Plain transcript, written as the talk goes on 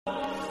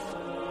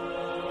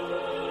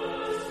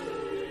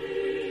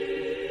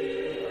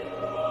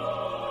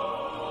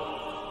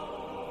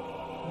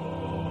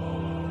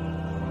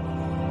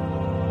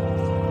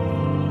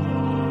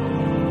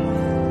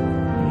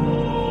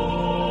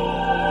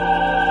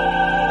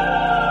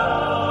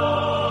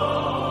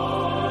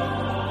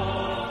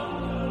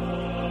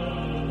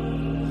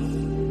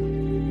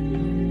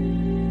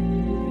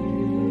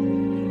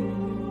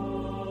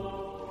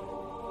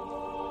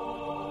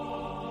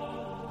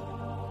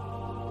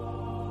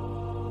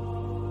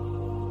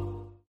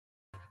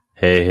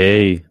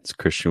Hey, it's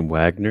Christian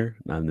Wagner.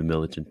 And I'm the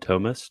Militant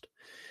Thomist.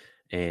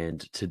 And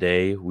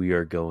today we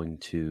are going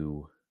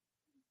to,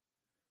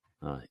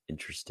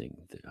 interesting,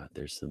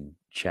 there's some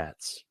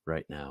chats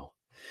right now.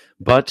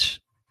 But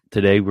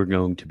today we're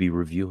going to be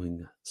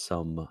reviewing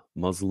some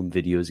Muslim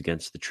videos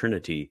against the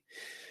Trinity.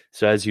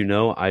 So as you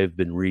know, I've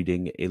been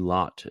reading a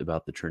lot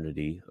about the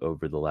Trinity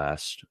over the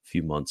last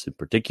few months in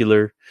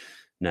particular.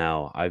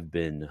 Now, I've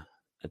been,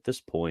 at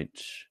this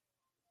point,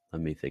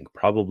 let me think,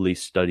 probably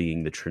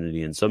studying the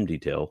Trinity in some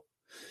detail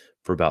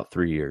for about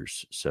 3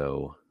 years.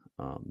 So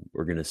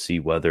we're going to see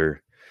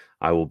whether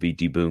I will be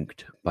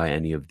debunked by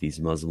any of these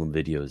Muslim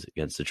videos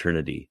against the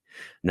Trinity.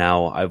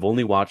 Now, I've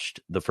only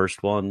watched the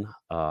first one.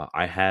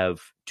 I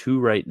have two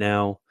right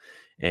now,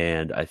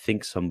 and I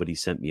think somebody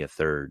sent me a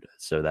third.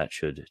 So that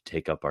should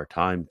take up our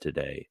time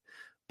today.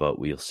 But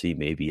we'll see.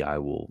 Maybe I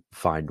will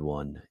find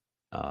one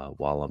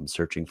while I'm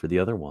searching for the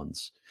other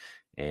ones.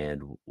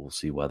 And we'll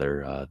see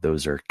whether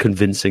those are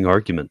convincing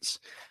arguments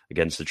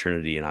against the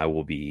Trinity, and I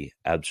will be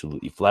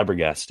absolutely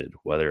flabbergasted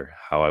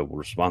how I will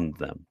respond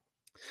to them.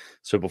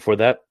 So before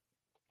that,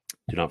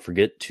 do not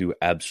forget to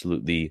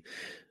absolutely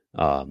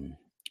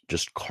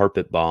just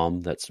carpet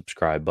bomb that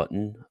subscribe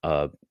button.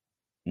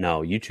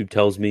 Now, YouTube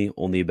tells me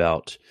only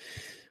about,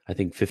 I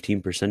think,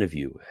 15% of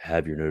you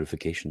have your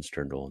notifications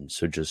turned on.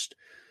 So just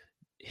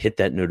hit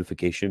that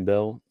notification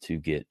bell to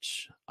get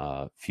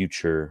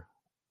future,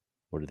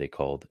 what are they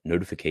called?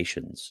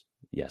 Notifications.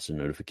 Yes, a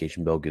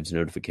notification bell gives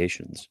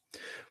notifications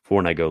for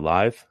when I go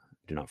live.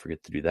 Do not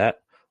forget to do that.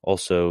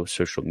 Also,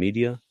 social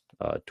media,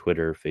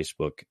 Twitter,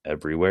 Facebook,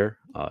 everywhere.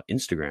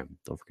 Instagram,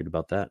 don't forget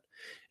about that.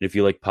 And if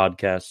you like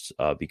podcasts,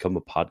 become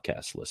a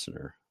podcast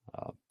listener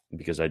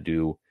because I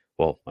do,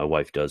 well, my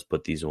wife does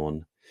put these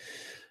on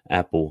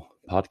Apple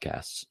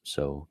Podcasts,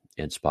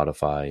 and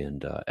Spotify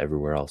and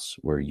everywhere else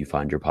where you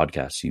find your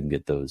podcasts, you can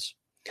get those.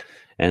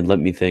 And let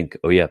me think,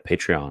 oh yeah,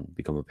 Patreon.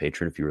 Become a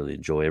patron if you really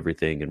enjoy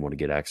everything and want to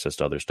get access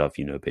to other stuff.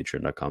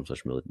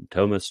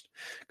 Patreon.com/militant-thomist,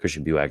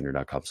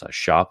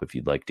 christianbwagner.com/shop if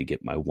you'd like to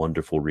get my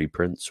wonderful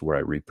reprints where I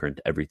reprint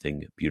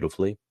everything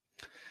beautifully.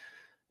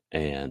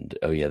 And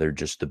oh yeah, they're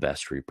just the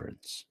best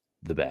reprints.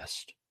 The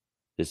best.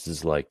 This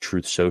is like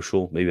Truth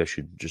Social. Maybe I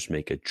should just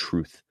make a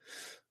Truth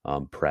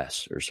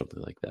Press or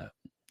something like that.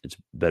 It's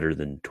better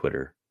than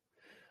Twitter.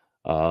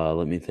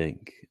 Let me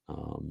think.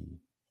 I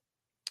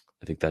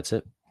think that's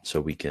it. So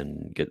we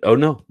can get, oh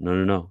no.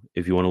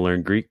 If you want to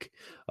learn Greek,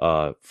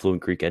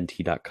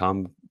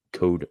 fluentgreeknt.com,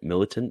 code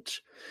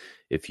militant,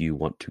 if you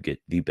want to get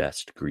the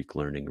best Greek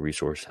learning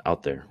resource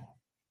out there.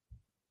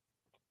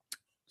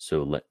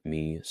 So let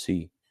me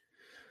see.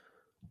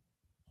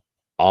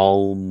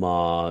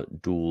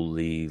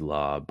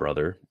 Almadulillah,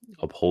 brother,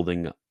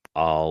 upholding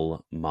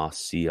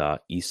Al-Masih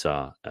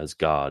Isa as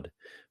God.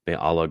 May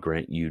Allah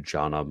grant you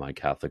Jannah, my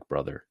Catholic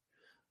brother.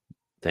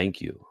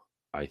 Thank you,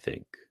 I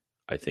think.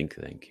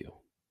 Thank you.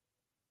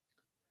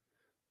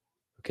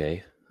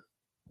 Okay.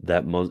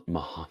 That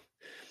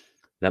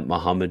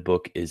Muhammad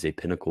book is a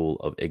pinnacle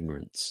of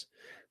ignorance.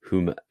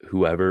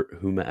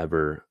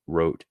 Whomever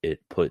wrote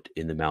it put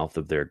in the mouth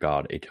of their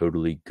God a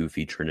totally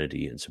goofy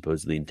trinity and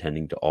supposedly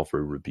intending to offer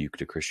a rebuke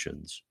to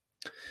Christians.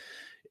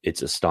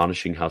 It's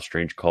astonishing how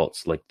strange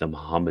cults like the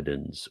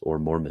Mohammedans or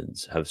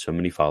Mormons have so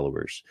many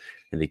followers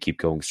and they keep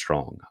going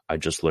strong. I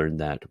just learned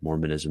that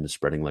Mormonism is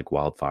spreading like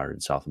wildfire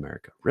in South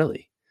America.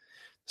 Really?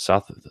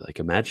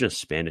 Imagine a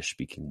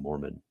Spanish-speaking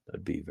Mormon.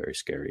 That'd be very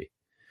scary.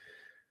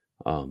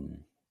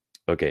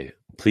 Okay,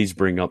 please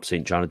bring up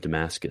St. John of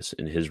Damascus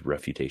in his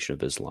refutation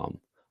of Islam.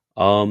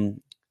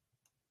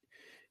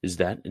 Is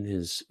that in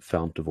his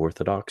Fount of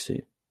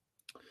Orthodoxy?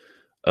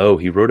 Oh,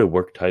 he wrote a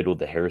work titled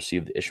The Heresy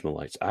of the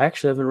Ishmaelites. I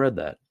actually haven't read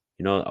that.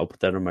 I'll put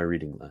that on my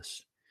reading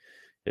list.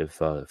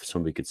 If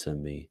somebody could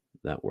send me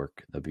that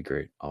work, that'd be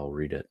great. I'll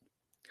read it.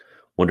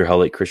 Wonder how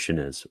late Christian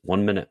is.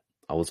 1 minute.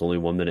 I was only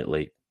 1 minute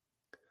late.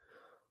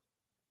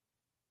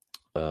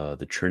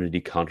 The Trinity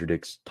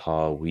contradicts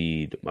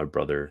Tawhid, my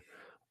brother.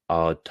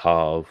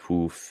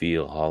 Ta'fu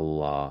fil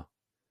Allah.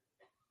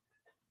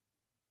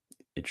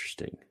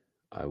 Interesting.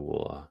 I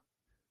will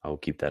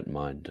keep that in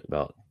mind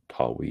about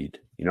Tawhid.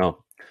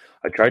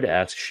 I tried to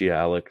ask Shia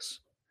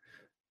Alex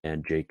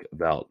and Jake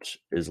about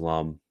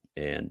Islam,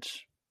 and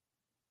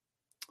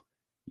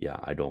yeah,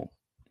 I don't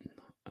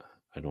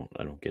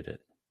get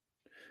it.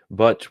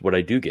 But what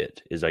I do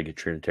get is I get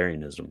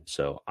Trinitarianism,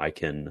 so I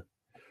can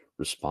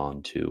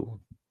respond to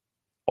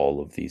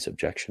all of these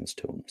objections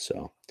to him.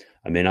 So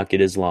I may not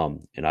get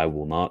Islam, and I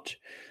will not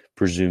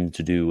presume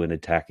to do an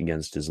attack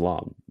against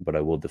Islam, but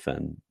I will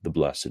defend the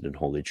blessed and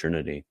holy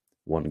Trinity,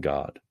 one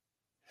God.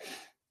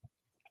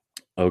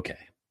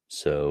 Okay,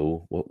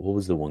 so what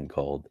was the one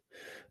called?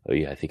 Oh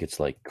yeah, I think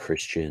it's like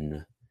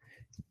Christian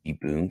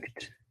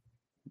Debunked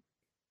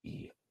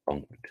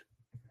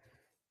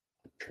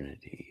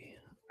Trinity.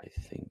 I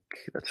think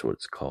that's what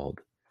it's called.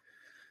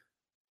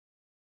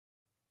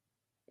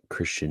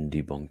 Christian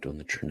Debunked on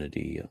the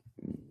Trinity.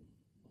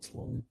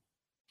 Muslim.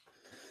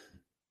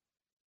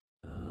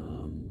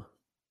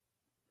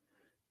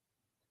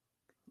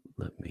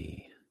 Let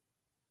me.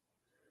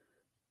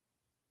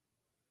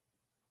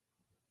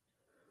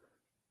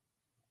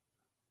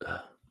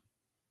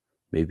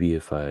 Maybe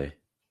if man,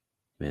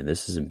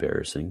 this is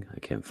embarrassing. I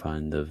can't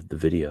find the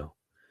video.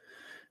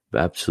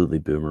 Absolutely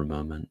boomer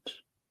moment.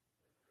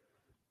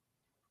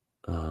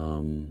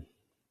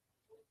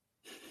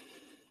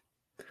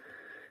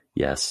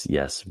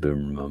 Yes,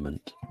 boomer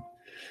moment.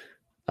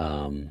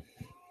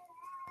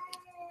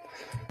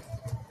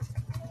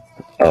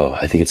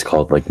 I think it's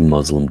called like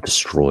Muslim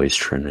destroys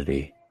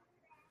Trinity.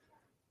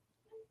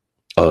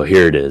 Oh,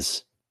 here it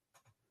is.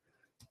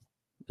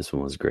 This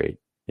one was great.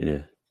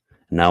 Yeah.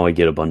 Now I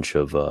get a bunch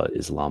of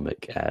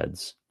Islamic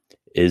ads.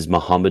 Is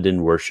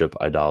Mohammedan worship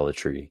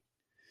idolatry?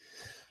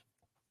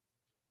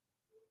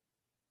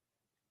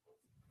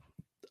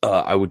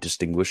 I would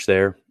distinguish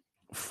there.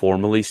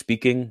 Formally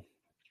speaking,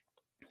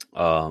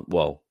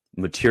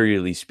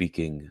 materially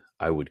speaking,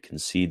 I would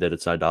concede that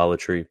it's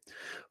idolatry.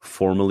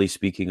 Formally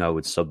speaking, I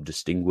would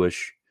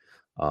sub-distinguish.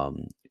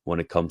 When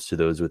it comes to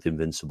those with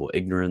invincible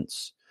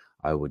ignorance,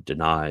 I would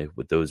deny.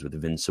 With those with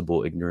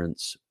invincible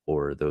ignorance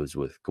or those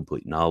with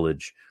complete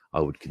knowledge, I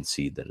would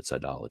concede that it's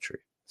idolatry.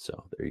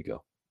 So there you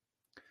go.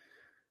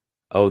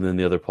 Oh, and then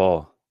the other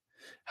Paul.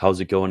 How's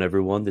it going,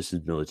 everyone? This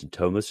is Militant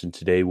Thomas, and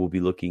today we'll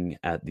be looking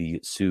at the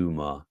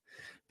Summa.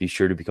 Be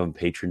sure to become a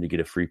patron to get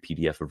a free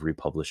PDF of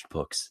republished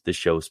books. This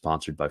show is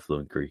sponsored by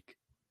Fluent Greek.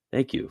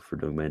 Thank you for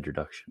doing my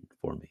introduction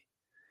for me.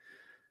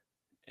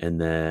 And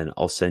then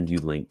I'll send you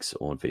links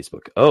on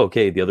Facebook. Oh,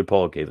 okay. The other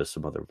Paul gave us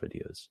some other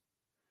videos.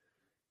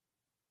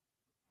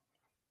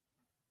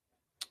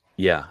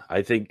 Yeah,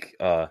 I think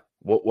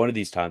one of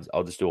these times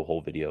I'll just do a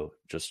whole video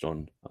just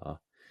on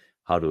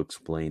how to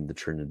explain the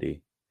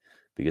Trinity,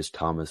 because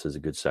Thomas has a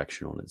good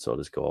section on it, so I'll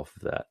just go off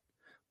of that.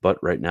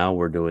 But right now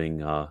we're doing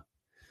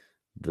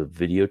the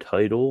video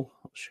title.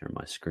 I'll share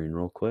my screen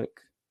real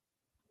quick.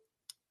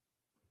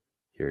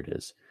 Here it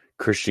is.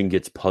 Christian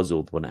gets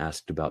puzzled when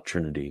asked about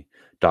Trinity.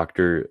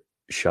 Dr.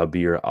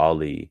 Shabir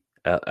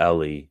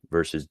Ali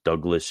versus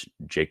Douglas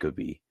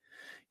Jacoby.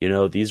 You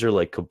know, these are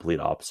like complete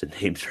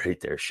opposite names right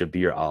there.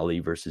 Shabir Ali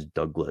versus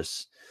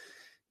Douglas.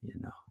 You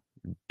know,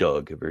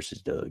 Doug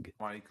versus Doug.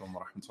 Alaikum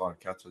wa rahmatullahi wa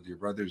barakatuh, dear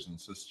brothers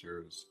and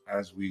sisters.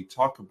 As we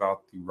talk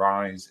about the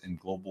rise in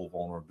global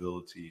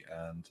vulnerability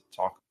and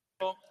talk.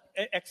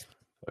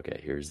 Okay,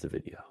 here's the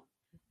video.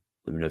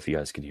 Let me know if you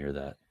guys can hear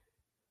that.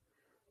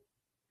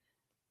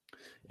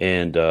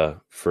 And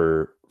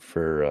for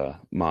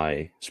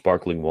my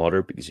sparkling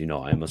water, because you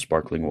know I'm a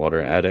sparkling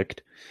water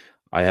addict,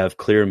 I have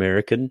Clear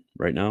American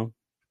right now.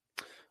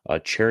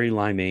 Cherry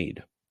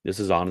Limeade. This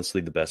is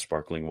honestly the best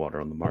sparkling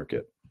water on the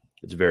market.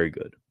 It's very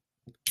good.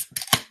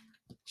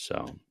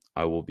 So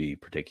I will be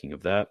partaking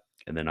of that.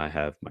 And then I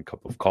have my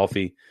cup of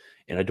coffee.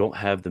 And I don't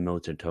have the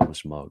Militant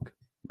Thomas mug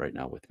right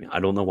now with me. I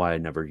don't know why I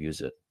never use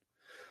it.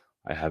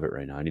 I have it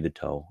right now. I need to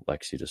tell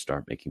Lexi to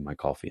start making my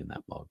coffee in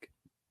that mug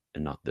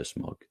and not this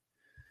mug.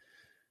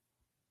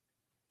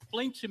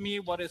 Explain to me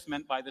what is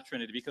meant by the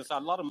Trinity, because a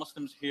lot of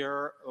Muslims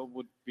here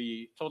would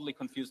be totally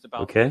confused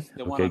about this.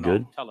 They want to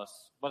know. Tell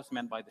us what is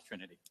meant by the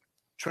Trinity.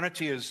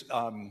 Trinity is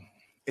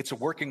it's a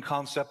working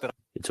concept that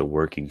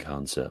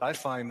I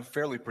find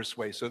fairly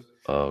persuasive.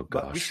 Oh,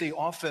 gosh. But we see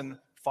often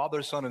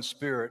Father, Son, and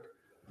Spirit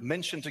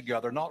mentioned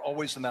together, not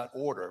always in that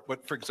order.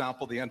 But for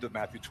example, the end of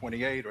Matthew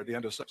 28 or the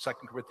end of 2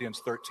 Corinthians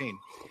 13.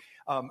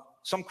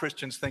 Some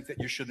Christians think that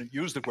you shouldn't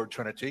use the word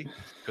Trinity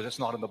because it's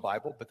not in the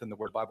Bible, but then the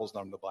word Bible is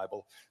not in the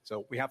Bible.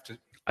 So we have to...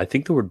 I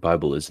think the word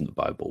Bible is in the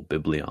Bible.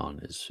 Biblion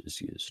is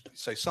used.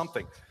 Say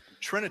something.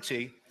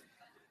 Trinity,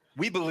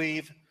 we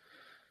believe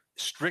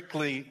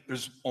strictly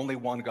there's only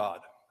one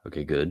God.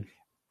 Okay, good.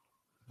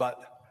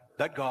 But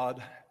that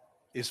God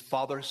is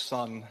Father,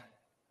 Son,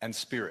 and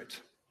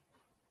Spirit.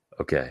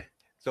 Okay.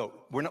 So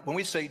when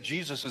we say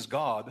Jesus is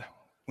God,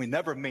 we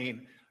never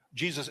mean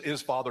Jesus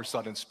is Father,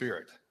 Son, and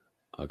Spirit.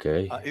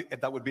 Okay.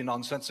 That would be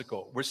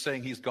nonsensical. We're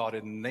saying he's God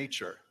in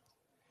nature.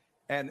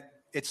 And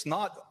it's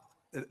not,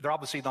 they're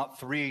obviously not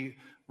three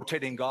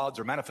rotating gods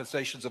or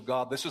manifestations of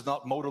God. This is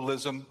not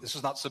modalism. This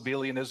is not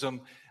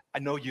Sabellianism. I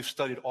know you've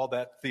studied all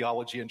that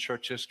theology and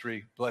church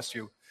history. Bless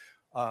you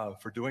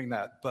for doing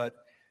that. But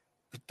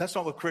that's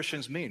not what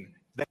Christians mean.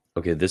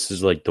 Okay, this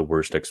is like the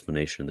worst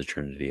explanation of the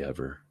Trinity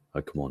ever.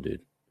 Like, come on,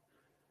 dude.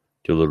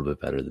 Do a little bit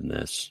better than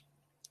this.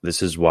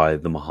 This is why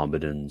the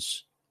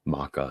Mohammedans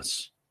mock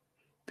us.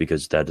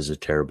 Because that is a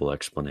terrible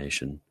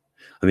explanation.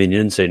 I mean, you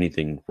didn't say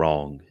anything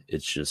wrong.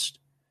 It's just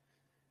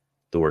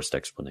the worst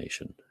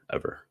explanation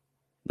ever.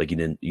 Like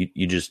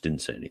you just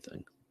didn't say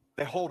anything.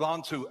 They hold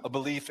on to a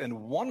belief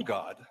in one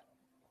God,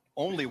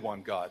 only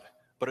one God,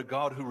 but a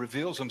God who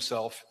reveals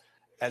himself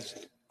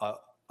as a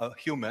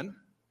human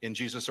in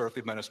Jesus'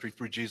 earthly ministry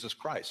through Jesus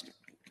Christ.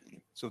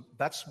 So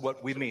that's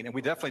what we mean. And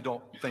we definitely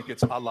don't think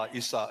it's Allah,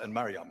 Isa, and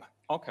Maryam.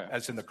 Okay.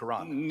 As in the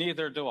Quran.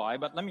 Neither do I,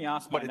 but let me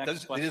ask my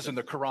next question. It is in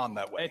the Quran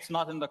that way. It's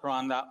not in the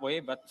Quran that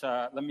way, but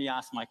let me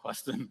ask my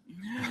question.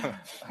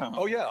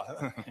 Oh, yeah.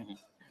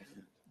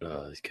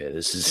 Okay,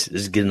 this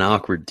is getting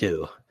awkward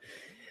too.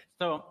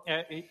 So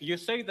you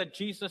say that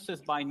Jesus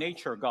is by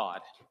nature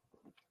God.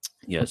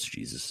 Yes,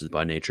 Jesus is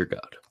by nature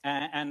God.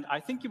 And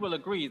I think you will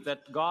agree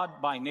that God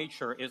by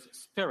nature is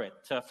spirit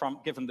from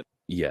given the...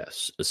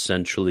 Yes.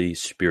 Essentially,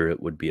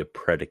 spirit would be a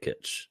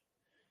predicate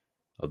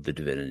of the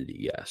divinity.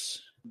 Yes.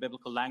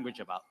 Biblical language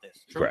about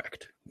this. True?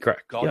 Correct.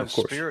 God yeah, is of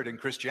course. spirit in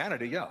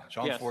Christianity. Yeah.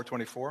 John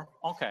 4:24.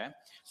 Okay.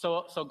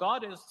 So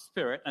God is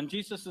spirit, and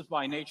Jesus is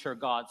by nature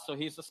God, so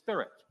he's a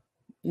spirit.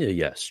 Yeah,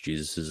 yes,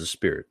 Jesus is a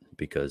spirit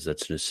because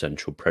that's an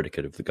essential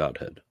predicate of the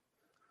Godhead.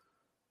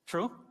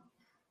 True?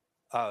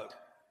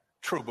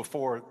 True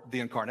before the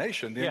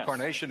incarnation. The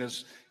incarnation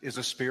is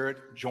a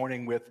spirit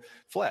joining with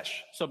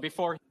flesh. So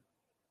before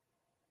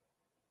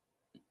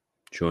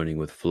joining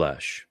with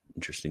flesh.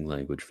 Interesting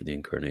language for the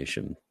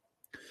incarnation.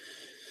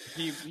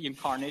 He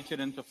incarnated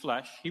into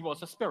flesh. He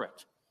was a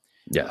spirit.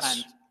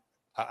 Yes.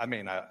 And I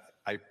mean,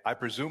 I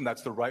presume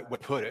that's the right way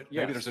to put it.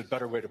 Yes. Maybe there's a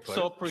better way to put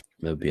it.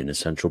 That would be an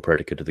essential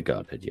predicate of the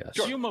Godhead, yes.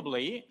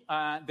 Presumably,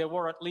 there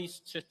were at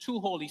least two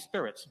Holy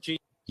Spirits.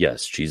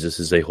 Yes, Jesus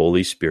is a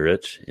Holy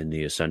Spirit in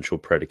the essential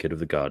predicate of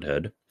the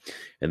Godhead.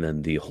 And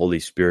then the Holy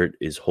Spirit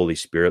is Holy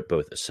Spirit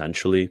both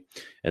essentially,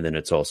 and then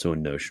it's also a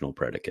notional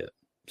predicate.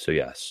 So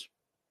yes,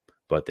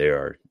 but they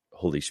are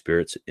Holy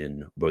Spirits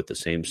in both the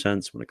same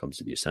sense when it comes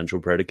to the essential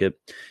predicate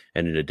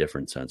and in a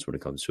different sense when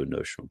it comes to a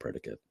notional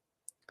predicate.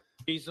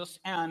 Jesus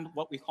and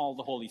what we call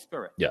the Holy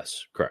Spirit.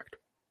 Yes, correct.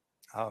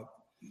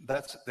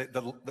 That's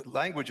the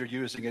language you're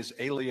using is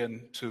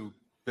alien to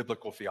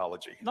biblical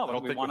theology. No,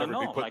 but we want to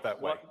know. Put that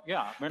way.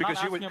 We're because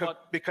not asking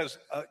about... Because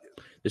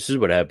this is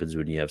what happens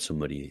when you have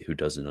somebody who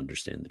doesn't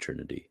understand the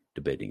Trinity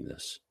debating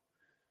this.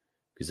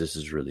 Because this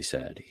is really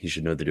sad. He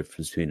should know the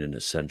difference between an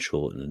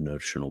essential and a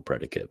notional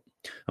predicate,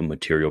 a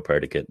material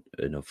predicate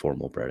and a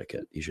formal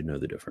predicate. He should know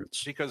the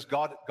difference. Because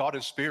God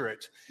is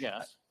spirit.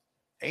 Yes.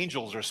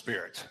 Angels are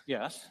spirit.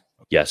 Yes.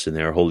 Yes, and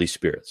they are Holy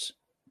Spirits.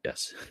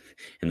 Yes,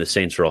 and the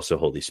saints are also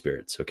Holy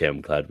Spirits. Okay,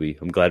 I'm glad we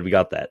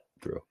got that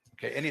through.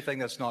 Okay, anything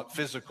that's not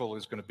physical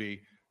is going to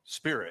be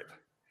spirit.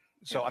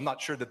 So I'm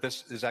not sure that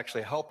this is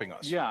actually helping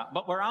us. Yeah,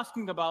 but we're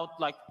asking about,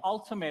 like,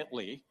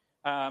 ultimately,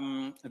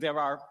 there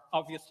are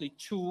obviously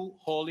two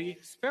Holy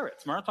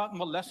Spirits. We're not talking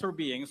about lesser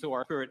beings who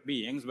are spirit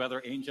beings,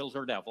 whether angels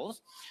or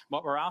devils.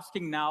 But we're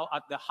asking now,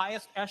 at the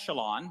highest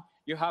echelon,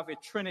 you have a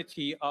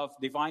trinity of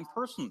divine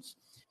persons.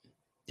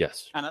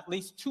 Yes. And at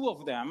least two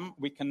of them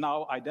we can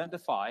now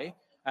identify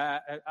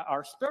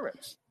are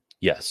spirits.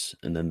 Yes,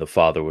 and then the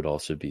Father would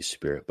also be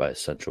spirit by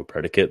essential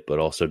predicate, but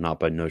also not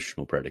by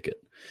notional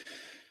predicate.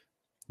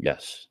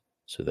 Yes,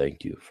 so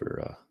thank you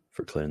for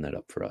clearing that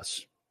up for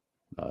us,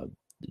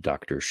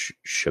 Dr.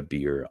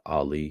 Shabir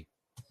Ali.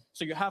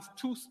 So you have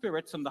two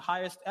spirits in the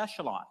highest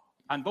echelon,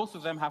 and both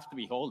of them have to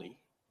be holy.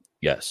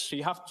 Yes. So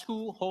you have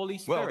two Holy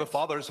Spirits. Well, the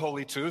Father is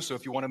holy too, so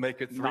if you want to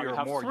make it three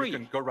or more, you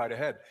can go right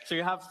ahead. So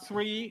you have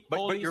three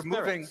Holy Spirits. But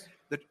you're moving,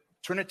 the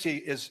Trinity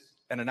is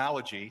an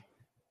analogy.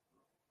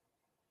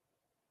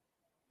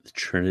 The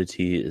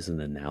Trinity is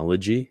an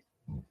analogy?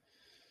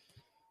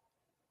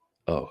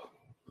 Oh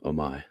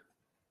my.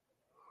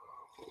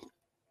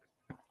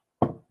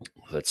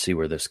 Let's see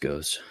where this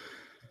goes.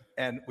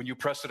 And when you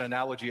press an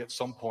analogy at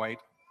some point,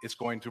 it's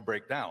going to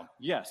break down.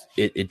 Yes.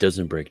 It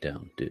doesn't break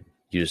down, dude.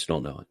 You just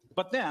don't know it.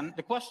 But then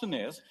the question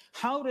is,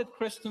 how did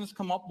Christians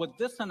come up with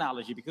this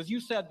analogy? Because you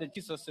said that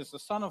Jesus is the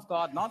Son of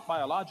God, not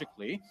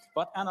biologically,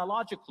 but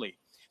analogically.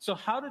 So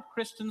how did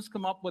Christians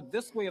come up with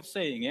this way of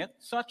saying it,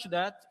 such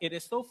that it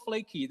is so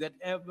flaky that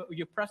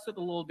you press it a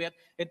little bit,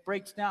 it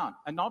breaks down?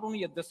 And not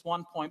only at this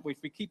one point, but if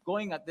we keep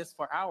going at this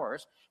for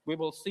hours, we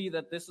will see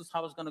that this is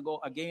how it's going to go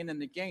again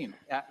and again.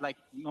 Like,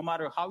 no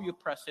matter how you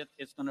press it,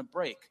 it's going to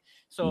break.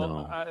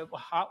 So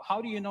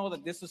how do you know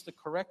that this is the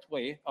correct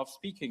way of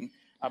speaking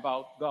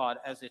about God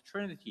as a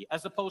Trinity,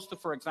 as opposed to,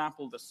 for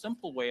example, the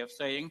simple way of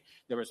saying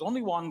there is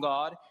only one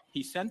God,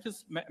 he sent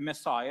his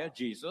Messiah,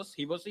 Jesus,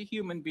 he was a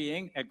human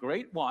being, a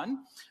great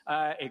one,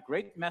 a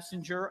great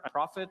messenger, a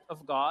prophet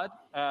of God,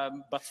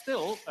 but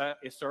still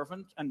a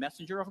servant and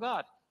messenger of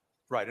God.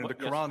 Right, in the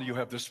Quran, you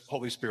have this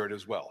Holy Spirit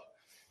as well.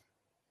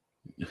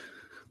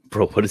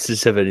 Bro, what does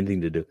this have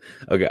anything to do?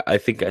 Okay, I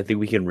think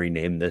we can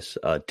rename this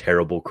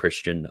terrible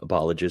Christian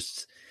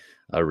apologists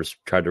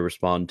try to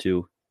respond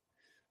to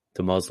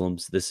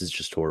Muslims. This is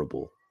just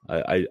horrible.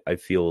 I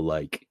feel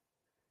like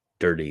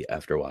dirty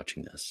after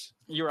watching this.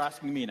 You're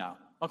asking me now.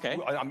 Okay.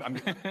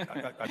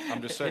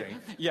 I'm just saying.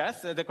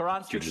 Yes, the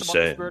Quran speaks about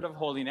the Spirit of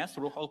Holiness,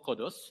 Ruh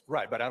al-Qudus.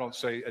 Right, but I don't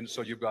say, and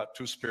so you've got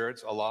two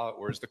spirits, Allah,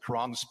 or is the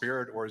Quran the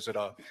spirit, or is it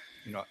a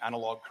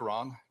analog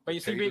Quran? But you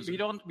see, we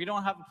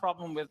don't have a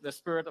problem with the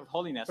Spirit of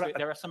Holiness.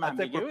 There is some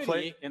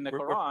ambiguity in the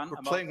Quran. We're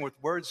playing with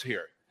words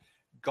here.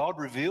 God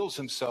reveals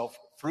himself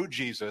through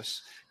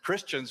Jesus.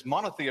 Christians,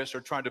 monotheists,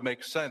 are trying to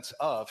make sense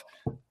of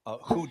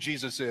who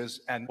Jesus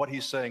is and what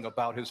he's saying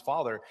about his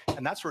Father.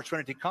 And that's where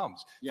Trinity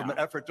comes, from an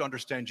effort to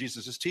understand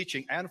Jesus'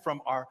 teaching and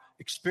from our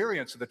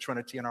experience of the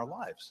Trinity in our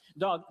lives.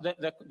 Doug,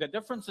 the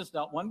difference is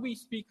that when we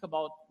speak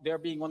about there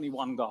being only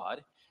one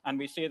God, and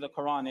we say the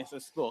Quran is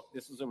his book,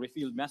 this is a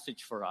revealed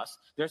message for us,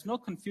 there's no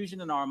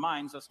confusion in our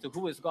minds as to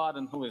who is God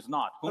and who is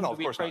not. Whom do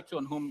we pray to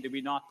and whom do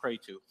we not pray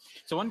to?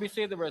 So when we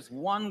say there is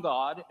one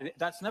God,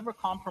 that's never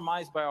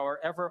compromised by our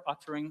ever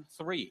uttering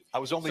three. I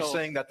was only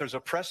saying that there's a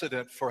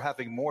precedent for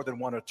having more than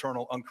one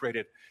eternal,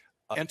 uncreated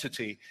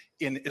entity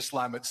in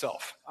Islam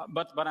itself.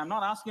 But I'm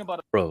not asking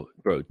about... Bro,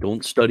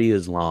 don't study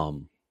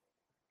Islam.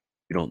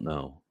 You don't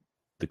know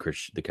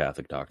the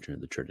Catholic doctrine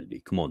of the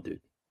Trinity. Come on,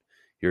 dude.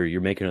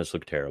 You're making us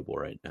look terrible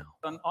right now.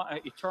 An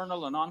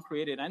eternal and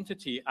uncreated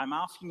entity. I'm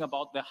asking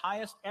about the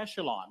highest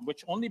echelon,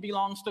 which only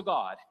belongs to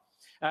God.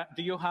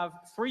 Do you have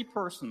three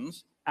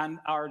persons, and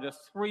are the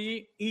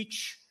three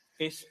each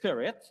a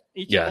spirit,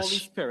 each a Holy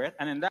Spirit?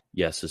 And in that...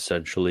 Yes,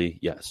 essentially,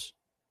 yes.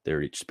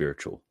 They're each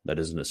spiritual. That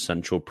is an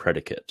essential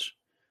predicate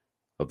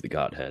of the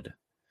Godhead.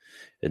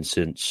 And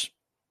since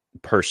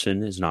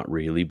person is not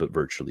really but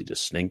virtually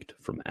distinct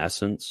from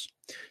essence,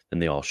 then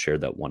they all share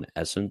that one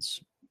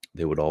essence.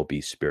 They would all be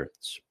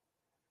spirits.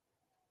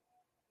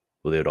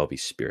 Well, they would all be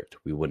spirit.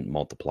 We wouldn't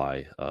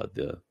multiply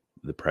the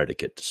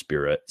predicate to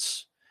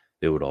spirits.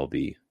 They would all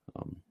be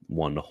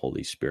one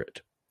Holy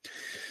Spirit.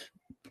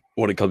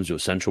 When it comes to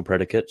essential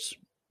predicates,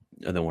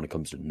 and then when it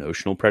comes to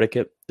notional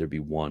predicate, there'd be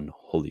one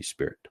Holy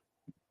Spirit.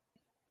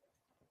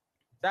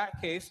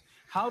 That case,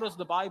 how does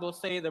the Bible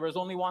say there is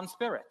only one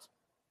Spirit?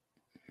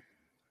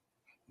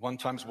 1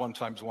 times 1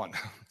 times 1.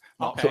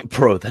 Okay.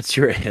 Bro, that's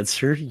your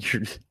answer?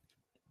 You're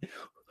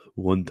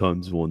 1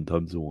 times 1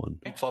 times 1.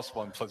 Plus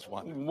 1 plus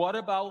 1. What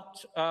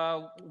about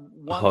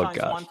 1 times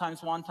 1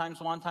 times 1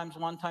 times 1 times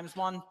 1 times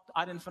 1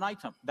 ad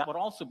infinitum? That would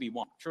also be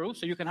 1. True?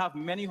 So you can have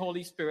many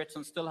Holy Spirits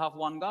and still have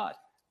one God.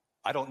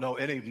 I don't know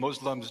any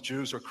Muslims,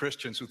 Jews, or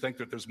Christians who think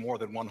that there's more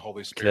than one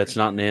Holy Spirit. That's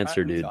not an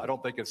answer, dude. I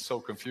don't think it's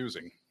so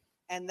confusing.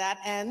 And that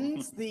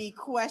ends the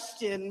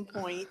question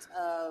point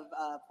of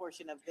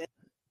portion of this.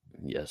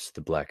 Yes,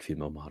 the black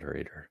female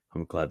moderator.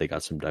 I'm glad they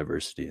got some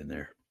diversity in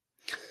there.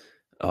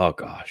 Oh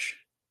gosh,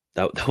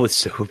 that was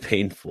so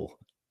painful.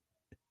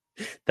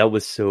 That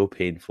was so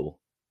painful.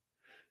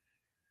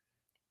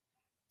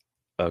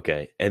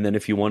 Okay, and then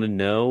if you want to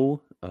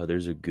know,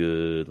 there's a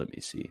good. Let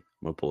me see.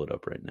 I'm gonna pull it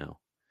up right now.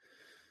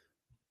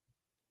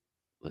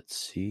 Let's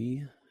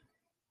see.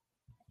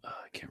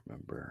 I can't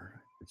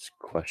remember. It's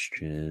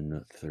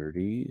question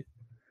 30.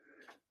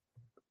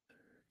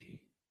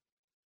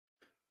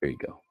 There you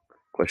go.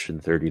 Question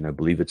 30, and I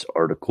believe it's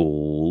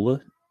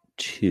Article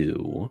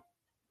 2.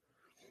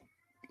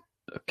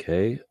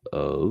 Okay,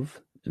 and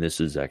this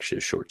is actually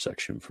a short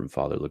section from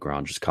Father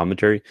Lagrange's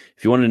commentary.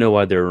 If you want to know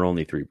why there are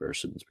only 3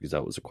 persons, because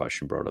that was a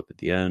question brought up at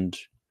the end,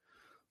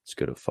 let's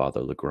go to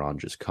Father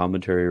Lagrange's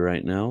commentary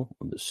right now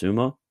on the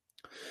Summa.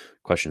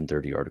 Question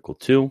 30, Article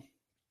 2.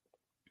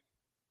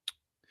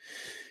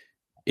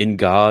 In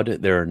God,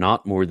 there are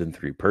not more than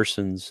 3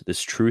 persons.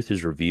 This truth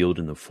is revealed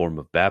in the form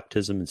of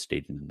baptism and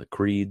stated in the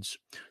creeds.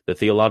 The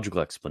theological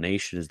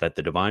explanation is that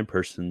the divine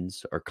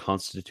persons are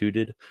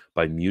constituted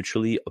by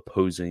mutually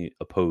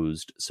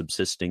opposed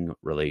subsisting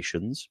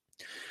relations.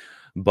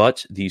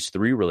 But these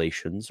 3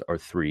 relations are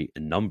 3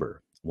 in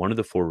number. One of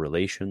the 4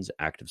 relations,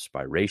 active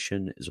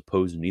spiration, is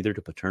opposed neither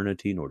to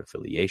paternity nor to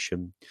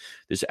filiation.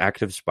 This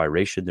active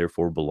spiration,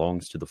 therefore,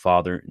 belongs to the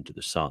Father and to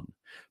the Son.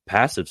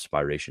 Passive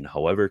spiration,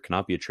 however,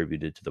 cannot be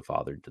attributed to the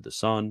Father and to the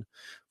Son,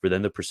 for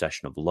then the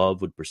procession of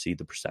love would precede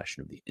the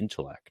procession of the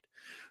intellect.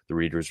 The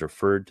reader is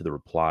referred to the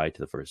reply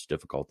to the first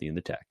difficulty in the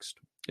text.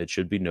 It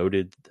should be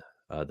noted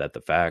that the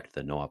fact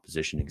that no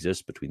opposition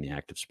exists between the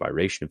active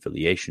spiration and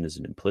filiation is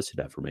an implicit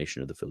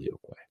affirmation of the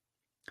filioque.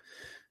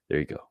 There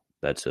you go.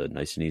 That's a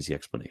nice and easy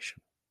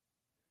explanation.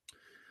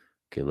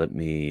 Okay, let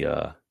me...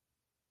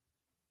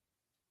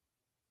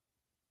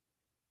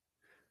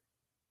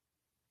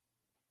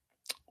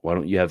 why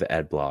don't you have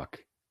ad block?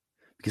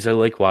 Because I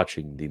like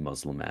watching the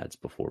Muslim ads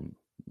before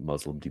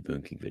Muslim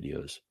debunking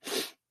videos.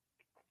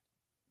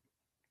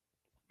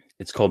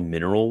 It's called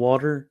mineral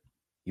water.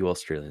 You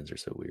Australians are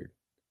so weird.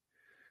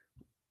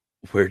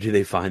 Where do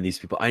they find these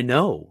people? I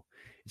know.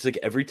 It's like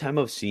every time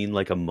I've seen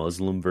like a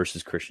Muslim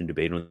versus Christian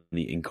debate on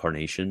the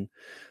incarnation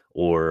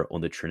or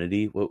on the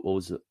Trinity, what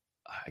was it?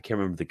 I can't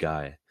remember the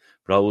guy,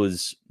 but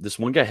this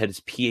one guy had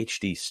his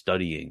PhD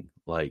studying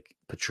like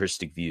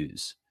patristic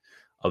views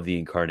of the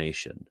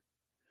incarnation,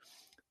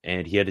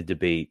 and he had a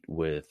debate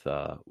with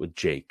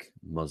Jake,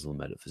 Muslim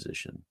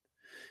metaphysician.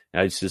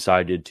 And I just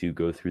decided to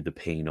go through the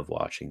pain of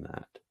watching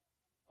that,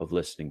 of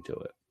listening to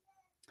it.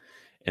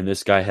 And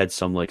this guy had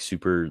some like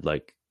super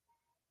like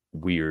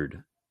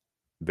weird,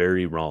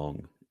 very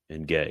wrong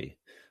and gay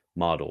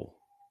model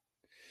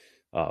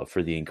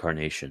for the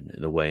incarnation,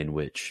 and the way in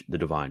which the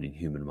divine and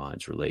human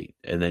minds relate.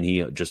 And then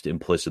he just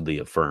implicitly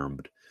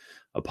affirmed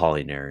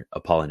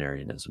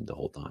Apollinarianism the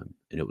whole time.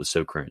 And it was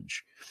so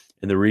cringe.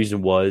 And the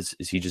reason is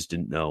he just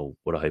didn't know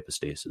what a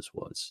hypostasis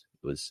was.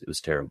 It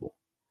was terrible.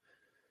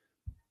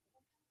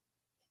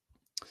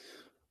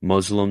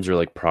 Muslims are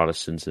like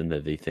Protestants in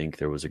that they think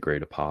there was a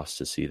great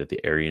apostasy, that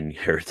the Arian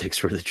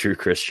heretics were the true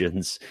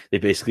Christians. They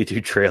basically do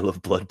Trail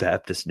of Blood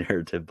Baptist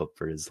narrative, but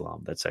for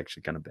Islam. That's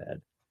actually kind of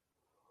bad.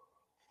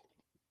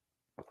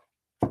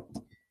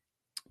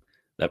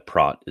 That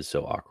prot is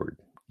so awkward.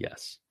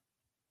 Yes.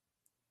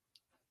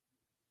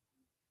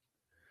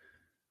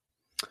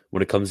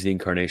 When it comes to the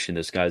incarnation,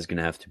 this guy's going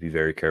to have to be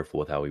very careful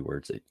with how he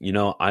words it.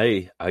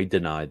 I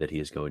deny that he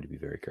is going to be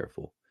very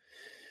careful.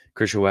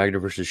 Christian Wagner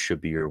versus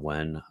Shabir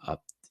when? I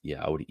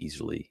would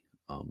easily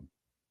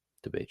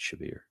debate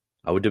Shabir.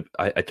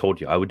 I told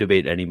you I would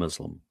debate any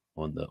Muslim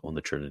on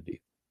the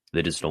Trinity.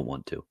 They just don't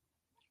want to.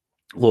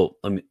 Well,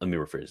 let me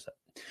rephrase that.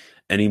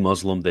 Any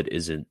Muslim that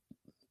isn't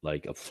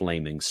like a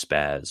flaming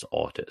spaz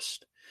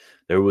autist.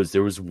 There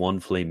was one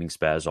flaming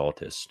spaz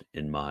autist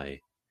in my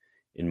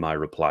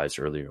replies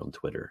earlier on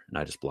Twitter, and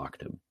I just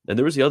blocked him. And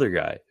there was the other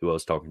guy who I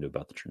was talking to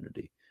about the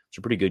Trinity. It's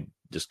a pretty good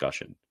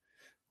discussion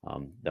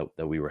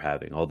that we were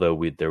having,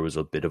 although there was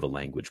a bit of a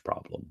language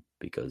problem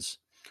because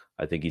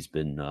I think he's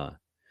been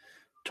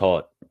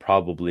taught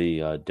probably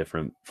a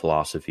different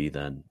philosophy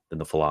than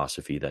the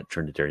philosophy that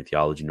Trinitarian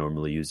theology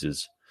normally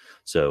uses.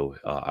 So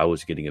I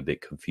was getting a bit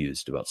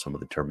confused about some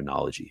of the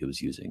terminology he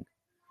was using.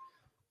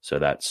 So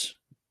that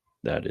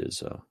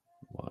is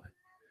why.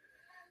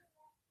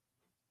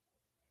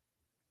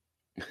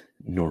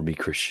 Normie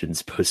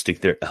Christians posting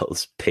their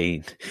L's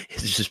pain.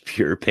 It's just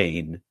pure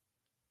pain.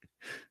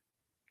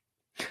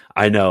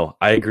 I know.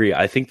 I agree.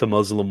 I think the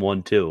Muslim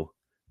won too.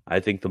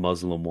 Okay,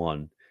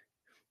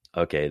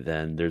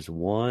 then there's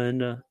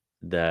one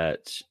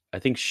that I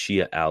think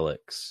Shia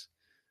Alex.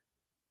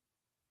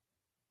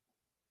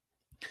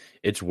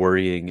 It's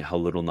worrying how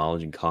little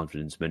knowledge and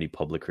confidence many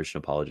public Christian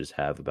apologists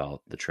have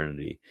about the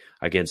Trinity.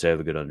 I can't say I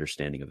have a good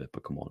understanding of it,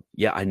 but come on.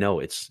 Yeah, I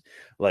know. It's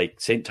like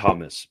St.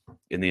 Thomas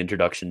in the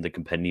introduction to the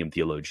Compendium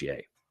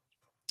Theologiae.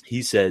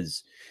 He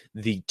says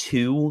the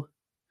two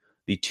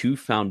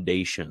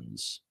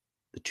foundations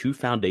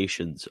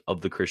of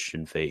the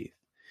Christian faith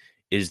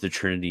is the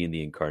Trinity and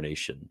the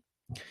Incarnation.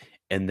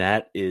 And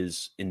that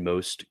is, in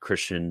most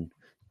Christian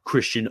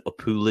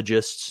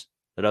apologists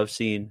that I've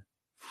seen,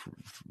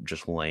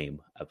 just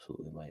lame,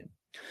 absolutely lame.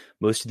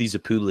 Most of these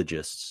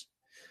apologists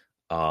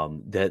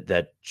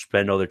that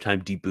spend all their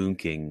time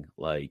debunking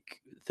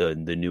like the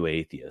new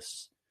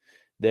atheists,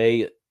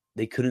 they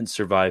couldn't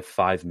survive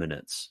 5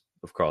 minutes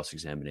of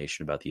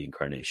cross-examination about the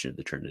incarnation of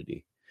the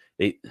Trinity.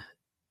 And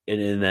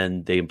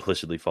then they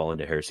implicitly fall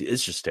into heresy.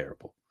 It's just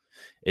terrible.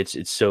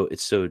 It's so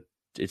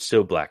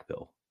black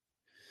pill.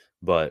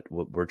 But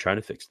we're trying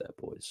to fix that,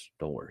 boys.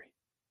 Don't worry.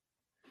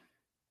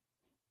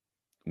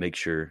 Make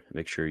sure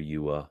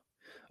you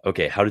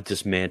okay, how to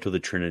dismantle the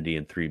Trinity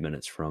in 3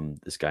 minutes from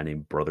this guy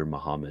named Brother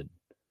Muhammad.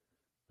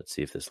 Let's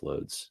see if this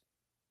loads.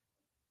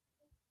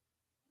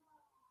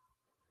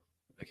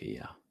 Okay,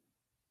 yeah.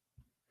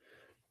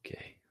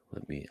 Okay,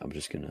 I'm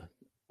just gonna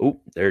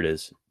there it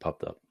is.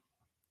 Popped up.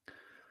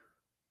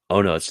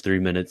 Oh no, it's 3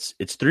 minutes.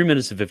 It's 3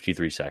 minutes and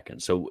 53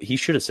 seconds. So he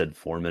should have said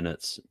 4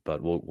 minutes,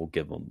 but we'll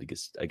give him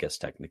because I guess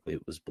technically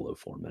it was below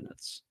 4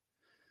 minutes.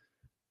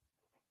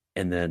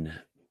 And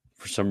then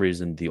for some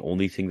reason, the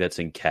only thing that's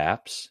in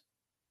caps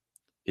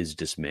is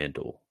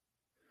dismantle.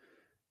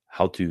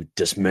 How to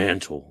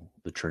dismantle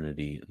the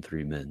Trinity in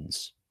 3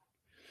 minutes.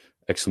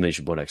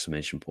 Exclamation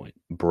point.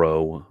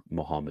 Bro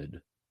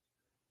Muhammad.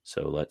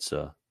 So let's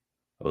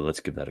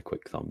give that a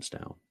quick thumbs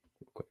down.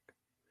 Real quick.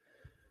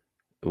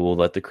 We'll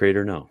let the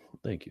creator know.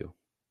 Thank you.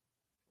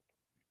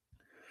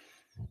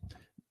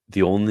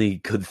 The only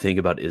good thing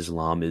about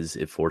Islam is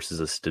it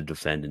forces us to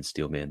defend and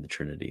steel man the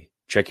Trinity.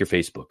 Check your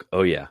Facebook.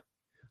 Oh yeah.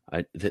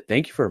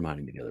 Thank you for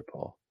reminding me the other,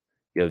 Paul.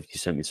 You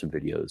sent me some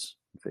videos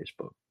on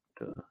Facebook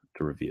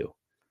to review.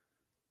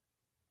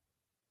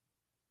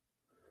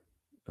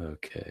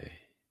 Okay.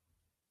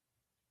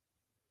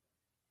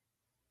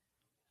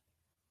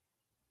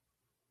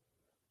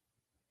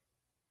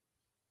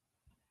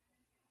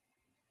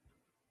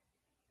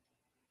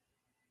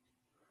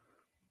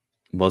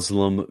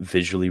 Muslim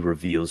visually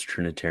reveals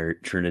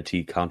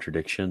Trinity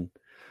contradiction.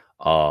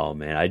 Oh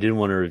man, I didn't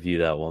want to review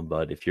that one,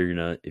 but if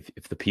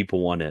the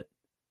people want it,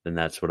 then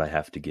that's what I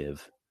have to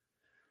give.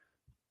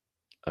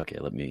 Okay,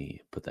 let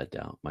me put that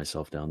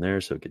myself down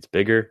there so it gets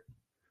bigger.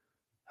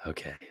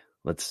 Okay,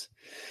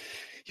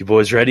 you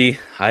boys ready?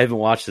 I haven't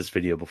watched this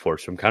video before,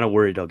 so I'm kind of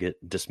worried I'll get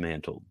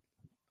dismantled.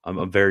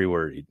 I'm very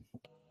worried.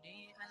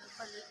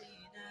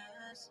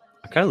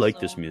 I kind of like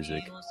this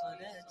music.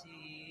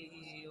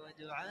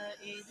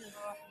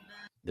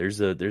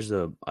 There's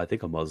I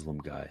think a Muslim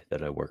guy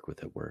that I work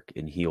with at work,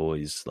 and he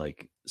always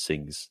like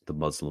sings the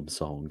Muslim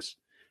songs.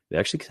 They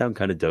actually sound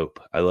kind of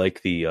dope. I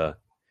like the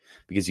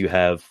because you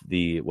have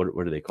the what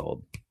are they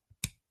called?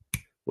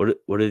 What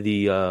are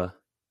the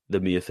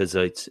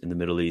Miaphysites in the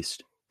Middle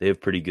East? They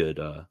have pretty good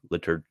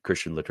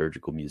Christian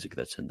liturgical music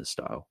that's in this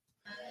style.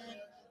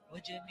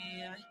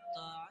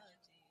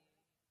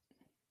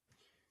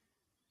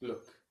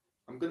 Look,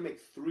 I'm going to make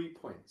 3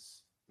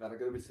 points that are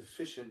going to be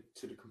sufficient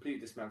to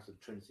completely dismantle the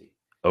Trinity.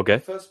 Okay.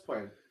 The first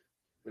point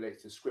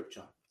relates to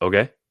Scripture.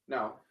 Okay.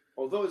 Now,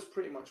 although it's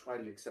pretty much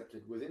widely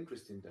accepted within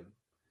Christendom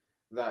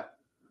that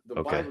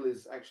the Bible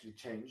is actually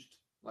changed,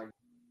 like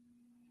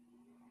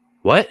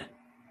what?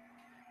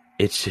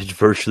 It's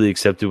virtually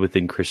accepted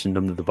within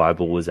Christendom that the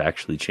Bible was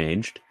actually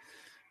changed.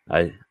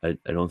 I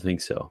don't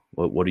think so.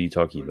 What are you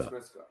talking about?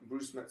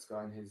 Bruce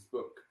Metzger, in his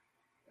book,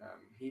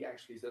 he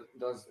actually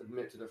does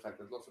admit to the fact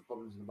that lots of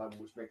problems in the Bible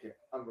which make it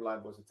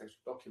unreliable as a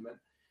textual document.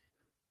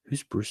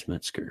 Who's Bruce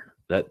Metzger?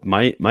 That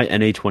my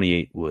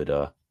NA28 would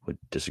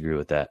disagree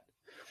with that.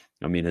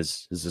 I mean,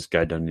 has this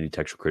guy done any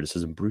textual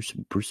criticism?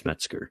 Bruce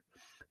Metzger.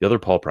 The other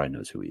Paul probably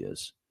knows who he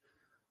is.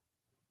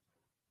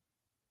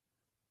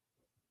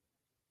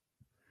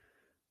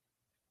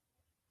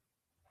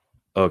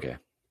 Okay.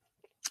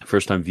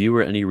 First time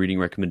viewer, any reading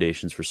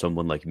recommendations for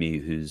someone like me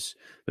who's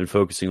been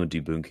focusing on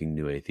debunking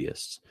new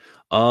atheists?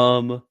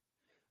 Where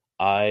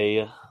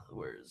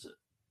is it?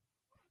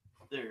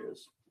 There it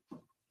is.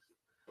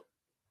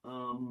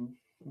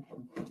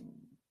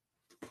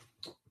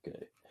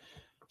 Okay.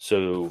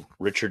 So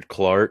Richard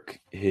Clarke,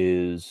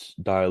 his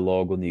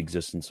dialogue on the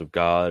existence of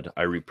God,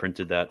 I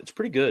reprinted that. It's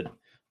pretty good.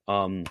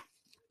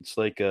 It's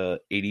like a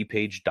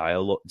 80-page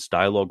dialogue. It's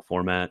dialogue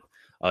format.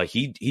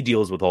 He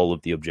deals with all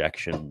of the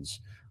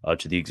objections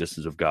to the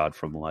existence of God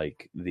from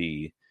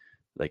the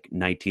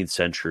 19th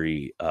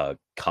century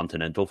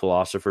continental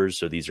philosophers.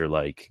 So these are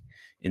like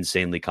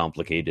insanely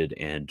complicated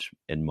and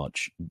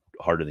much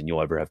harder than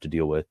you'll ever have to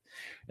deal with.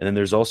 And then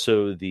there's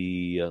also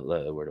the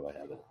where do I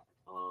have it?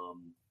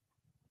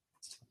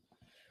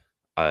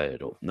 I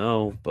don't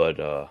know, but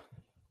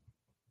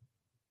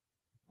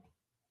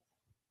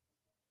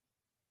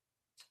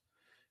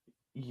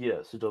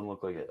yes, it doesn't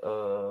look like it.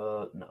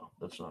 No,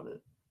 that's not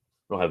it.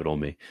 I don't have it on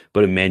me,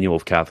 but a manual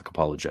of Catholic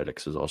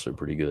apologetics is also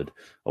pretty good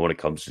when it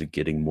comes to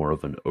getting more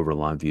of an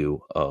overline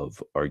view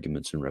of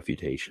arguments and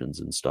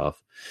refutations and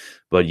stuff.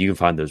 But you can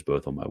find those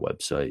both on my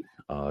website,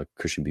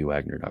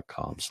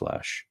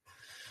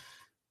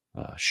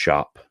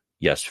 christianbwagner.com/shop.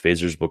 Yes,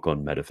 Fazer's book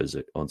on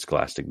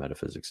scholastic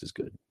metaphysics is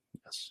good.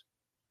 Yes.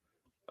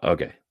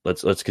 Okay,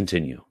 let's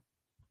continue.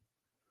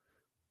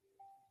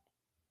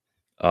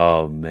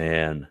 Oh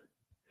man.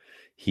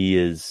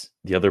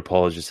 The other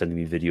Paul is just sending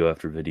me video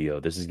after video.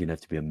 This is going to have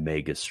to be a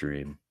mega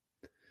stream.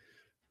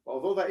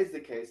 Although that is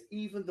the case,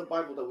 even the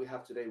Bible that we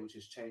have today, which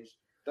has changed,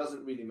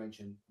 doesn't really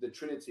mention the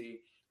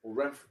Trinity or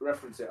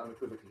reference it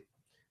unequivocally.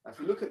 Now, if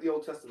you look at the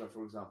Old Testament,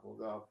 for example,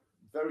 there are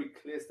very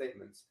clear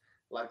statements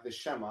like the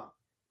Shema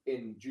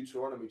in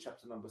Deuteronomy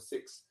chapter number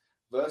 6,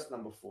 verse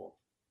number 4,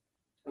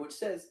 which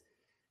says,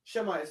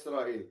 Shema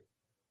Israel,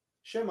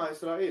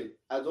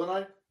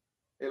 Adonai,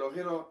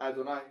 Eloheinu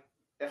Adonai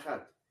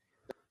Echad.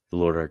 The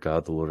Lord our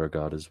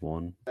God is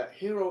one. That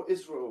hero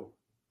Israel,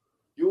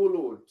 your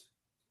Lord,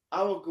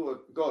 our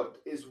God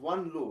is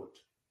one Lord.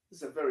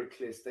 This is a very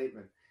clear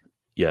statement.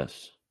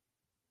 Yes.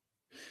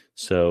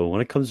 So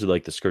when it comes to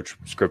like the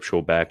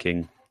scriptural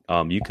backing,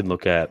 you can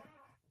look at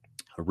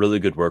a really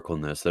good work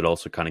on this that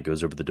also kind of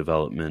goes over the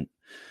development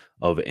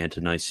of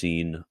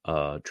ante-Nicene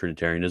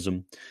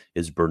Trinitarianism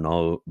is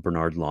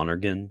Bernard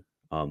Lonergan.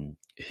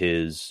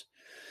 His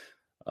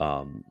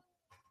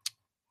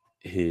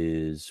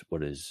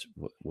what is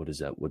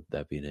that? Would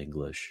that be in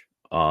English?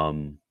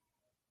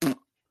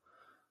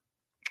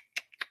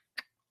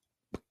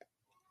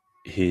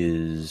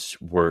 His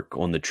work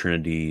on the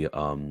Trinity,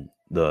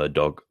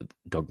 the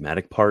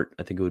dogmatic part,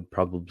 I think it would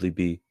probably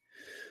be,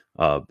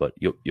 but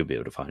you'll be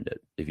able to find it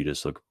if you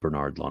just look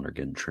Bernard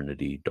Lonergan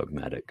Trinity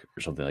dogmatic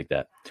or something like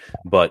that.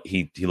 But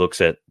he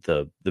looks at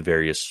the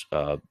various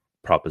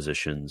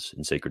propositions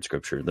in sacred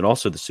scripture. And then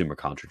also the Summa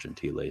Contra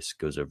Gentiles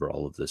goes over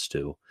all of this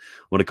too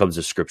when it comes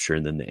to scripture.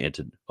 And then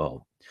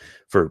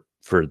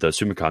for the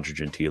Summa Contra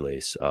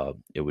Gentiles,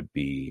 it would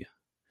be,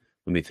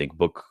 let me think,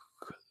 book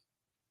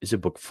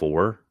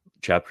 4,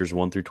 chapters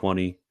 1 through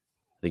 20? I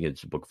think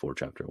it's book 4,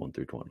 chapter 1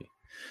 through 20.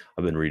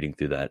 I've been reading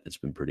through that. It's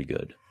been pretty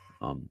good.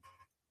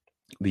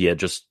 But yeah,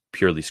 just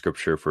purely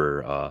scripture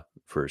for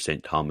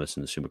St. Thomas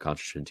and the Summa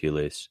Contra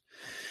Gentiles.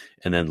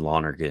 And then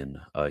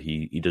Lonergan,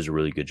 he does a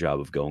really good job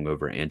of going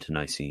over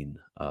ante-Nicene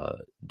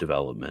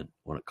development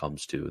when it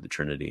comes to the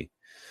Trinity.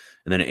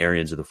 And then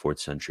Arians of the 4th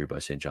century by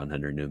St. John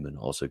Henry Newman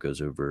also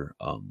goes over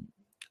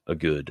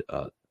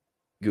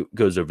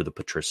goes over the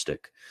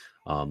patristic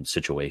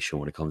situation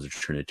when it comes to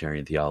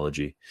Trinitarian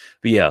theology.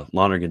 But yeah,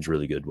 Lonergan's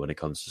really good when it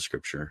comes to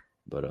scripture.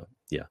 But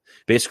yeah,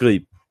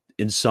 basically,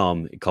 in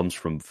sum, it comes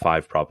from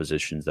 5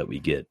 propositions that we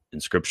get in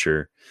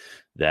scripture: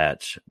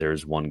 that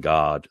there's one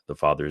God, the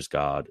Father is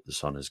God, the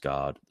Son is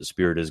God, the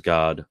Spirit is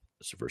God.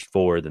 That's verse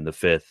 4. Then the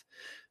 5th,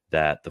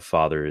 that the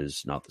Father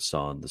is not the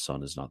Son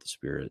is not the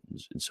Spirit,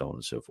 and so on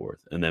and so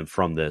forth. And then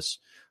from this,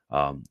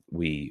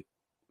 we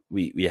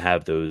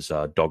have those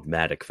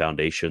dogmatic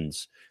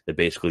foundations that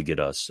basically get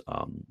us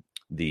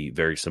the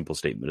very simple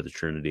statement of the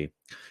Trinity.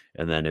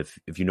 And then if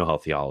you know how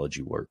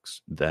theology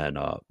works, then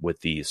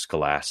with the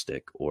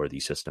scholastic or the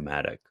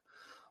systematic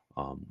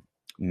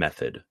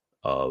method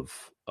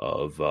of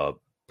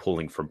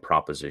pulling from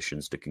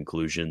propositions to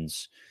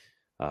conclusions,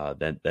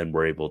 then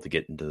we're able to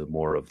get into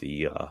more of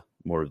the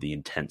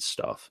intense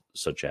stuff,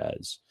 such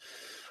as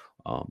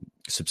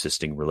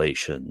subsisting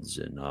relations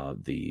and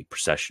the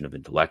procession of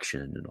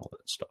intellection and all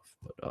that stuff.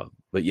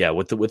 But yeah,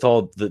 with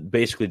all the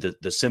basically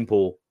the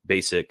simple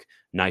basic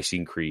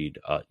Nicene Creed,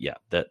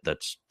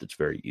 that's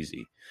very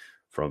easy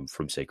from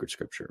sacred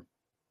scripture.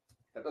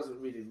 That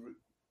doesn't really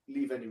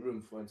leave any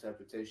room for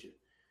interpretation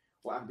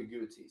or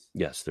ambiguities.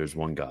 Yes, there's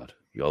one God.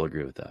 You all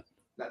agree with that.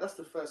 Now, that's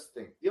the first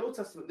thing. The Old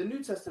Testament, the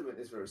New Testament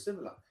is very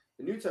similar.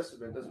 The New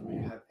Testament doesn't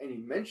really have any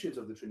mentions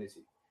of the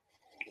Trinity.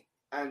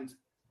 And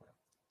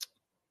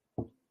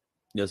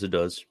yes, it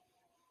does.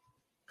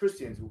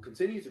 Christians will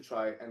continue to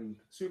try and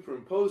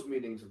superimpose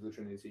meanings of the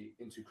Trinity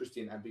into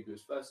Christian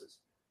ambiguous verses.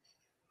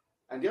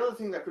 And the other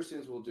thing that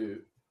Christians will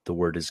do, the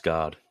word is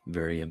God,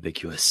 very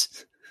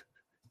ambiguous,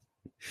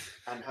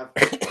 and have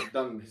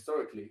done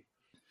historically,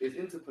 is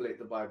interpolate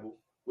the Bible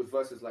with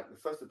verses like the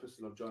first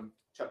epistle of John,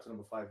 chapter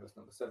number 5, verse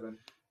number 7.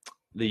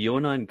 The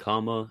Ioannine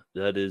comma,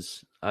 that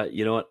is,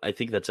 you know what? I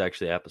think that's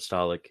actually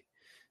apostolic,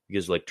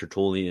 because like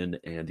Tertullian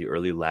and the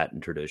early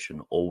Latin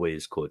tradition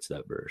always quotes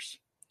that verse.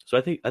 So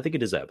I think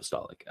it is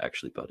apostolic,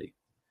 actually, buddy.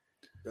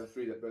 The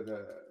three that bear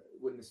the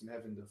witness in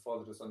heaven, the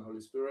Father, the Son, and the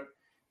Holy Spirit.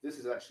 This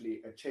is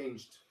actually a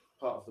changed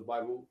part of the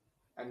Bible,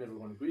 and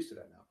everyone agrees to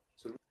that now.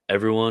 So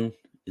everyone?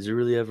 Is it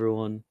really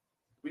everyone?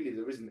 Really,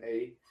 there isn't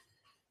a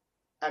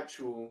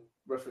actual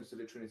reference to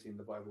the Trinity in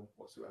the Bible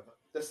whatsoever.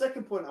 The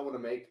second point I want to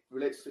make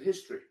relates to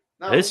history.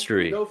 Now,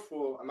 history. We know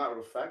for a matter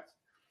of fact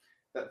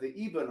that the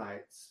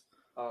Ebionites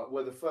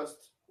were the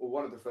first, or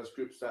one of the first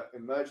groups that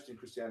emerged in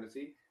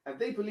Christianity, and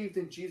they believed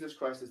in Jesus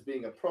Christ as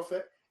being a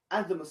prophet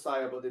and the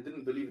Messiah, but they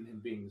didn't believe in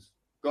him being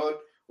God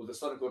or the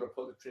Son of God or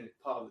part of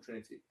the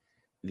Trinity.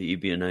 The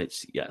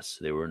Ebionites, yes,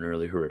 they were an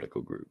early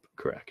heretical group.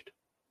 Correct.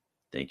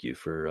 Thank you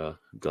for.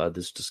 Glad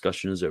this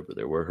discussion is over.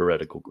 There were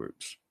heretical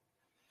groups,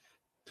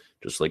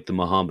 just like the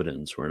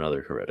Mohammedans were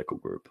another heretical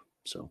group.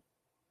 So,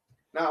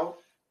 now,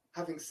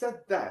 having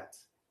said that,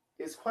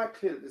 it's quite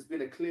clear that there's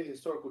been a clear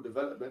historical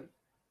development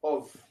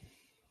of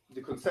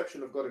the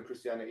conception of God in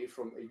Christianity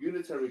from a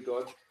unitary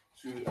God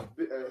to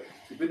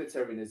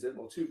binitarianism,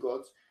 or two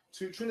gods,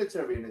 to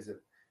Trinitarianism,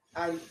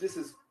 and this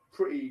is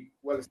pretty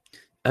well.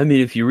 I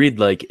mean, if you read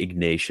like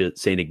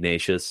Saint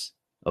Ignatius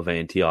of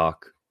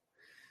Antioch,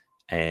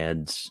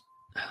 and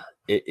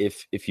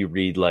if you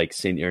read like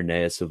Saint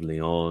Irenaeus of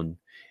Lyon,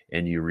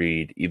 and you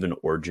read even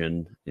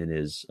Origen in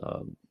his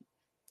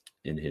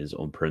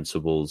own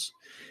Principles,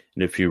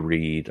 and if you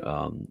read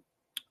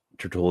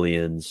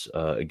Tertullian's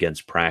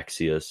Against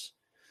Praxeas,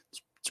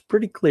 it's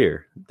pretty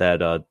clear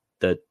that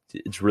that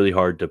it's really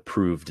hard to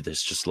prove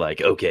this. Just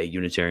like, okay,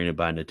 Unitarian and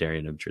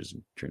Binitarian and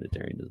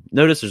Trinitarianism.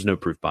 Notice there's no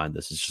proof behind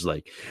this. It's just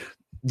like,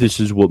 this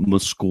is what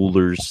most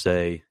schoolers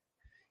say.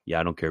 Yeah,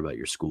 I don't care about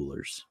your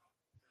schoolers.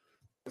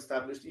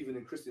 Established even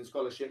in Christian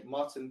scholarship.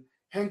 Martin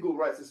Hengel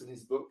writes this in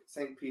his book,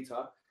 St.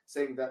 Peter,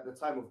 saying that the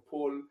time of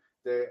Paul,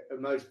 there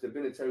emerged the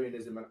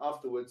Binitarianism, and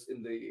afterwards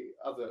in the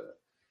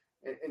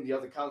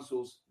other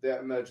councils, there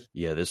emerged.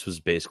 Yeah, this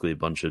was basically a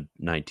bunch of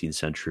 19th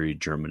century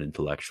German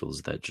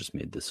intellectuals that just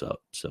made this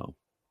up. So,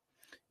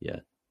 yeah.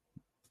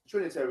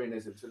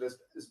 Trinitarianism. So there's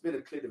been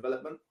a clear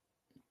development.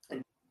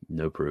 And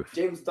no proof.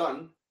 James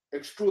Dunn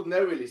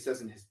extraordinarily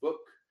says in his book.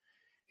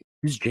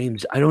 Who's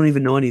James? I don't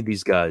even know any of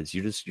these guys.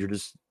 You're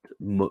just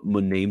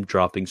name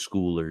dropping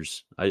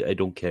schoolers. I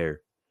don't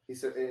care. He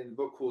said in a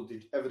book called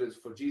The Evidence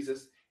for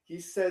Jesus, he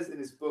says in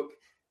his book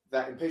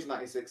that in page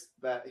 96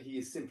 that he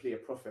is simply a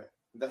prophet.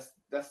 That's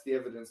the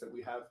evidence that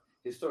we have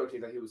historically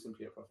that he was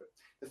simply a prophet.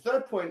 The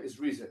third point is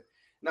reason.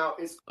 Now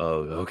it's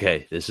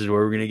okay. This is where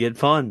we're gonna get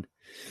fun.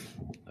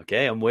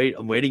 Okay, I'm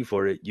waiting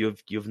for it.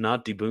 You've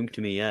not debunked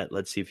me yet.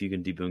 Let's see if you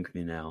can debunk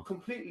me now.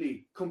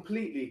 Completely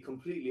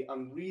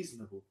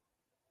unreasonable.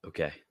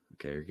 Okay.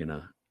 You're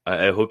gonna.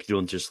 I hope you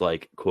don't just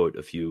like quote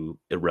a few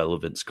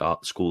irrelevant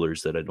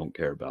schoolers that I don't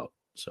care about.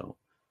 So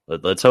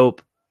let's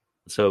hope.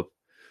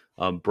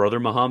 Brother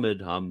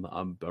Muhammad,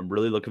 I'm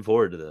really looking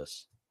forward to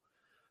this.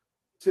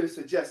 To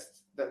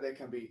suggest that there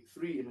can be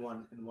 3 in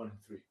 1 and 1 in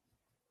 3.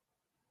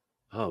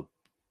 Oh,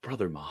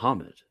 Brother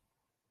Muhammad,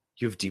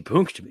 you've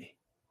debunked me.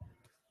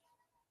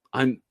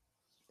 I'm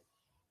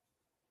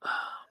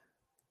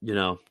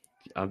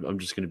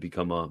just going to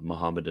become a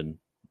Mohammedan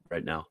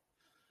right now.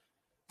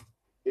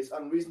 It's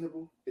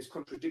unreasonable, it's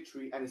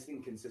contradictory, and it's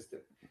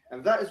inconsistent.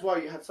 And that is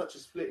why you had such a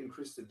split in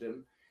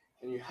Christendom,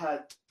 and you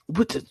had...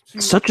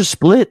 Such a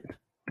split?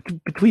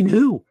 Between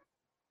who?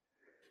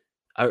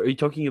 Are you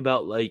talking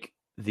about like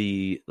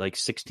the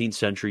 16th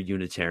century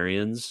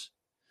Unitarians?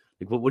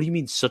 Like, what do you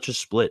mean such a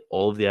split?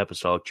 All of the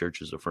apostolic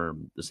churches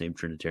affirm the same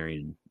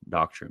Trinitarian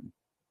doctrine.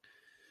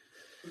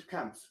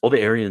 Camps. All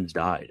the Arians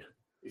died.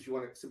 If you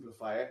want to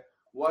simplify it.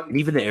 And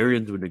even the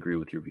Arians would agree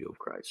with your view of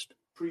Christ.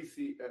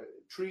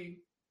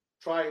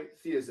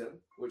 Tritheism,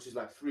 which is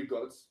like 3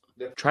 gods.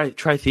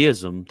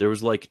 Tritheism, there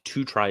was like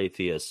 2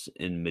 tritheists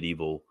in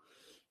medieval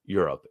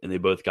Europe, and they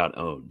both got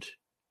owned.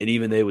 And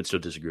even they would still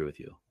disagree with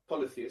you.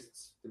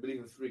 Polytheists, they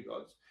believe in 3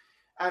 gods.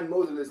 And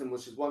modalism,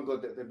 which is 1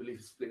 god that they believe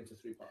is split into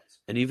 3 parts.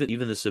 And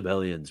even the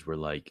Sabellians were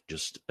like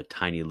just a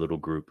tiny little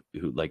group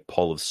who, like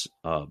Paul of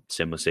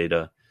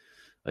Samosata,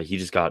 he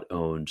just got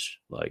owned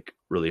like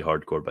really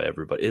hardcore by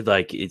everybody.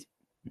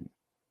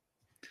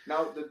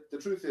 Now, the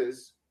truth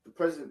is, the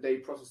present day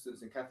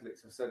Protestants and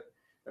Catholics have said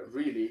that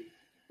really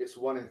it's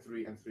 1 and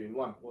 3 and 3 and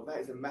 1. Well, that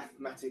is a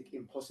mathematic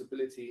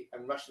impossibility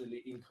and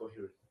rationally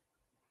incoherent.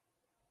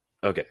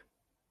 Okay.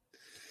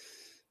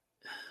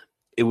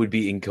 It would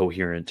be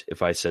incoherent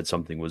if I said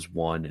something was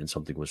 1 and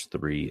something was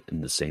 3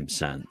 in the same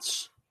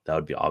sense. That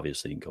would be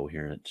obviously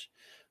incoherent.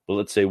 But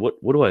let's say,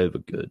 what do I have a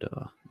good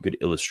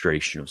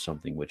illustration of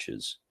something which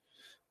is,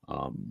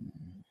 what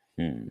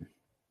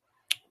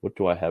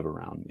do I have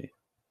around me?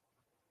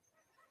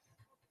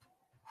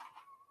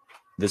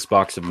 This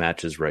box of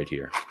matches right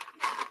here.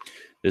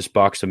 This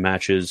box of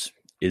matches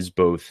is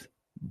both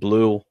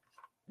blue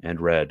and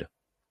red.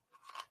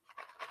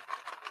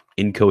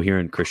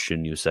 Incoherent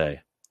Christian, you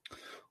say.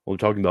 Well, we're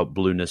talking about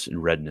blueness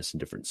and redness in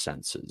different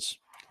senses.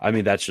 I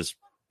mean, that's just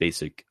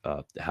basic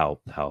how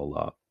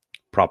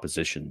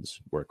propositions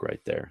work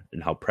right there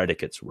and how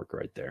predicates work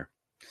right there.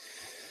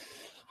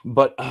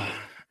 But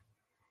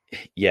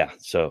yeah,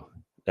 so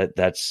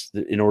that's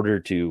in order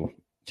to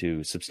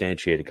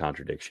substantiate a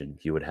contradiction,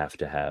 you would have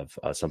to have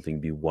something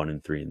be 1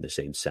 and 3 in the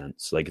same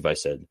sense. Like if I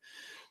said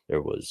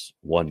there was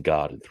one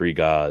God and 3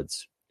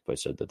 gods, if I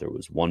said that there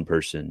was one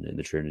person in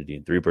the Trinity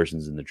and 3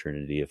 persons in the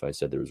Trinity, if I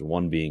said there was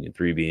one being and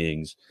 3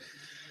 beings,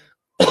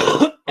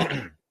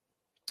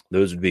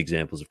 those would be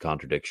examples of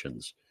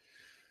contradictions.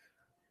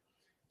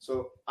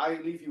 So I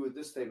leave you with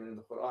this statement in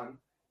the Quran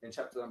in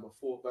chapter number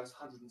 4, verse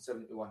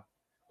 171.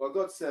 Where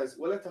God says,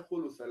 وَلَا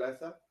تَقُولُوا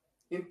ثَلَاثَةً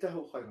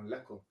إِنْتَهُوا خَيْرٌ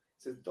لَكُمْ. It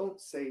says,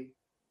 don't say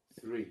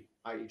 3,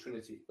 i.e.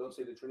 Trinity. Don't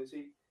say the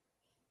Trinity.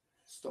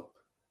 Stop.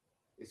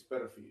 It's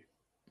better for you.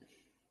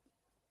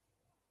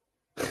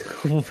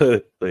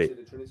 Wait.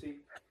 Say the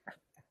Trinity.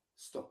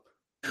 Stop.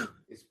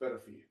 It's better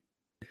for you.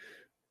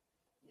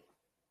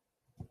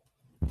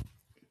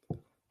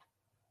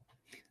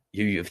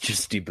 You've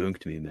just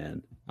debunked me,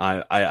 man.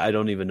 I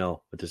don't even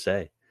know what to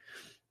say.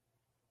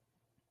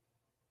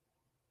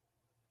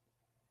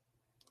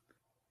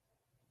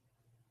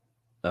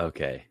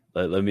 Okay,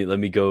 let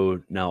me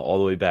go now all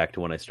the way back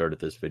to when I started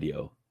this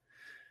video.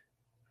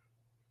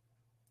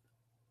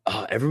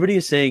 Everybody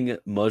is saying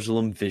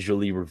Muslim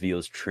visually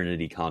reveals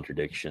Trinity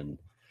contradiction.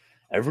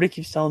 Everybody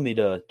keeps telling me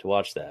to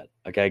watch that.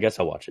 Okay, I guess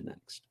I'll watch it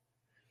next.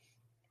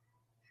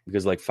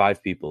 Because like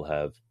 5 people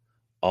have,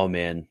 oh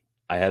man,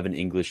 I have an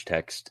English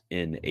text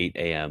in 8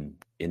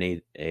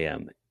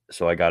 a.m.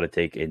 So I got to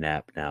take a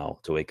nap now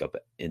to wake up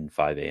in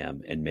 5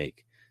 a.m. and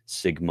make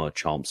Sigma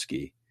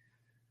Chomsky.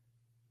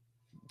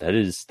 That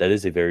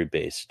is a very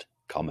based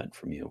comment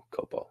from you,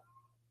 Kopo.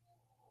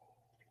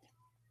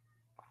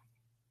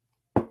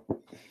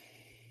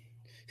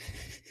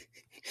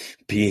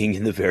 Being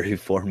in the very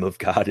form of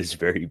God is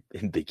very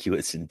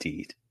ambiguous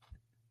indeed.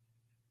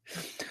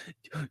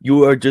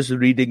 You are just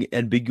reading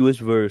ambiguous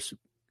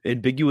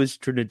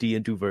Trinity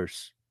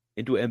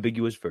into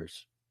ambiguous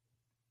verse.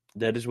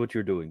 That is what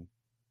you're doing.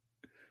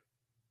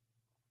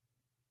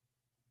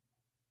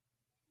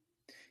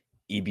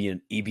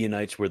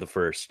 Ebionites were the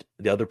first.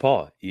 The other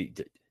Paul, he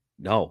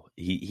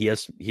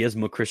has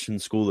Christian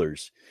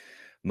scholars.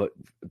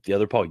 The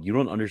other Paul, you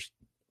don't understand.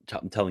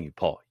 I'm telling you,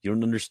 Paul, you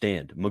don't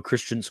understand.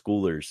 Christian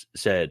scholars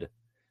said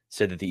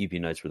that the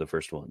Ebionites were the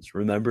first ones.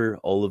 Remember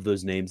all of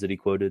those names that he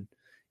quoted?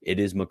 It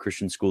is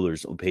Christian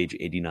scholars on page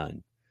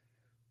 89.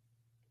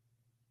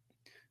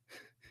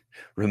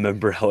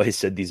 Remember how I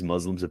said these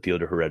Muslims appeal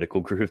to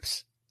heretical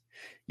groups?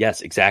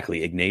 Yes,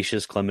 exactly.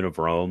 Ignatius, Clement of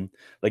Rome.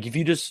 Like if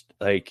you just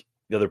like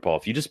the other Paul,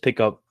 if you just pick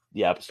up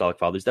the Apostolic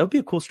Fathers, that would be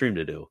a cool stream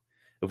to do.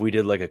 If we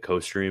did like a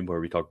co-stream where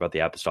we talk about the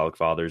Apostolic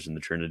Fathers and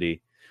the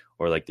Trinity,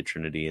 or like the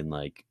Trinity and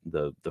like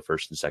the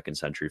 1st and 2nd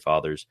century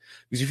fathers.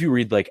 Because if you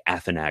read like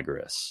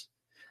Athenagoras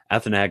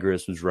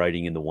was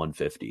writing in the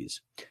 150s.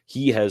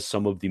 He has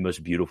some of the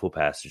most beautiful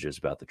passages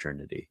about the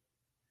Trinity.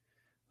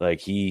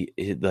 Like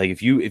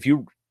if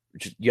you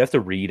have to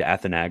read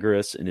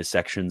Athenagoras in his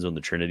sections on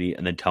the Trinity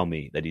and then tell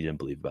me that he didn't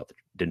believe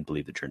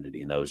the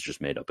Trinity and that was just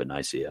made up in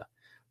Nicaea.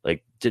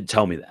 Like,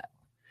 tell me that.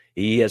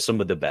 He has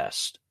some of the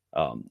best.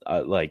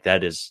 Like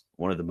that is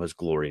one of the most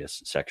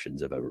glorious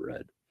sections I've ever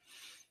read.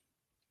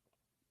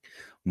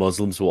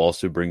 Muslims will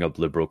also bring up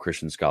liberal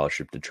Christian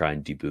scholarship to try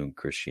and debunk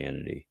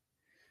Christianity.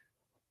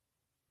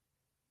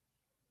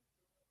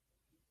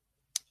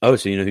 Oh,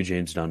 so you know who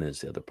James Dunn is,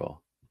 the other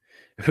Paul.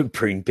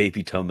 Bring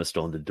Baby Thomas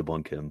on to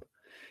debunk him.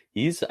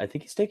 I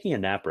think he's taking a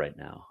nap right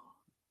now.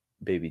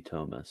 Baby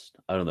Thomas.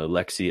 I don't know,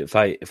 Lexi,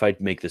 if I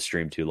make this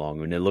stream too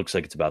long, and it looks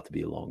like it's about to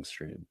be a long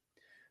stream,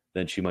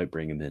 then she might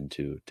bring him in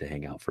to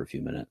hang out for a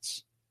few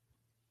minutes.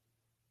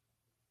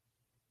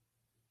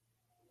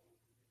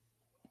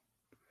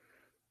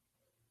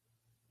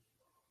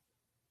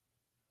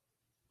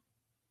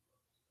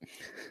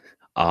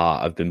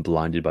 I've been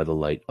blinded by the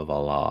light of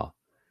Allah.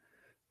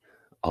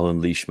 I'll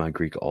unleash my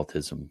Greek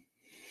autism.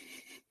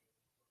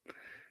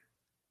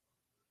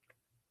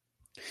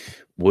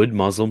 Would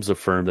Muslims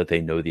affirm that they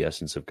know the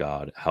essence of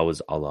God? How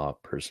is Allah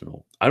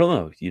personal? I don't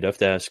know. You'd have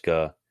to ask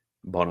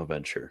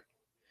Bonaventure,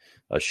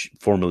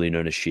 formerly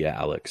known as Shia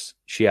Alex.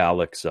 Shia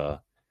Alex,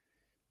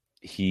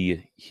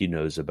 he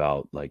knows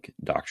about like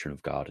doctrine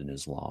of God in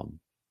Islam,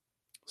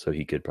 so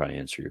he could probably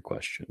answer your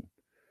question.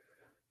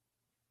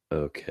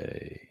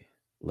 Okay.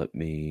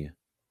 I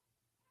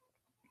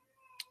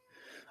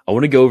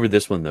want to go over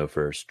this one though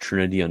first.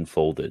 Trinity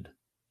Unfolded.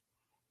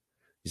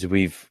 So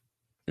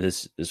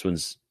this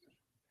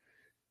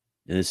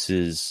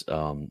is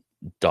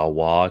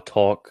Dawa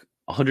Talk.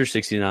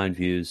 169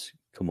 views.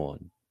 Come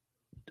on.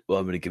 Well,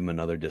 I'm going to give him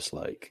another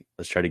dislike.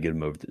 Let's try to get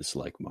him over the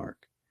dislike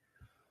mark.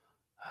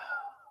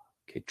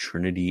 Okay,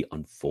 Trinity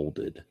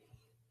Unfolded.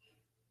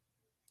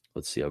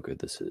 Let's see how good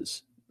this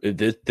is.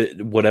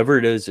 Whatever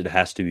it is, it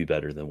has to be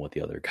better than what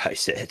the other guy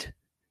said.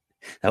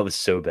 That was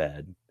so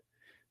bad.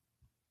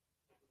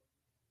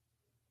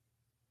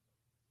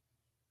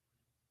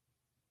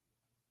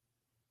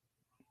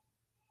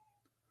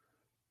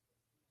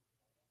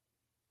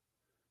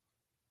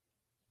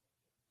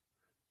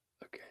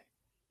 Okay.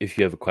 If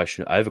you have a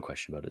question, I have a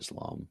question about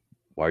Islam.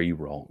 Why are you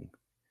wrong?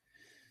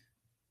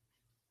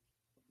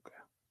 Okay.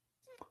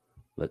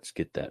 Let's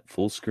get that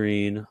full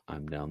screen.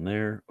 I'm down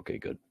there. Okay,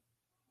 good.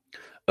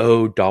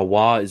 Oh,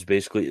 Dawa is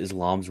basically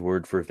Islam's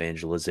word for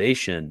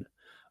evangelization.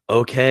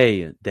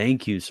 Okay,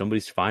 thank you.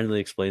 Somebody's finally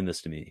explained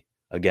this to me.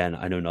 Again,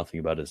 I know nothing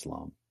about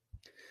Islam.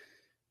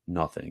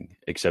 Nothing,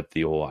 except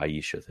the old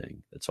Aisha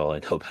thing. That's all I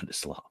know about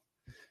Islam.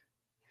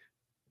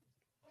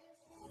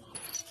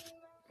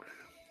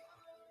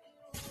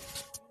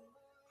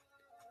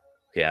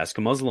 Okay, ask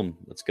a Muslim.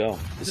 Let's go.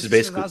 This is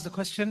basically... asked the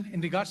question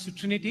in regards to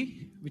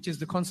Trinity, which is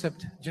the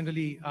concept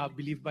generally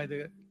believed by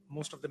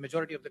most of the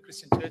majority of the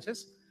Christian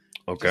churches.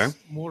 Okay.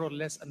 More or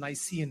less a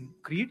Nicene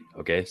creed.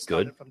 Okay,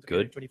 good. From the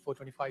Good.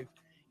 24-25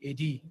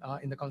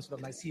 AD in the Council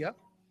of Nicaea.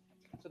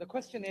 So the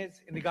question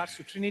is in regards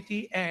to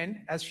Trinity,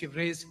 and as she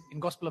raised in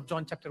Gospel of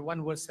John chapter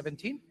 1 verse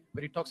 17,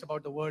 where he talks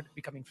about the word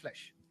becoming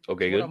flesh.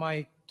 Okay, so good. What are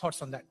my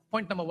thoughts on that?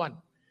 Point number 1.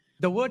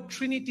 The word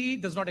Trinity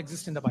does not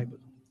exist in the Bible.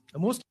 The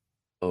most...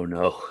 Oh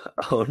no.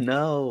 Oh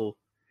no.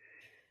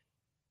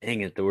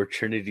 Dang it, the word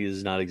Trinity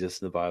does not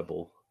exist in the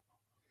Bible.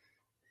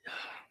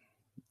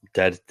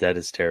 That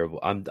is terrible.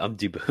 I'm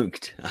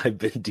debunked. I've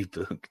been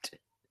debunked.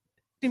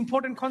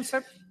 Important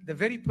concept, the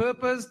very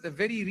purpose, the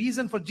very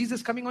reason for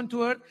Jesus coming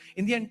onto earth.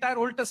 In the entire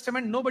Old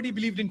Testament, nobody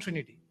believed in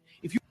Trinity.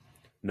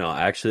 No,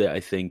 actually,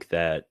 I think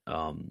that,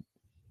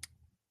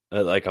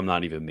 like, I'm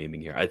not even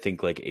memeing here. I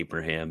think like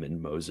Abraham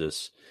and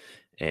Moses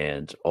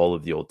and all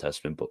of the Old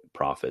Testament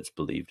prophets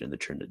believed in the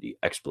Trinity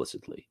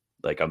explicitly.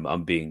 Like,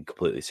 I'm being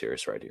completely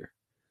serious right here.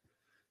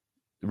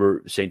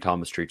 St.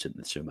 Thomas treats it in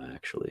the Summa,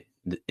 actually.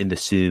 In the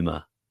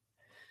Summa.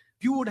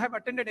 You would have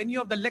attended any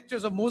of the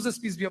lectures of Moses,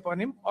 peace be upon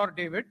him, or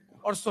David,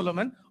 or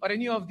Solomon, or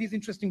any of these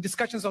interesting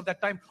discussions of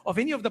that time, of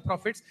any of the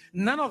prophets,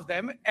 none of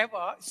them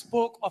ever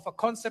spoke of a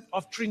concept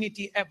of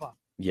Trinity ever.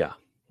 Yeah,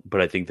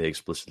 but I think they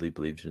explicitly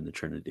believed in the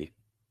Trinity.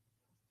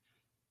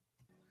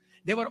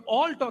 They were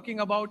all talking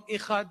about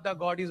Echad, the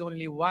God is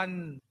only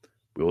one.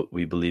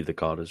 We believe that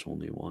God is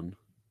only one.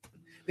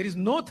 There is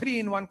no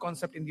 3-in-1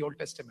 concept in the Old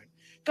Testament.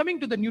 Coming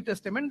to the New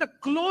Testament, the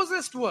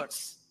closest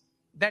verse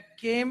that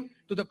came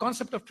to the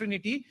concept of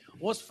Trinity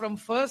was from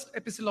First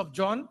Epistle of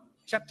John,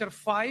 chapter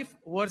 5,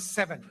 verse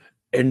 7.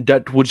 And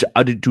that was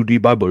added to the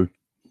Bible.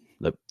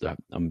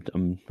 I'm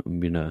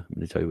gonna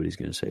tell you what he's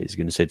gonna say. He's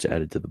gonna say it's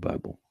added to the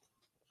Bible,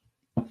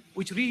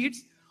 which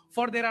reads,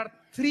 "For there are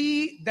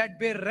 3 that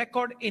bear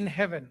record in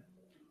heaven: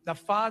 the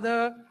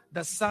Father,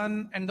 the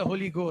Son, and the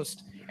Holy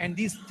Ghost. And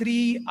these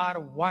 3 are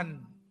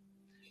one."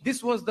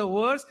 This was the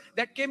verse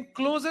that came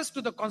closest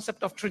to the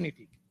concept of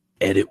Trinity.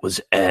 And it was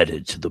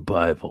added to the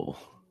Bible.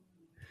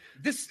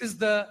 This is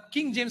the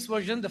King James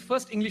Version, the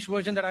first English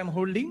version that I'm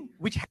holding,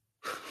 which...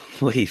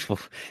 Wait,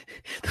 what?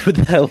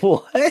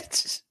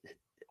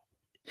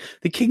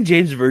 The King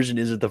James Version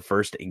isn't the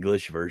first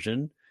English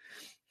version.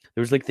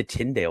 There was like the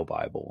Tyndale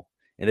Bible.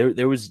 And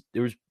there's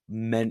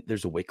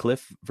a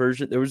Wycliffe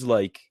version. There was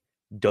like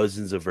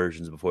dozens of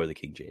versions before the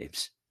King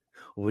James.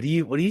 What are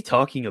you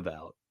talking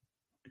about?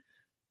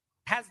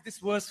 Has this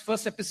verse,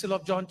 First Epistle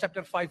of John,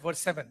 chapter 5, verse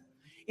 7.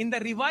 In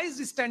the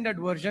Revised Standard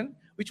Version,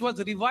 which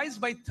was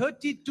revised by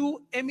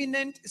 32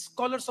 eminent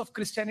scholars of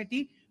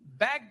Christianity,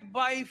 backed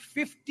by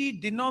 50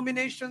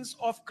 denominations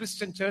of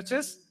Christian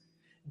churches,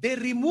 they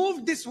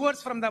removed this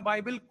verse from the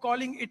Bible,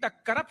 calling it a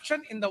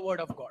corruption in the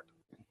Word of God.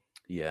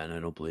 Yeah, and I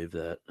don't believe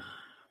that.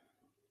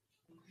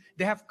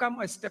 They have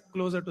come a step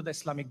closer to the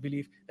Islamic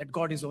belief that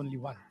God is only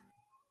one.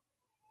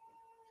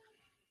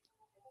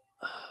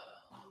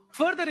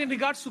 Further, in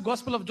regards to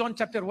Gospel of John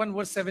chapter 1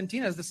 verse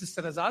 17, as the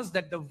sister has asked,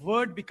 that the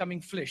word becoming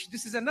flesh.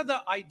 This is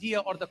another idea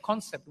or the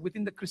concept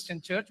within the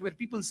Christian church where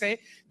people say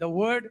the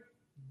word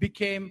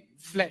became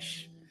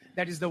flesh.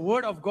 That is the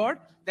word of God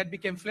that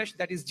became flesh.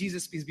 That is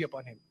Jesus, peace be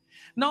upon him.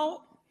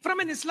 Now, from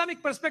an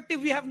Islamic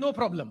perspective, we have no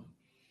problem.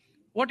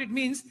 What it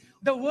means,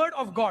 the word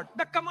of God,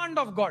 the command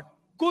of God,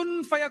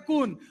 kun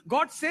fayakun.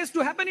 God says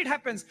to happen, it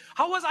happens.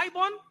 How was I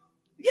born?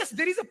 Yes,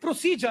 there is a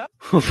procedure.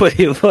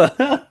 Wait,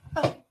 what?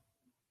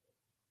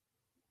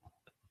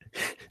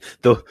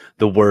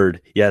 The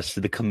word, yes,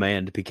 the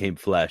command became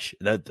flesh.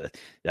 That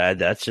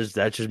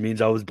just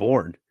means I was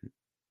born.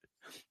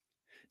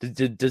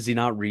 Does he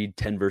not read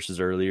 10 verses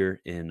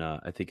earlier in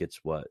I think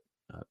it's what?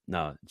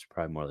 No, it's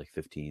probably more like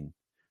 15.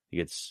 He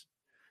gets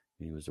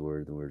He was the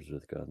Word was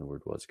with God, and the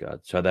Word was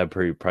God. So that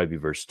probably be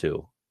verse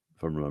 2,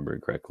 if I'm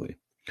remembering correctly.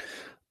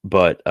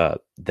 But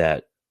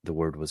that the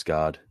Word was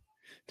God.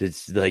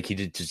 It's like he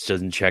just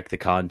doesn't check the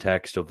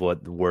context of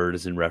what the word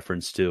is in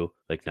reference to.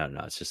 Like, no,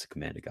 it's just a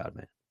command of God,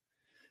 man.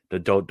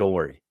 Don't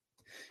worry.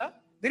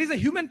 There is a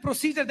human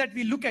procedure that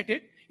we look at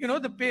it. You know,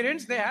 the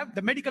parents, they have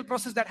the medical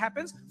process that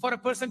happens for a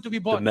person to be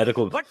born.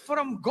 But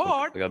from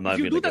God, if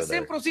you do the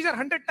same procedure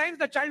 100 times,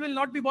 the child will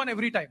not be born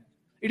every time.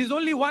 It is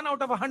only 1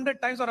 out of 100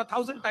 times or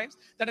 1,000 times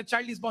that a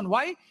child is born.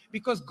 Why?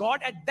 Because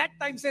God at that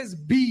time says,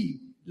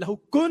 be. Lahu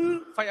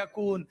kun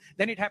fayakun.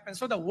 Then it happens.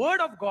 So the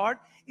word of God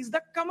is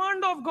the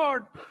command of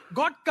God.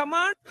 God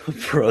command.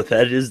 Bro,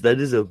 that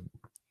is a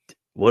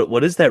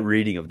what is that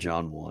reading of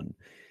John 1?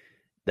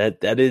 That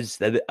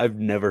I've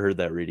never heard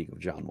that reading of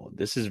John 1.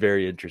 This is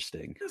very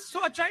interesting.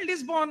 So a child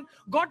is born.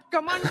 God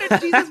commanded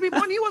Jesus be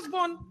born. He was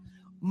born.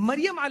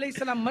 Maryam alayhi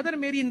salam, Mother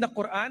Mary in the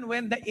Quran,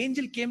 when the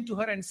angel came to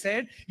her and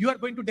said, you are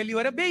going to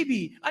deliver a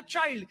baby, a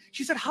child.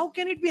 She said, how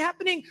can it be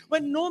happening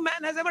when no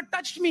man has ever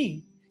touched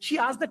me? She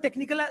asked the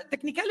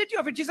technicality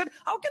of it. She said,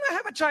 how can I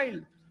have a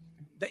child?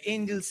 The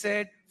angel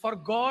said, for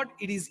God,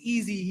 it is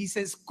easy. He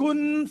says,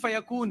 kun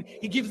fayakun.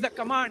 He gives the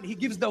command. He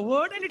gives the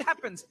word and it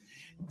happens.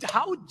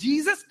 How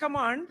Jesus'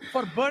 command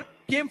for birth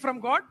came from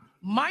God,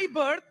 my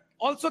birth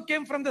also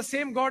came from the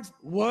same God's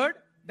word,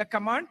 the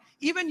command.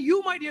 Even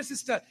you, my dear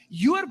sister,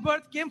 your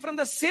birth came from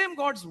the same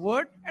God's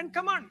word and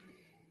command.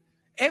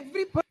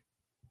 Every person.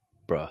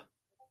 Bruh.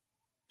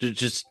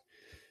 Just,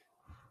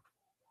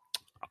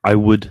 I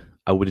would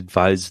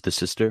advise the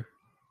sister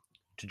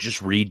to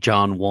just read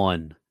John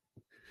 1.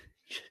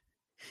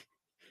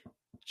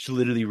 Just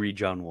literally read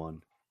John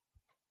 1.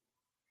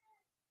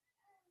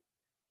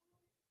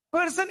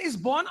 Person is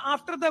born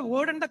after the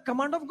word and the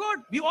command of God.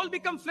 We all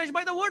become flesh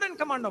by the word and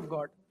command of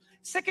God.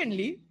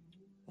 Secondly,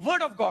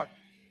 word of God.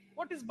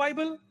 What is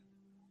Bible?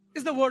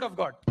 Is the word of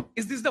God.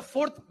 Is this the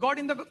fourth God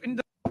in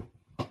the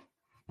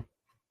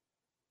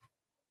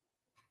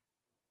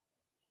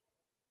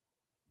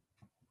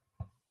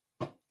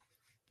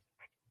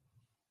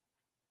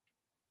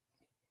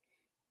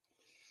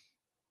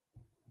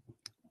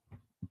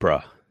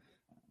Bruh.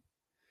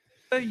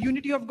 The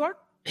unity of God?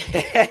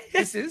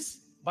 This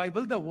is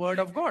Bible, the word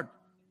of God.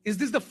 Is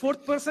this the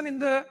fourth person in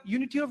the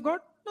unity of God?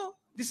 No.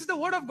 This is the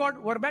word of God,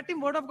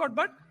 verbatim word of God,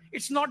 but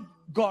it's not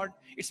God.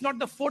 It's not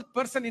the fourth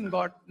person in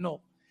God.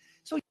 No.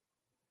 So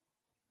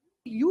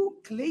you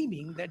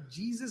claiming that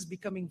Jesus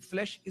becoming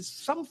flesh is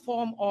some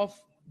form of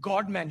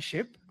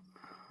Godmanship,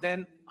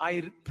 then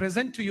I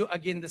present to you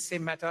again the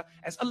same matter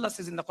as Allah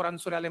says in the Quran,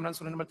 Surah Al-Imran,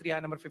 Surah number 3,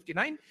 ayah number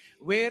 59,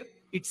 where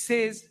it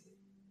says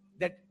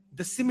that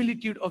the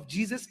similitude of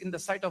Jesus in the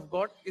sight of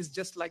God is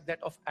just like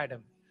that of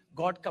Adam.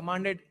 God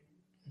commanded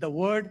the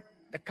word,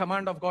 the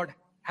command of God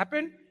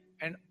happened,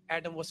 and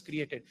Adam was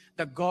created.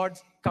 The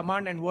God's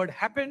command and word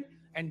happened,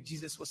 and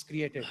Jesus was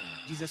created.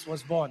 Jesus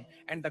was born.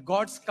 And the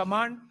God's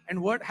command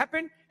and word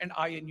happened, and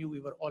I and you,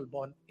 we were all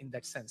born in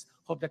that sense.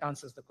 Hope that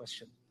answers the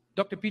question.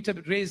 Dr. Peter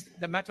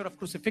raised the matter of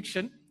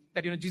crucifixion,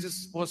 that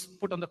Jesus was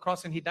put on the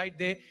cross and he died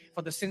there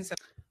for the sins.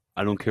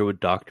 I don't care what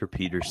Dr.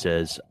 Peter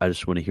says. I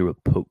just want to hear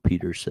what Pope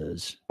Peter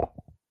says.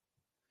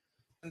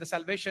 And the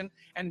salvation.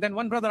 And then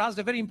one brother asked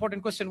a very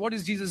important question. What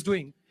is Jesus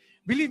doing?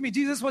 Believe me,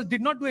 Jesus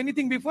did not do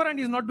anything before and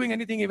he's not doing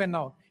anything even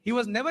now. He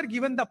was never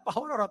given the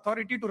power or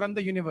authority to run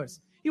the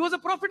universe. He was a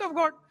prophet of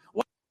God.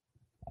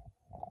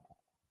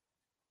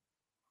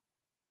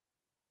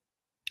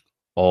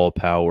 All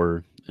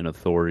power and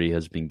authority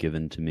has been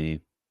given to me.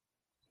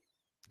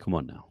 Come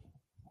on now.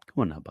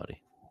 Come on now,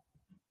 buddy.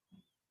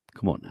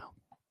 Come on now.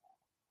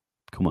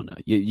 Come on now.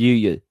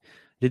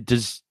 It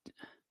does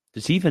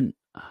even,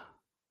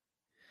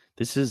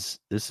 this is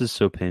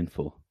so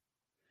painful.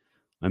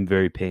 I'm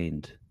very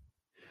pained.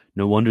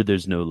 No wonder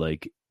there's no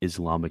like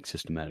Islamic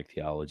systematic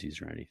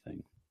theologies or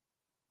anything.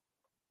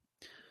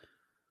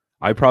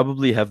 I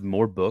probably have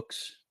more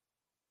books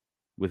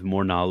with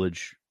more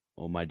knowledge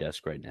on my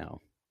desk right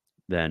now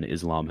than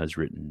Islam has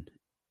written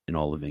in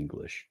all of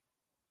English.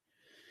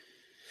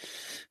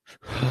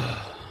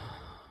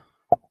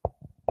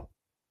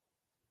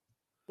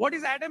 What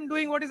is Adam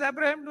doing? What is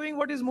Abraham doing?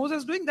 What is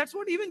Moses doing? That's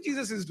what even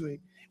Jesus is doing.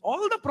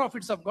 All the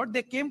prophets of God,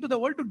 they came to the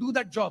world to do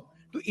that job,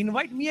 to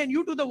invite me and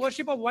you to the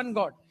worship of one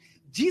God.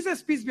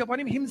 Jesus, peace be upon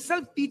him,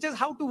 himself teaches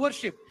how to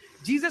worship.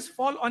 Jesus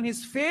fall on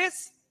his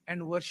face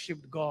and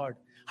worshipped God.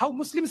 How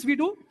Muslims we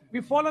do?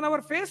 We fall on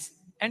our face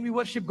and we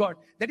worship God.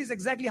 That is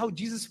exactly how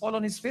Jesus fall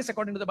on his face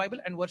according to the Bible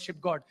and worship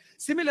God.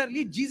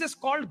 Similarly, Jesus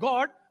called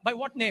God by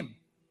what name?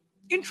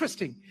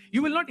 Interesting.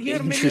 You will not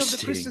hear many of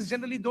the Christians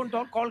generally don't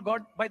call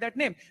God by that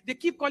name. They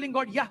keep calling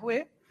God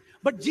Yahweh,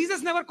 but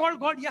Jesus never called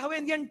God Yahweh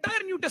in the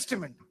entire New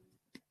Testament.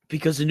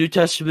 Because the New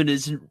Testament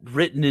isn't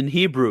written in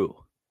Hebrew.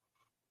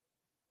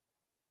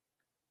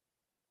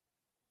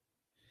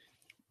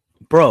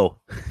 Bro,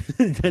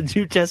 the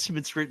New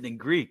Testament's written in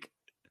Greek.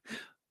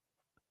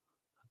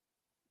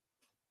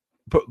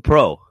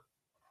 Bro.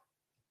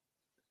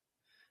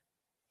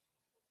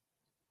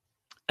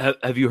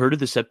 Have you heard of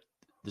the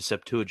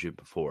Septuagint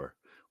before?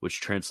 which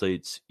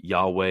translates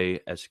Yahweh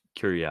as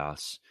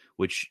Kyrios,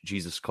 which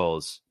Jesus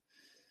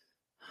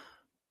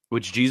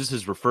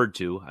is referred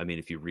to. I mean,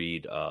 if you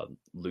read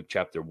Luke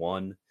chapter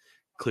 1,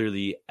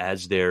 clearly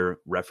as they're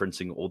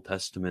referencing Old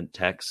Testament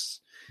texts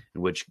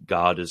in which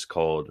God is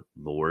called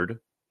Lord,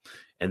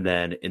 and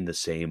then in the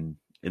same,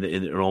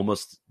 in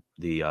almost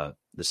the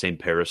same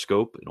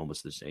periscope, in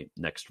almost the same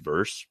next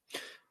verse,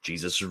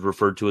 Jesus is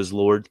referred to as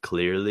Lord.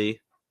 Clearly,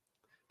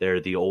 there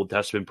the Old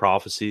Testament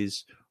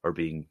prophecies are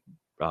being,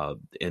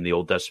 and the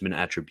Old Testament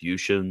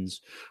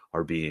attributions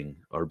are being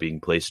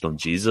placed on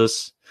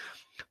Jesus.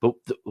 But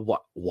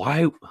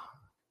why?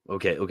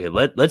 Okay.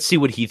 Let's see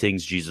what he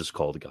thinks Jesus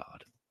called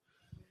God.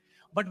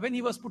 But when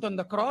he was put on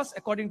the cross,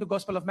 according to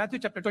Gospel of Matthew,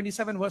 chapter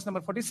 27, verse number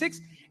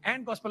 46,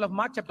 and Gospel of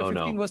Mark, chapter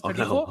 15, verse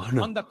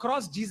 34, on the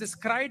cross, Jesus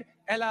cried,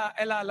 Ella,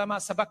 Ella, lama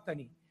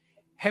sabachthani.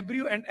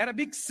 Hebrew and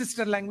Arabic,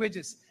 sister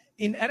languages.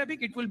 In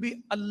Arabic, it will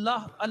be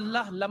Allah,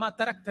 Allah, lama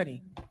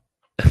taraktani.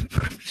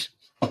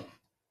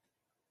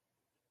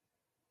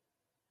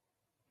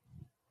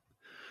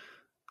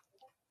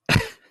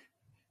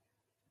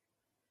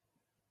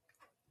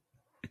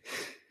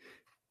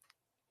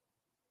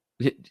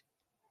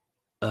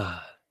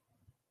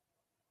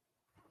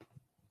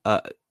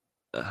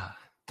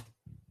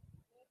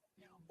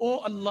 Oh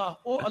Allah,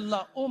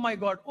 oh my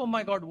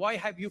God, why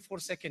have you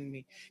forsaken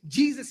me?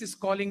 Jesus is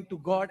calling to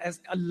God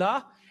as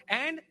Allah,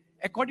 and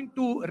according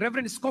to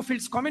Reverend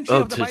Scofield's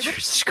commentary of the Bible.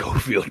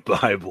 Scofield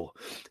Bible.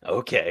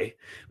 Okay.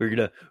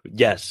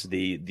 Yes,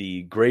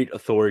 the great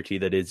authority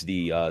that is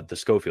the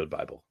Scofield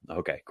Bible.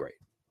 Okay, great.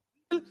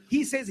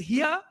 He says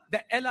here,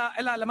 the Ella,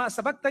 Ella, lama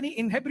sabachthani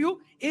in Hebrew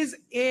is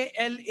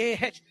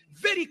A-L-A-H.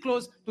 Very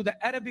close to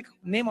the Arabic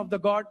name of the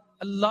God,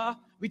 Allah,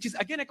 which is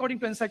again, according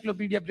to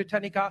Encyclopedia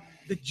Britannica,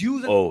 the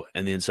Jews.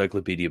 And the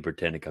Encyclopedia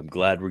Britannica. I'm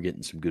glad we're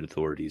getting some good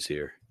authorities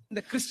here.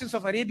 The Christians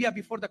of Arabia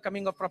before the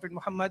coming of Prophet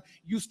Muhammad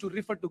used to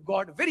refer to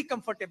God very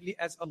comfortably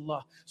as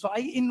Allah. So I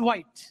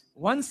invite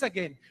once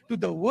again to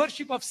the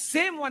worship of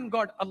same one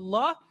God,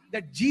 Allah,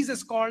 that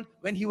Jesus called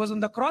when he was on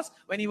the cross,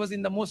 when he was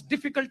in the most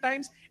difficult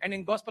times. And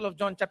in Gospel of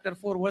John chapter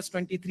 4, verse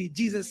 23,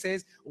 Jesus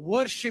says,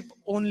 worship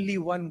only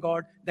one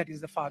God, that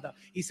is the Father.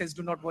 He says,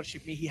 do not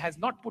worship me. He has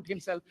not put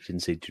himself. He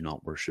didn't say, do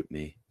not worship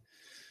me.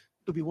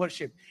 To be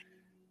worshipped.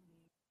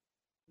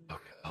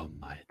 Okay. Oh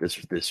my, this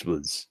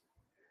was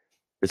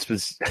this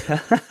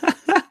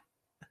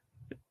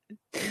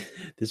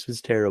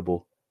was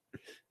terrible.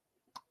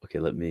 Okay,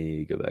 let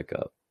me go back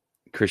up.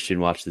 Christian,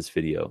 watch this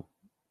video.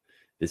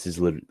 This is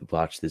literally,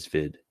 watch this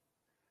vid.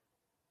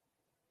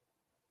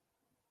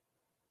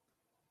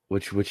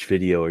 Which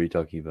video are you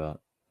talking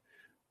about?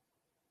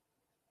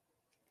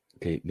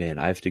 Okay, man,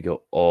 I have to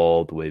go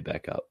all the way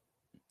back up.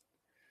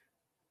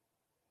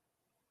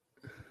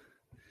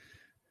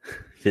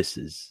 This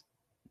is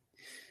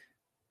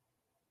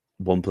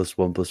 1 +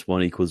 1 +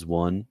 1 =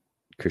 1.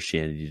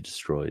 Christianity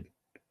destroyed.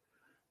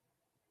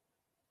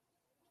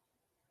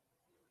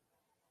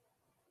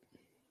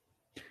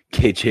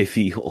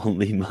 KJV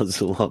only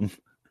Muslim.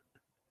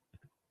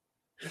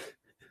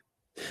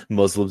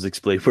 Muslims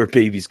explain where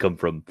babies come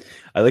from.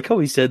 I like how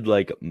he said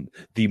like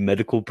the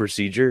medical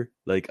procedure.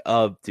 Like,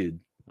 dude,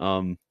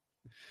 I'm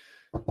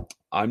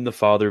the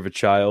father of a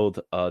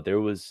child.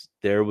 There was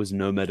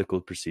no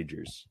medical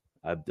procedures.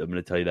 I'm going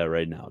to tell you that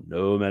right now.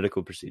 No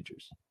medical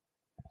procedures.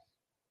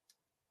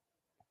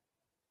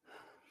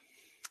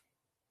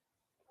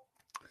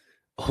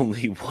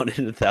 Only 1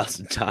 in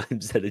 1,000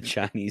 times that a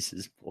Chinese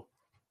is born.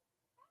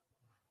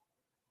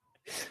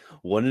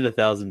 1 in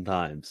 1,000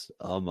 times.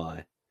 Oh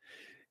my.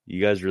 You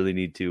guys really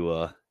need to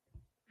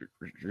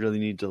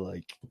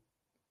like,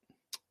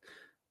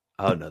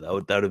 oh no, that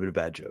would have been a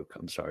bad joke.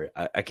 I'm sorry.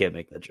 I can't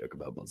make that joke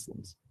about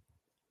Muslims.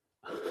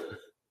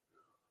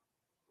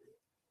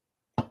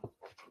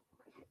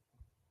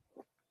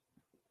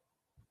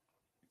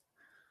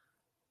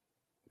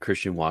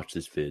 Christian, watch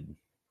this vid.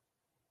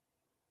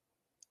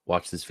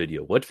 Watch this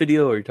video. What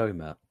video are you talking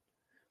about?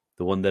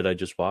 The one that I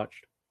just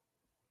watched?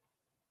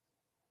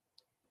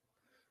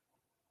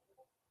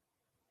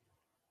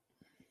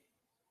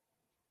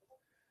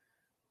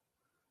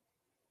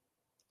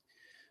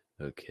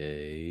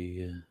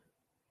 Okay.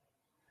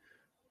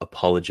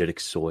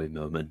 Apologetic soy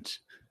moment.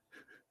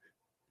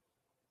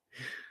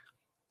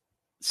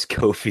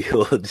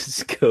 Scofield,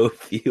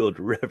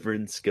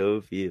 Reverend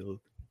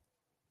Scofield.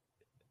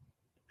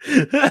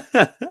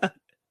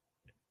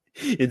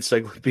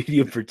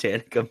 Encyclopedia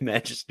Britannica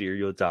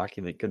magisterial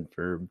document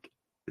confirmed.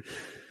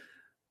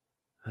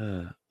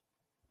 Oh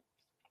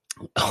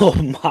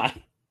my.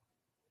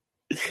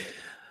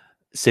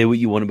 Say what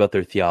you want about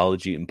their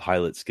theology and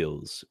pilot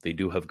skills. They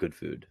do have good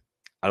food.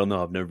 I don't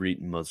know. I've never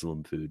eaten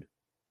Muslim food.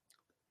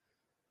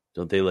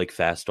 Don't they like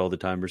fast all the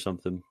time or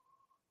something?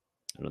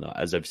 I don't know.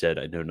 As I've said,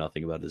 I know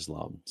nothing about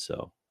Islam.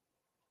 So,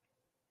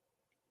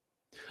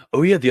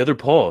 oh yeah, the other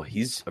Paul.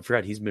 I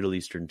forgot he's Middle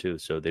Eastern too.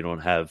 So they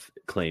don't have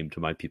claim to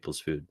my people's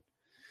food.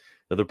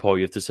 The other Paul,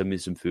 you have to send me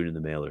some food in the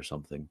mail or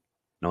something, and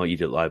I'll eat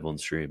it live on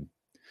stream.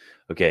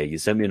 Okay, you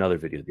sent me another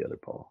video. The other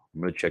Paul.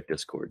 I'm gonna check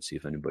Discord, see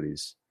if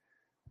anybody's.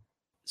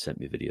 sent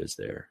me videos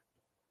there.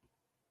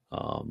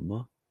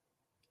 No,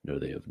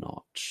 they have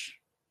not.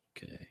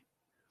 Okay.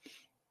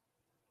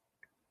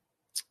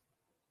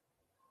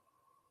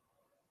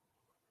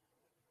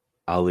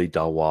 Ali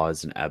Dawa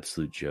is an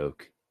absolute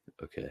joke.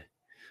 Okay.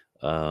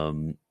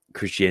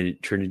 Christianity,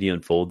 Trinity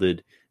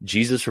Unfolded.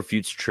 Jesus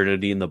refutes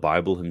Trinity in the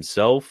Bible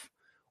himself,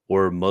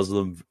 or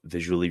Muslim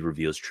visually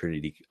reveals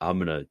Trinity. I'm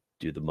going to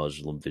do the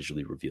Muslim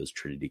visually reveals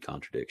Trinity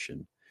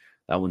contradiction.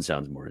 That one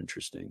sounds more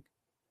interesting.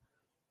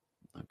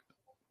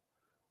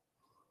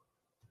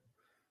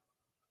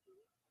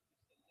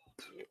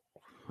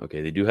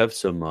 Okay, they do have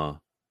some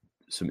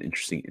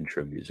interesting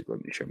intro music.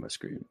 Let me share my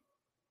screen.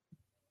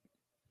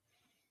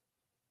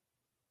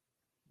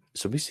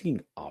 Somebody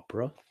singing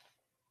opera?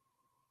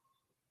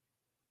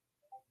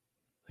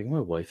 I think my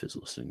wife is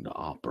listening to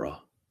opera.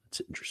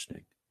 That's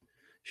interesting.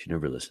 She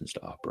never listens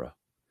to opera.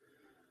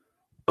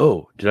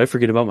 Oh, did I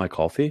forget about my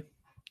coffee?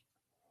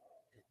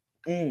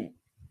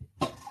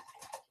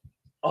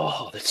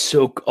 Oh, that's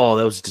so... Oh,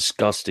 that was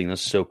disgusting.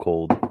 That's so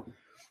cold.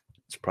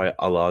 It's probably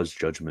Allah's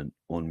judgment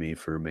on me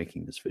for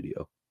making this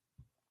video.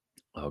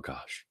 Oh,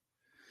 gosh.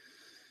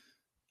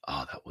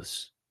 Oh, that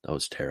was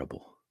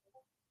terrible.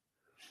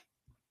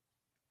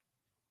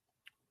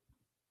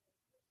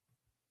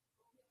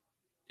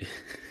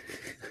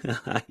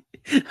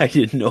 I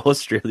didn't know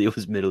Australia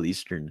was Middle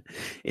Eastern.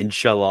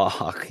 Inshallah,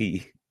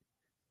 Haki.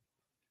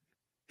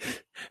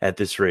 At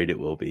this rate, it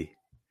will be.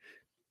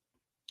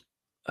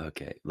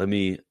 Okay, let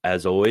me,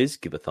 as always,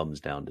 give a thumbs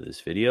down to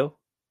this video.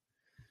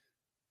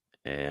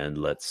 And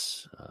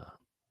let's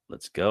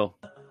go.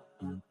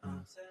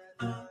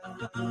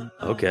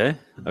 Okay,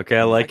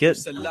 I like it.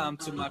 Salam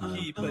to my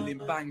people in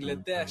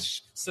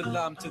Bangladesh.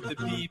 Salam to the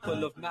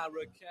people of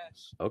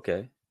Marrakesh.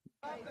 Okay.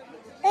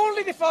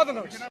 Only the Father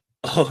knows.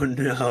 Oh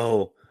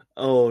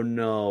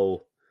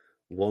no.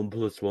 1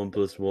 + 1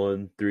 +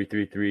 1, 3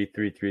 3 3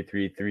 3 3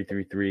 3 3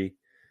 3 3.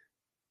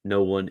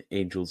 No one,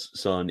 angels,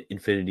 son,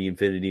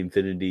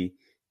 infinity,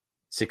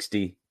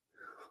 60.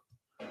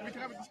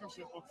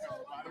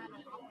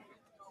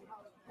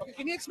 Okay,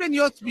 can you explain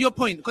your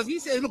point? Because he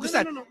said, look,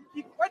 no.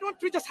 Why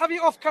don't we just have it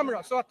off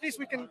camera so at least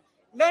we can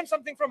learn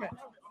something from it?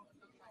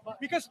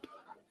 Because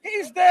he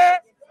is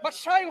there but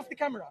shy of the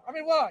camera. I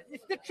mean, why?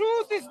 If the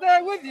truth is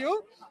there with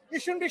you, you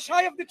shouldn't be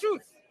shy of the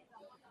truth,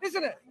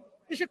 isn't it?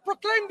 You should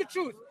proclaim the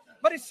truth.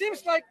 But it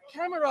seems like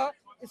camera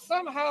is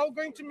somehow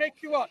going to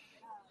make you what?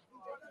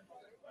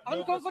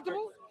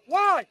 Uncomfortable?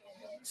 Why?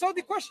 So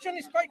the question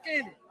is quite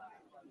clearly,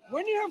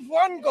 when you have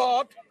one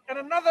God and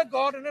another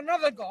God and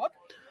another God,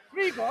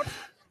 3 gods,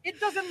 it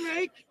doesn't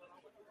make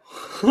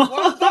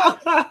one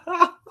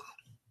God.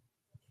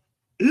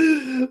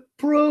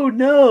 Bro,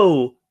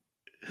 no.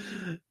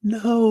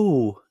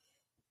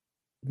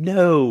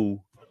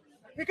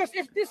 Because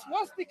if this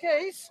was the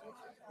case,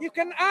 you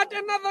can add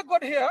another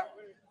God here.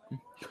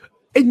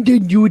 And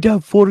then you would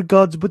have 4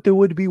 gods, but there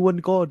would be 1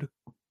 God.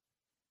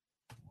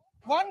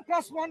 1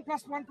 + 1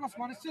 + 1 +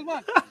 1 is still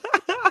 1.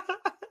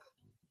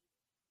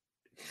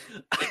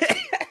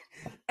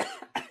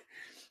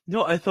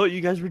 No, I thought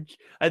you guys were.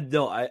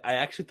 I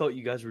actually thought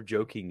you guys were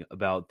joking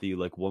about the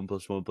 1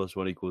 + 1 +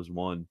 1 =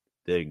 1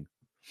 thing.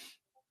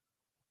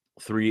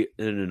 3.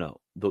 No.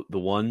 The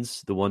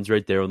ones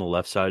right there on the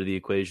left side of the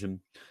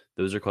equation,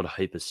 those are called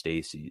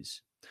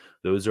hypostases.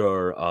 Those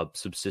are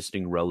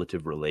subsisting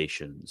relative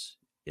relations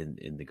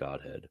in the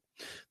Godhead.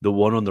 The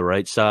one on the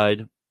right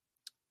side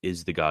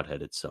is the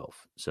Godhead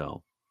itself.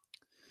 So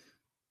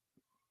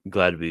I'm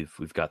glad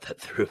we've got that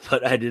through.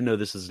 But I didn't know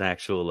this was an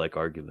actual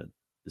argument.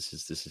 This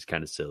is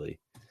kind of silly.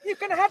 You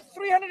can have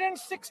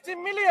 360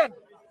 million.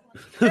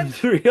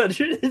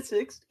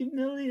 360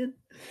 million.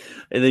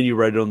 And then you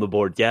write it on the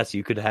board. Yes,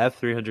 you could have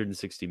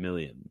 360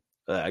 million.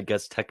 I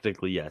guess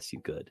technically, yes, you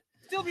could.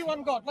 Still be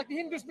 1 God, like the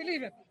Hindus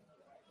believe in.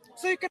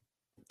 So you can.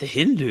 The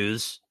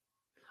Hindus?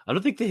 I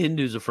don't think the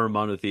Hindus affirm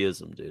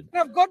monotheism, dude. You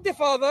have God the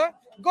Father,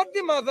 God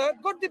the Mother,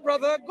 God the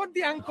Brother, God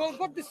the Uncle,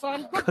 God the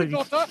Son, God the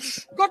Daughter,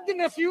 God the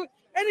Nephew,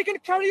 and you can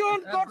carry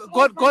on.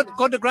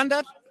 God the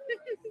Granddad?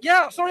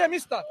 Yeah, sorry, I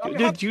missed that.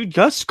 Did you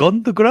just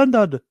gone the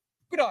Granddad?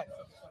 Good eye.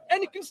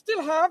 And you can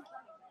still have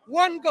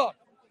 1 God.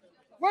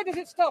 Where does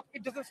it stop?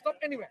 It doesn't stop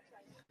anywhere.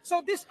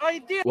 So this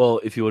idea. Well,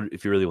 if you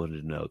really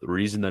wanted to know, the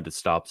reason that it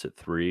stops at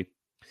 3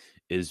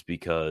 is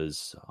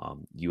because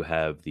you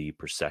have the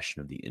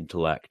procession of the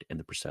intellect and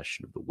the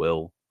procession of the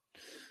will.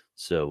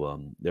 So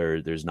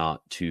there's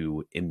not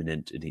 2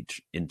 immanent and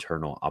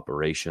internal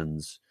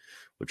operations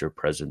which are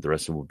present. The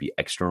rest of them would be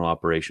external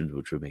operations,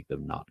 which would make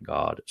them not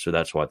God. So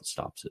that's why it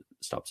stops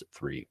at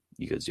 3,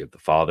 because you have the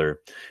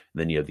Father, and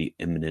then you have the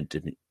immanent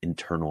and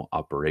internal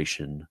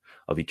operation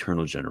of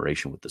eternal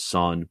generation with the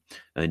Son,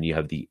 and then you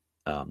have the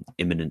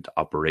immanent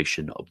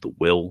operation of the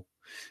will,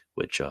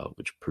 which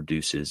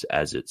produces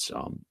as its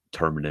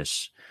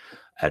terminus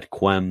ad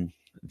quem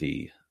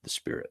the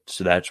Spirit.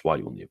 So that's why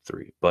you only have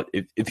 3. But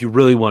if you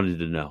really wanted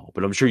to know,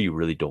 but I'm sure you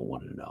really don't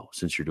want to know,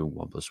 since you're doing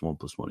 1 + 1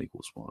 + 1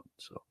 = 1.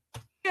 So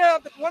yeah,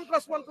 that 1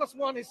 + 1 +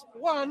 1 is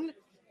 1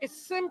 is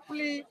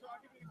simply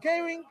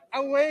going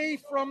away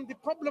from the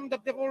problem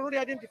that they've already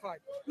identified.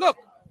 Look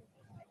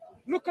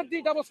at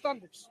the double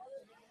standards.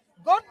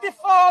 God the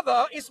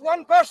Father is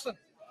one person.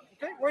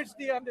 Okay, where's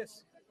the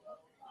this?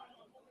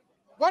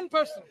 One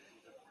person.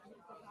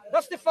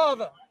 That's the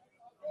Father.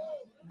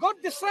 God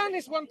the Son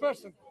is one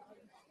person.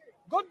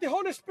 God the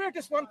Holy Spirit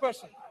is one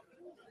person.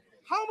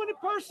 How many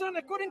persons,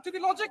 according to the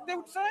logic, they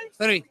would say?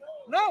 3.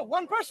 No,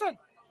 one person.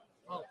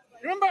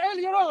 Remember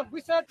earlier on,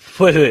 we said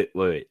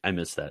Wait. I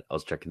missed that. I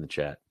was checking the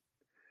chat.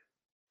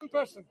 one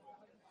person.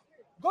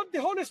 God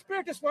the Holy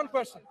Spirit is one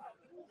person.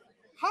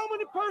 How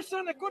many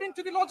persons, according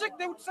to the logic,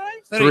 they would say?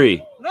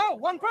 3. No,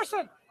 one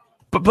person.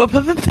 But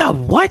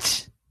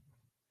what?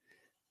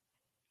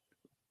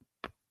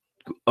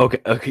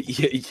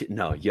 Okay.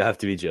 No, you have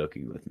to be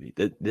joking with me.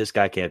 This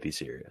guy can't be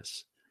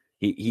serious.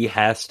 He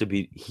has to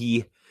be.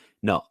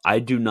 No, I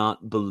do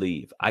not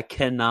believe. I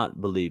cannot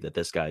believe that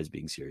this guy is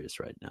being serious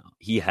right now.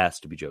 He has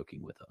to be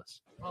joking with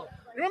us.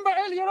 Remember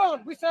earlier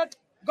on, we said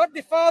God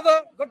the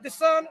Father, God the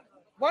Son,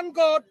 one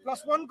God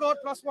plus one God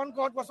plus one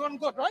God was one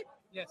God, right?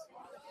 Yes.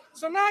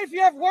 So now if you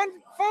have one,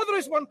 Father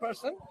is one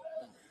person,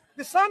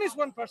 the Son is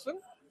one person,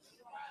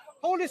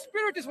 Holy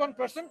Spirit is one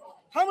person.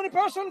 How many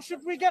persons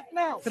should we get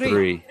now?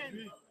 3.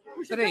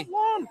 We should 3. get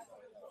one.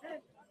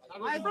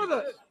 My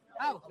brothers,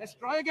 How? let's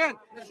try again.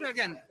 Let's try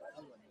again.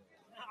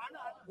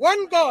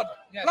 One God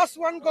Yes. plus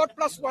one God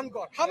plus one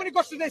God. How many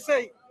gods do they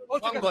say?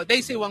 One Altogether? God.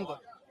 They say one God.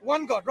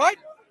 One God, right?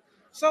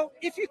 So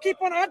if you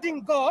keep on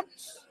adding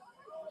gods,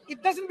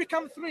 it doesn't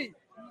become 3.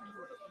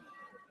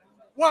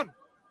 1.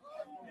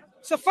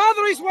 So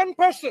Father is one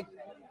person.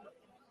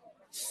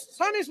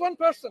 Son is one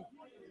person.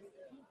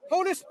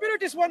 Holy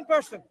Spirit is one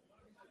person.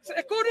 So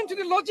according to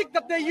the logic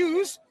that they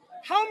use,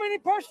 how many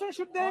persons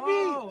should there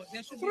Oh, be?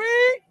 there should 3?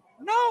 be-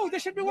 No, there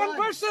should be one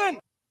person.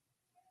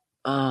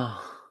 I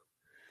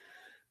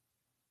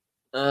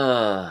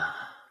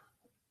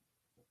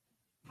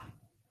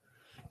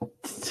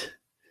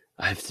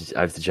have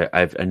to check.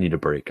 I need a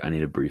break. I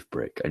need a brief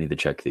break. I need to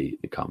check the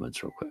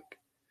comments real quick.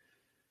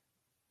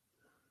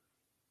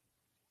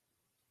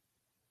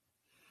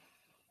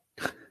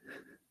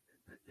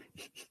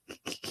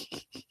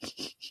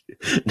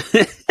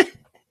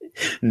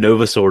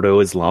 Nova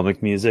Sordo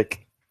Islamic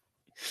music.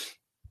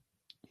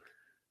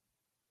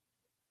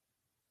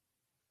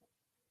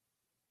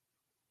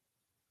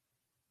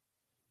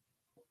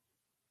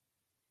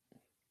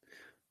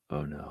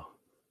 Oh no.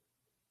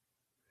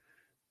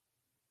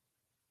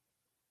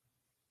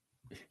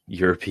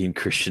 European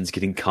Christians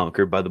getting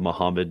conquered by the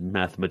Muhammad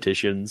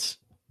mathematicians.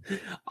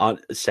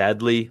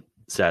 Sadly,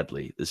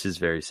 this is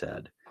very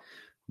sad.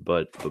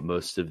 But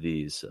most of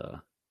these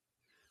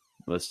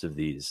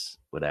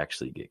would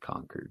actually get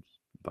conquered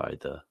by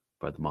the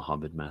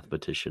Muhammad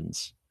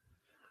mathematicians.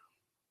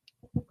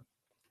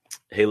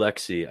 Hey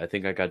Lexi, I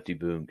think I got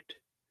debunked.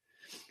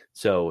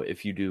 So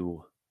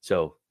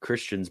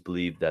Christians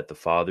believe that the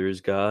Father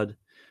is God,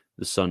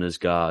 the Son is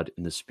God,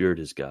 and the Spirit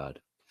is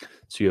God.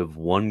 So you have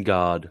one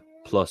God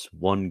plus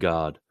one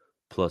God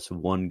plus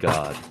one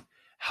God.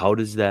 How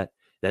does that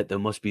there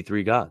must be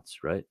 3 gods,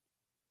 right?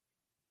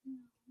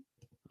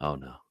 Oh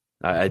no.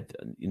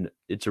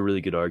 It's a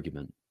really good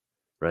argument,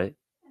 right?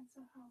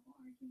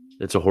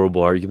 It's a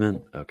horrible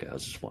argument. Okay, I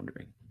was just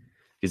wondering.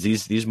 Because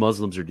these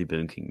Muslims are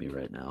debunking me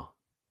right now.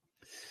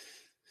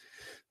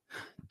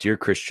 Dear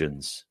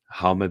Christians,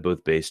 how am I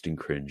both based and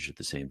cringe at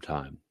the same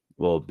time?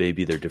 Well,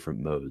 maybe they're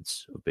different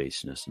modes of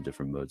baseness and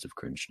different modes of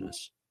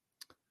cringeness.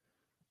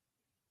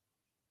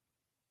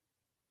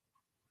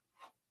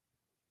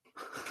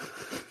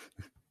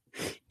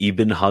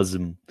 Ibn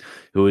Hazm,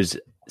 who is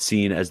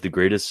seen as the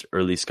greatest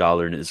early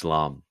scholar in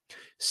Islam,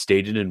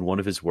 stated in one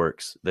of his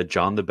works that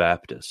John the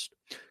Baptist,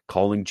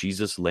 calling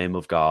Jesus Lamb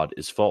of God,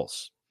 is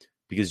false,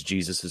 because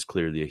Jesus is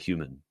clearly a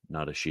human,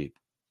 not a sheep.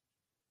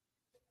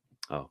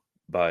 Oh,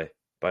 bye,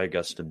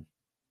 Augustine.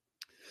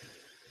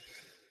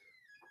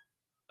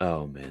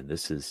 Oh man,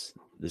 this is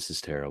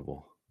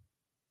terrible.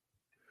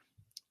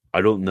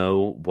 I don't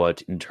know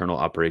what internal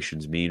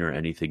operations mean or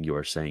anything you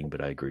are saying,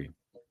 but I agree.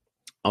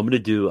 I'm gonna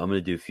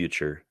do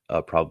future,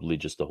 probably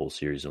just the whole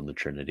series on the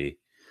Trinity,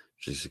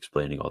 just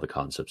explaining all the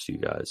concepts to you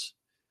guys,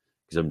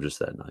 because I'm just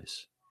that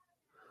nice.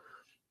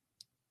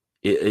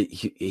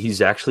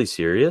 He's actually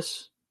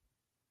serious?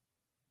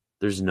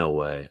 There's no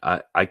way.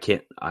 I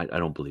can't. I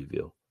don't believe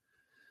you.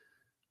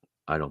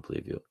 I don't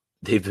believe you.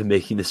 They've been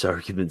making this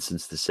argument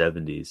since the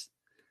 70s.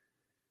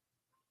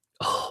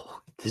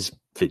 Oh, this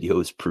video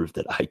is proof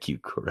that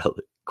IQ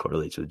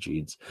correlates with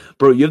genes.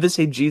 Bro, you have the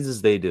same genes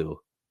as they do.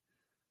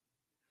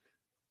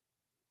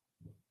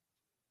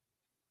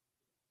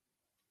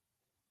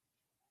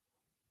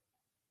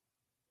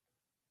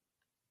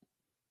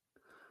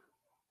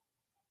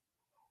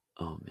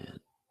 Oh, man.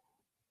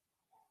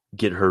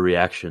 Get her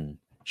reaction.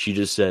 She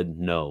just said,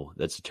 no,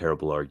 that's a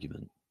terrible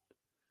argument.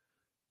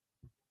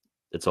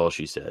 That's all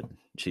she said.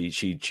 She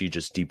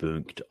just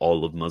debunked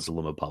all of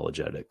Muslim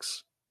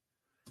apologetics.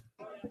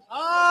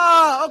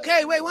 Oh,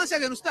 okay. Wait 1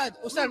 second, Ustad.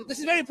 This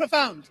is very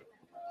profound.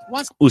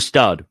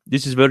 Ustad,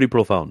 this is very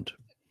profound.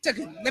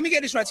 Second. Let me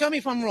get this right. Tell me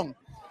if I'm wrong.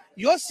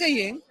 You're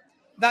saying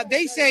that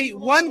they say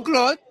one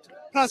God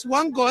plus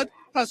one God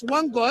plus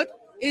one God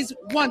is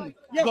one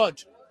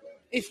God.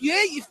 If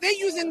they're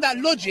using that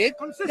logic,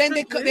 then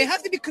they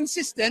have to be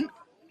consistent.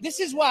 This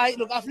is why,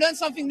 look, I've learned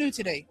something new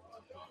today.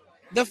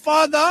 The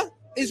Father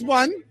is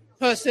one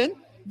person.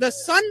 The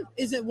Son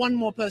is one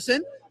more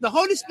person. The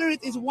Holy Spirit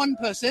is one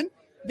person.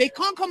 They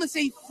can't come and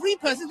say three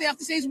persons. They have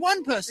to say it's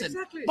one person.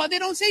 Exactly. But they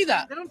don't say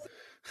that.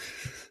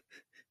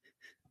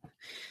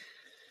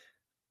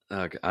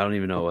 Okay, I don't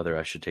even know whether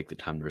I should take the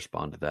time to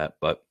respond to that,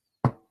 but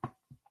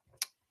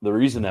the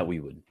reason that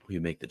we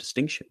make the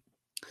distinction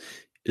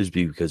is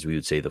because we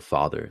would say the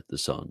Father, the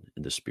Son,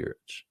 and the Spirit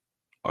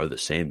are the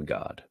same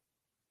God,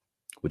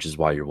 which is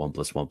why your 1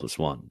 + 1 +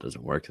 1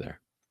 doesn't work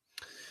there.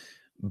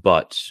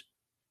 But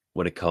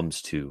when it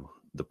comes to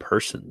the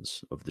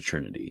persons of the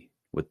Trinity,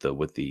 with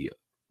the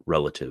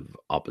relative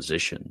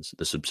oppositions,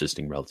 the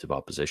subsisting relative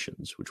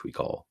oppositions, which we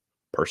call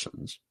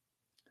persons,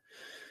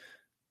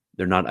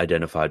 they're not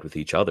identified with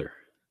each other.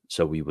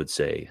 So we would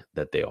say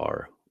that they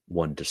are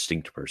one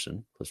distinct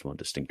person plus one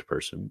distinct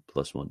person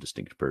plus one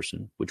distinct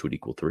person, which would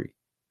equal 3.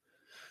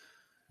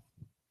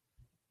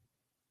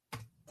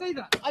 Say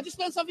that. I just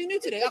learned something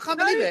new today. I can't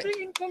believe it.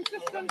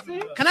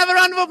 Inconsistency. Can I have a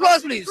round of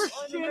applause, please?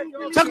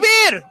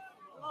 Takbir!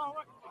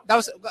 That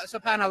was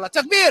subhanallah.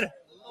 Takbir!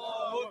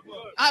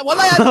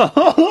 Wallah,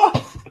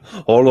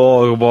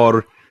 Allah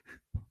Akbar.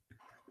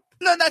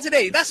 learned that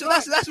today. That's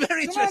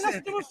very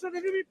interesting.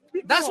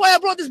 That's why I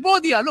brought this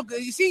board here. Look,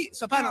 you see,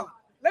 subhanallah.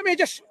 Let me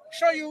just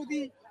show you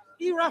the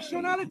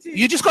irrationality.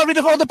 You just got rid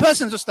of all the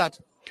persons, Ustad.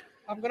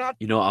 I'm gonna.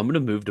 You know, I'm gonna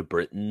move to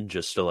Britain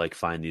just to like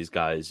find these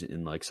guys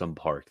in like some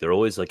park. They're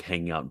always like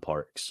hanging out in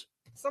parks.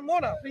 Some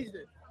water, please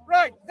do.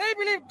 Right, they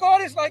believe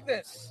God is like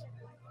this.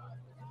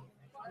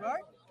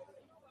 Right?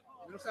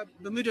 Looks like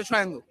Bermuda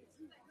Triangle.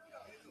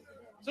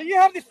 So you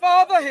have the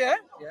Father here,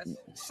 Yes.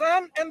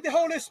 Son, and the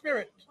Holy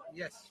Spirit.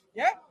 Yes.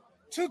 Yeah?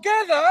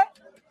 Together,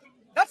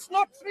 that's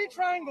not 3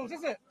 triangles,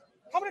 is it?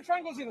 How many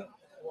triangles is it?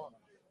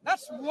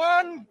 That's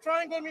one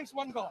triangle means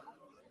one God.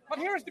 But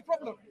here is the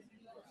problem.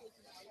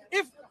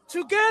 If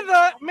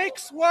together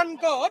makes one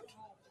God,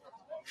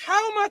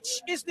 how much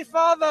is the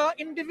Father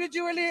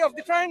individually of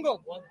the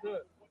triangle? 1/3.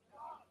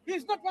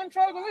 He's not one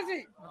triangle, is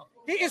he? No.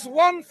 He is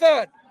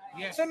 1/3.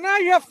 Yes. So now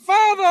you have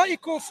Father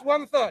equals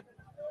 1/3.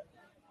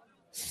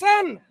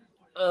 Son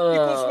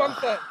equals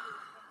 1/3.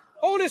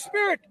 Holy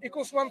Spirit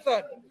equals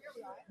 1/3.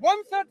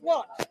 1/3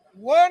 what?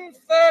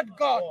 1/3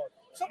 God.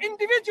 So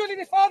individually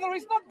the Father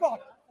is not God.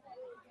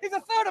 He's a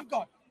third of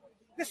God.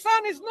 The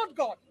Son is not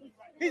God.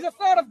 He's a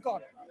third of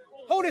God.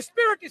 Holy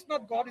Spirit is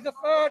not God. He's a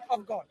third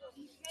of God.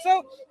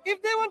 So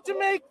if they want to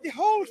make the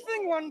whole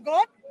thing one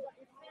God,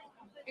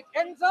 it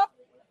ends up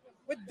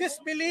with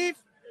disbelief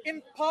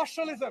in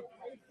partialism.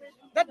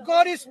 That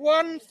God is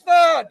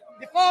 1/3.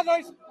 The Father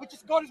is, which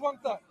is God, is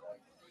 1/3.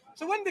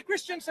 So when the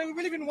Christians say we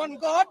believe in one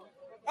God,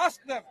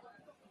 ask them,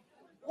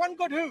 one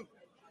God who?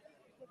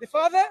 The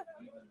Father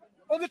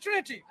or the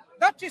Trinity?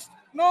 That is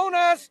known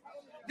as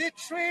the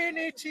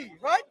Trinity,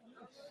 right?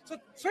 So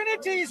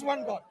Trinity is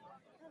one God.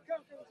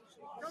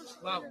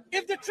 Wow.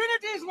 If the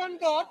Trinity is one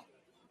God,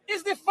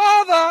 is the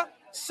Father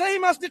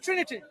same as the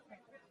Trinity?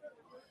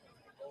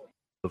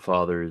 The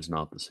Father is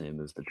not the same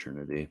as the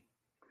Trinity,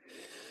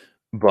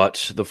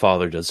 but the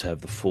Father does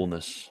have the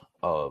fullness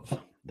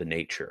of the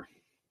nature.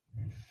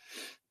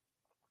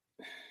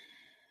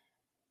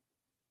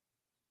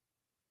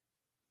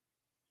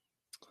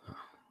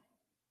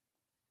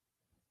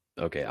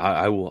 Okay,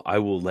 I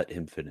will let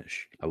him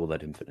finish. I will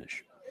let him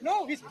finish.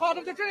 No, he's part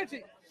of the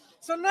Trinity.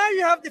 So now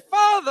you have the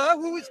Father,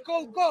 who is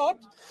called God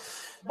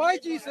by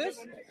Jesus,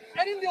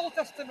 and in the Old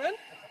Testament,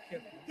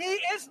 he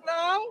is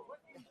now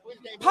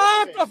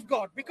part of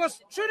God,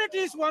 because Trinity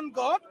is one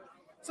God.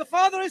 So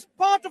Father is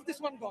part of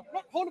this one God,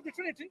 not whole of the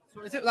Trinity.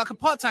 So is it like a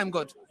part-time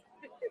God?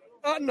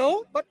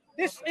 No, but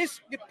this is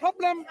the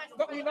problem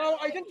that we now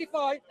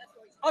identify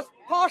as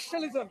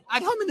partialism.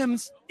 Ad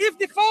hominems. If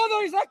the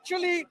Father is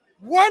actually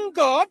one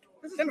God,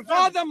 then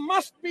Father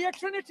must be a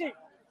Trinity,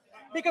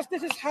 because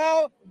this is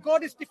how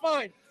God is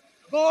defined.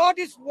 God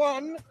is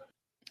one.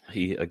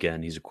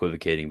 He's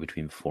equivocating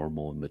between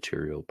formal and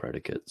material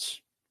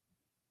predicates.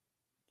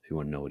 If you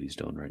want to know what he's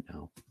doing right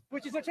now.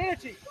 Which is a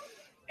Trinity.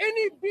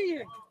 Any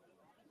being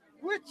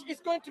which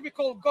is going to be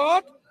called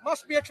God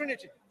must be a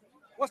Trinity.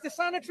 Was the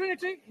Son a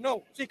Trinity?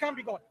 No, so he can't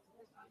be God.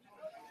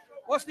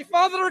 Was the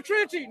Father a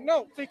Trinity?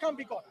 No, so he can't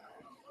be God.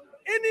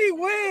 Any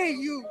way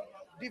you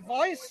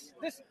devise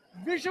this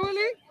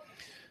visually,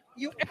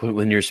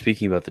 When you're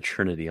speaking about the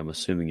Trinity, I'm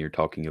assuming you're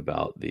talking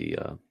about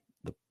the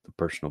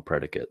personal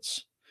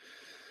predicates,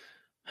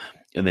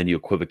 and then you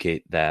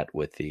equivocate that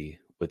with the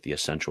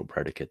essential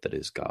predicate that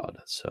is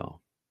God.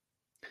 So,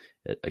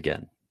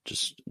 again,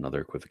 just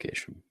another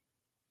equivocation.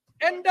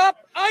 End up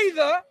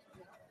either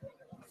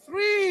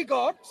 3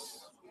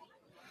 gods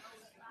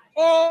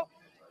or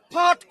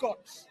part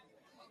gods.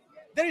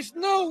 There is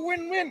no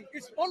win-win.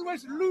 It's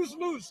always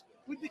lose-lose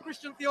with the This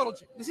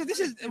theology.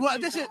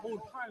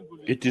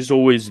 It is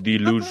always the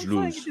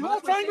lose-lose. The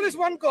whole triangle is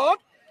one God,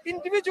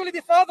 individually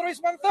the Father is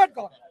 1/3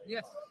 God.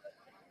 Yes.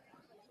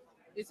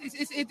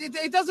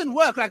 It doesn't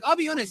work. Like, I'll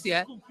be honest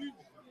here.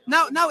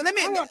 Now let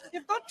me. Hang on.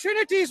 If that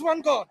Trinity is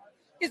one God,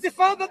 is the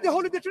Father the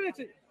whole of the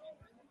Trinity?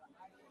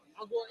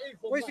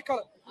 Where's the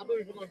color?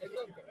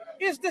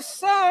 Is the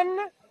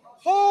Son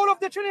whole of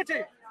the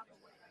Trinity?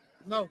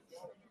 No.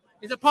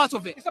 It's a part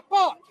of it. It's a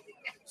part.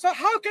 So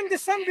how can the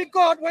Son be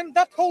God when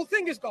that whole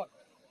thing is God?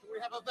 Can we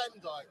have a Venn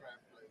diagram,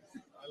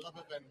 please? I love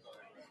a Venn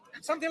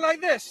diagram. Something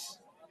like this.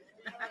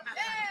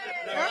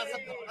 No,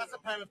 that's a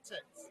pair of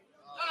tits.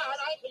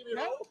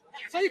 Yeah?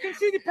 So you can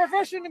see the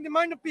perversion in the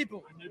mind of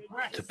people.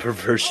 The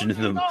perversion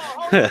in them.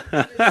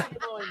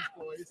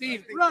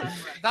 Steve,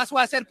 that's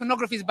why I said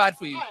pornography is bad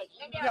for you.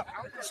 Yeah.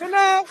 So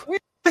now we.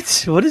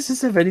 What does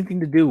this have anything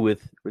to do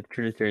with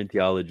Trinitarian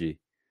theology?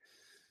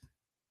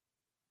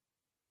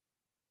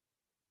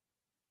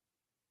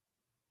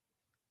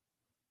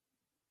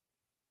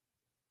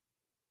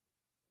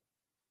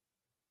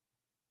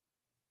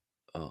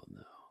 Oh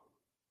no.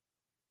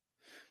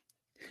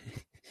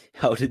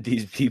 How did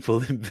these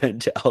people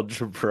invent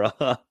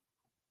algebra?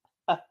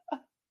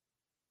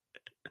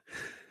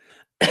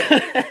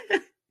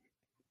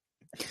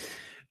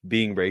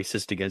 Being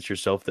racist against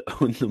yourself to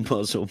own the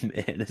Muslim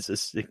man is a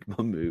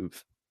Sigma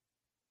move.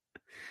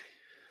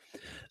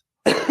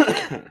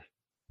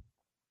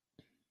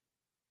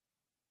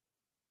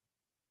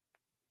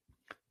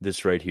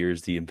 This right here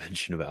is the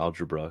invention of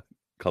algebra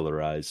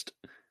colorized.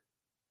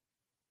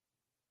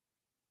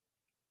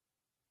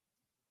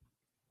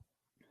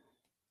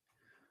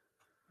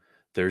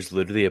 There's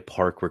literally a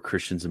park where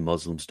Christians and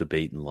Muslims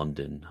debate in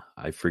London.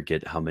 I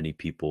forget how many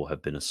people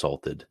have been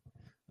assaulted.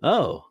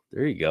 Oh,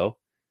 there you go.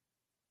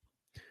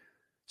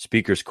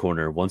 Speaker's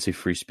Corner, once a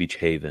free speech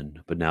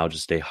haven, but now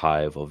just a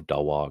hive of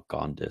Dawa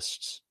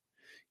Gondists.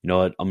 You know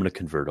what? I'm going to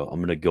convert all.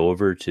 I'm going to go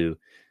over to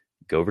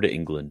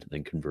England,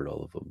 then convert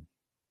all of them.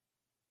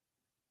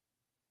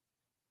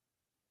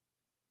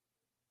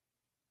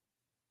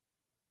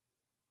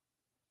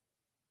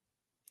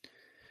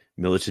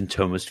 Militant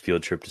Thomist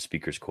field trip to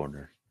Speaker's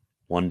Corner.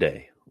 One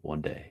day.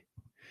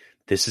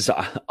 This is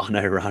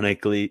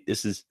unironically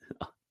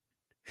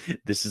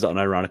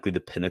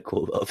the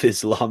pinnacle of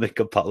Islamic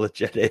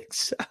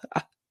apologetics.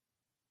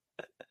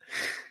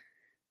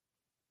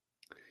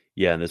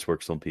 Yeah, and this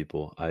works on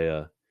people.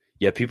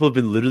 People have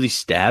been literally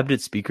stabbed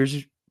at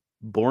Speaker's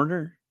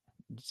Corner.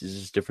 This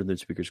is different than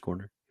Speaker's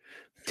Corner.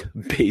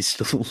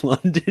 Based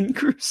London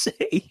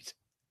crusade.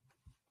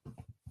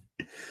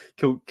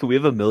 Can we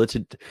have a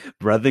militant,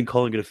 rather than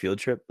calling it a field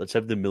trip, let's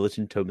have the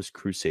Militant Thomist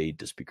crusade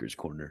to Speaker's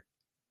Corner.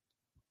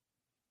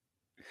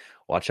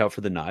 Watch out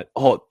for the knife.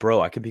 Oh,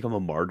 bro, I can become a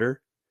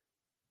martyr.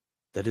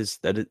 That is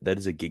a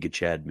Giga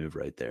Chad move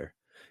right there.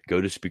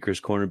 Go to Speaker's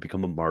Corner,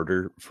 become a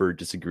martyr for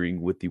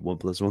disagreeing with the 1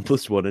 + 1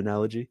 + 1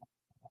 analogy.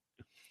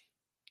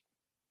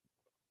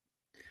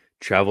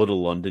 Travel to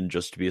London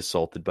just to be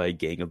assaulted by a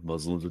gang of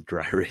Muslims with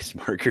dry erase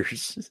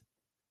markers.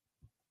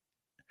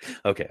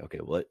 Okay.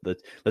 Well,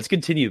 let's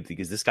continue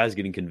because this guy's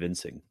getting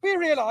convincing. We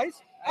realize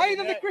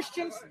either the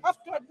Christians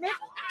have to admit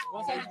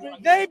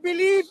they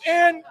believe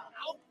in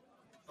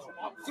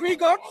 3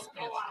 gods.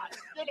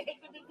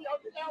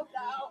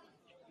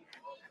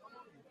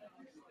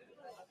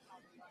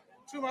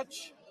 Too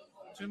much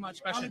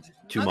passion.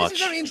 Too much.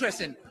 This is very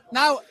interesting.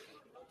 Now,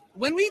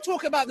 when we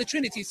talk about the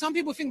Trinity, some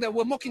people think that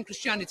we're mocking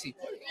Christianity.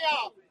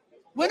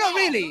 We're not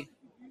really.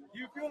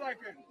 You feel like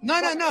it? No.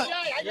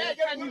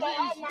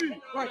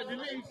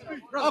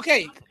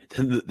 Okay.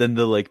 Then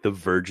the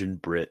virgin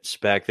Brits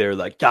back there,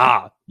 like,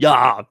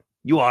 yeah,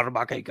 you are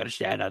mocking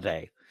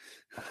Christianity.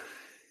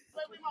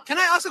 Can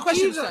I ask a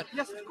question, sir?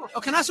 Yes, of course. Oh,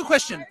 can I ask a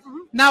question? Mm-hmm.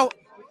 Now,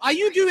 are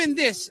you doing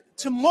this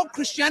to mock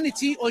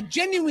Christianity or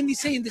genuinely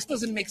saying this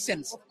doesn't make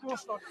sense? Of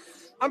course not.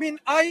 I mean,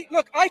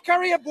 I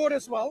carry a board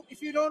as well,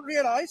 if you don't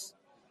realize,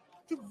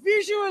 to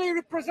visually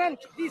represent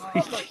these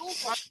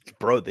problems.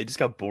 Bro, they just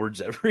got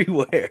boards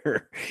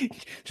everywhere.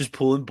 Just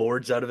pulling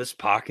boards out of his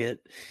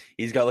pocket.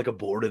 He's got like a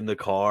board in the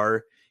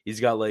car. He's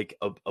got like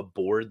a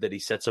board that he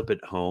sets up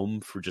at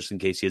home for just in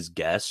case he has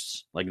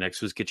guests, like next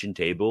to his kitchen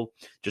table,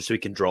 just so he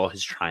can draw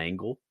his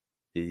triangle.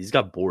 He's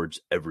got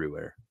boards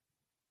everywhere.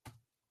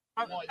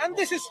 And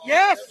this is,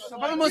 yes.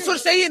 But Mansour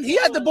saying he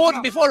had the board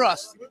before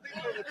us.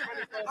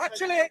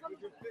 Actually,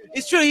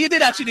 it's true, he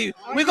did actually.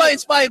 We got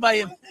inspired by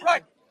him.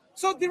 Right.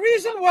 So the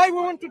reason why we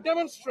want to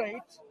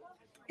demonstrate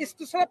is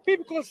to let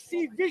people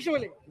see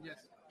visually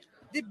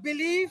the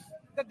belief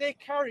that they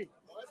carry.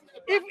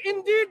 If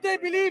indeed they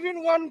believe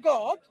in one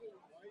God,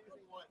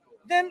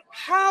 then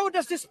how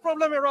does this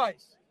problem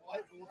arise?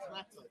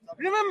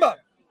 Remember,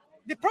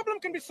 the problem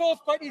can be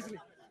solved quite easily.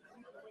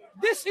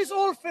 This is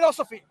all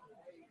philosophy.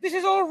 This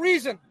is all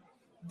reason.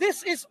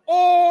 This is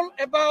all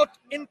about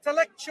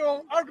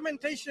intellectual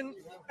argumentation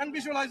and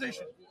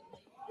visualization.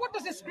 What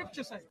does the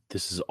scripture say?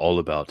 This is all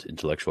about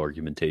intellectual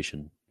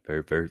argumentation.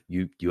 Very, very.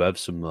 You have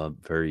some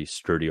very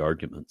sturdy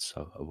arguments.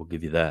 So I will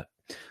give you that.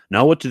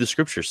 Now, what do the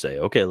scriptures say?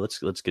 Okay,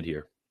 let's get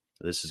here.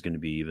 This is going to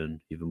be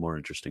even more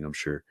interesting, I'm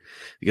sure,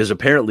 because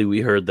apparently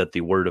we heard that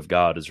the word of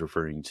God is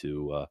referring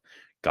to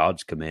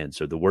God's command.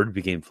 So the word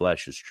became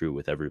flesh is true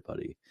with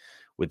everybody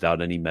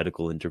without any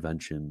medical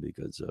intervention,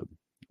 because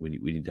we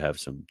need to have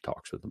some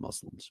talks with the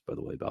Muslims, by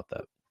the way, about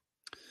that.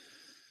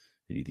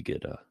 You need to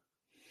get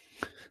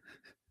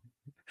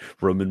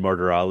Roman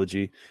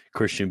martyrology.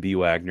 Christian B.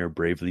 Wagner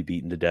bravely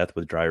beaten to death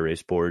with dry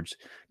erase boards,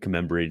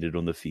 commemorated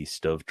on the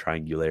Feast of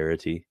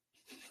Triangularity.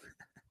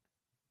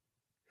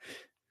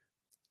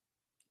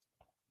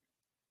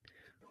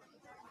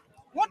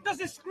 What does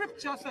the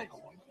scripture say?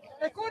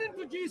 According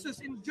to Jesus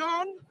in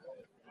John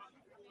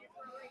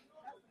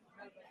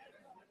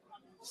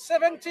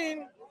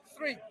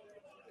 17:3.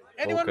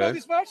 Anyone know Okay.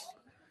 this verse?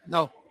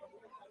 No.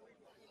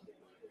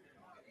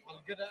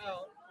 I'll get it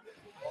out.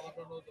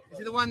 Is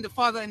it the one, the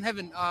Father in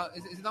heaven?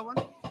 Is it that one?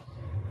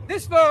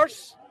 This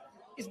verse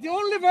is the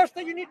only verse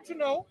that you need to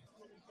know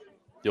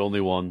The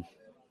only one.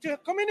 to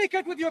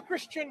communicate with your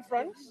Christian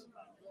friends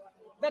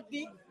that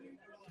the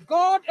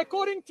God,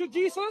 according to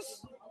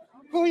Jesus,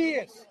 who he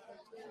is,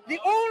 the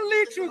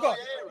only true God,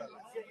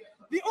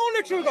 the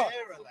only true God.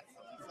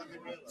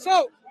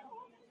 So,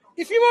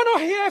 if you want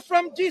to hear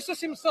from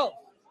Jesus himself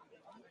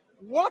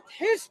what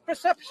his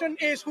perception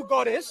is who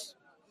God is,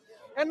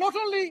 and not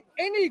only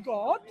any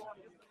God,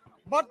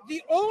 but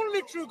the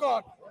only true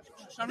God,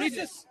 Shall I read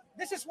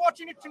this is what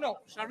you need to know.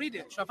 Shall I read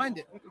it? Shall I find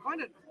it? You can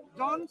find it.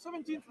 John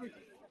 17:3.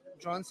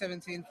 John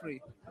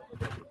 17:3.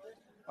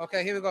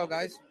 Okay, here we go,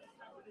 guys.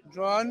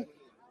 John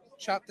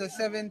chapter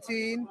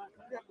 17,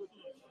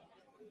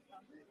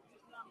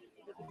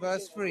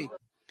 verse 3.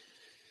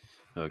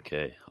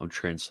 Okay, I'm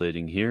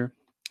translating here.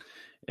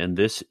 And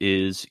this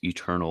is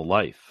eternal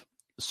life,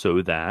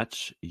 so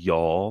that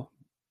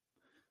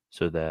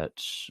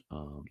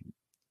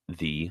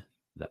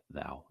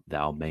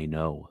thou may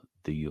know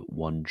the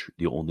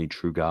only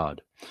true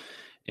God,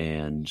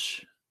 and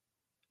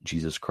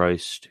Jesus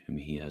Christ, whom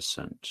he has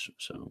sent.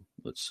 So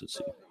let's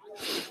see.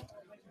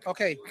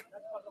 Okay.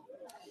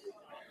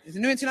 Is the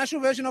New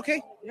International Version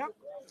okay? Yeah.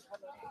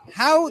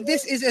 How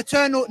this is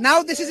eternal.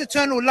 Now this is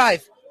eternal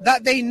life,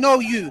 that they know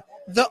you,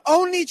 the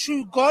only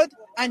true God,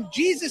 and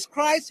Jesus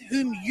Christ,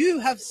 whom you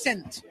have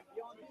sent.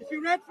 If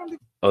you read from the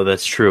Oh,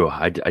 that's true.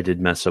 I did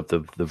mess up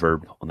the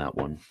verb on that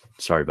one.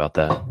 Sorry about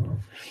that.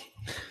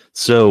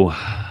 So,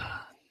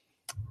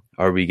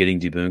 are we getting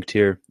debunked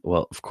here?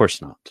 Well, of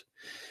course not.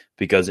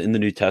 Because in the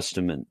New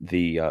Testament,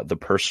 the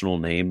personal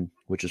name,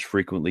 which is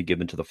frequently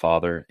given to the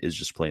Father, is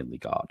just plainly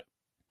God.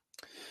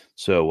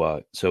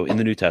 So in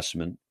the New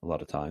Testament, a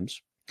lot of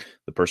times,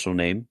 the personal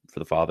name for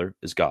the Father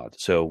is God.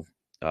 So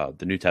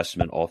the New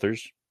Testament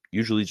authors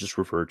usually just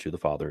refer to the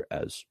Father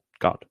as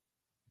God.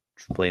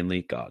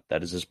 Plainly God.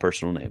 That is his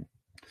personal name.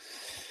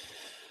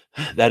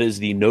 That is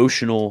the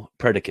notional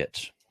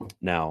predicate.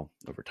 Now,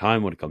 over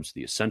time, when it comes to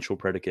the essential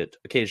predicate,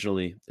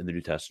 occasionally in the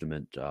New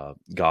Testament,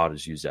 God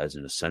is used as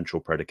an essential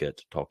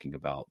predicate, talking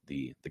about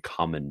the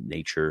common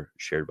nature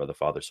shared by the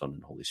Father, Son,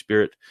 and Holy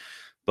Spirit.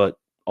 But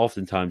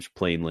oftentimes,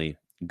 plainly,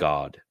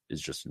 God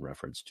is just in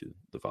reference to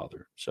the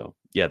Father. So,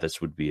 yeah, this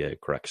would be a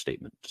correct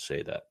statement to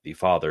say that the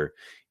Father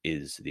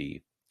is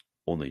the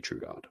only true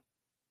God,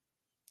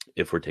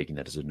 if we're taking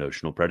that as a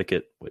notional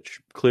predicate, which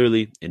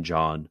clearly in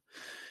John,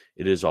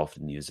 it is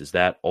often used as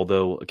that,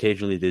 although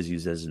occasionally it is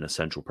used as an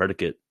essential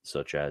predicate,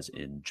 such as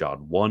in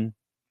John 1,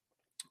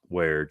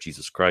 where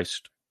Jesus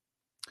Christ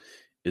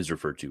is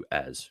referred to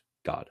as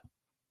God.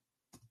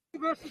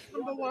 verses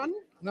number 1.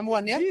 Number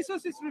 1, yeah?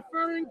 Jesus is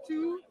referring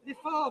to the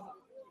Father,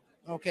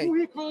 Okay. who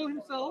he calls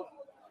himself,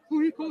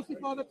 who he calls the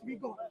Father to be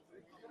God.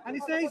 And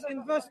he says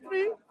in verse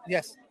 3,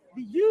 Yes.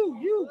 the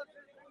you,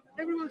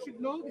 everyone should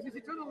know, this is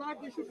eternal life,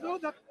 they should know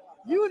that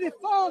you, the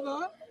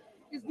Father,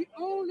 is the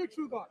only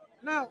true God.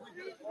 Now,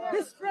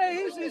 this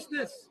phrase is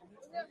this: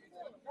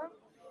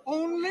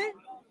 only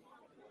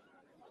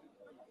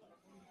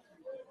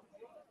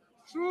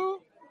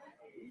true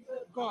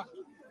God.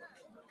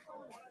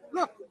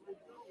 Look,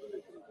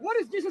 what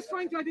is Jesus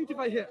trying to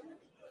identify here?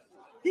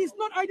 He's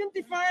not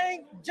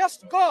identifying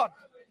just God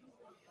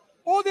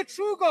or the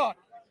true God,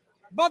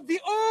 but the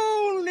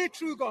only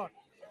true God.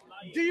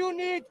 Do you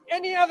need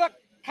any other?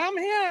 Come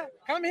here.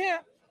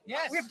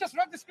 Yes. We've just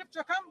read the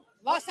scripture. Come.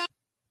 Last time.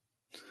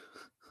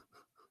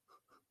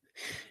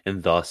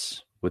 And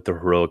thus, with the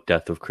heroic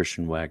death of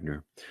Christian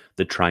Wagner,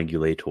 the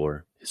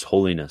Triangulator, His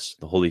Holiness,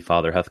 the Holy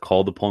Father, hath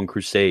called upon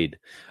crusade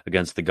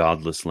against the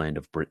godless land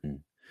of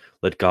Britain.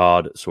 Let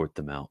God sort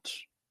them out.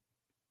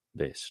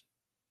 Based.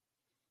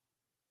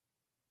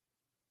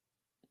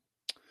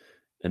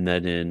 And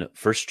then in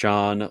 1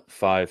 John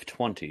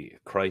 5:20,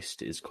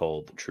 Christ is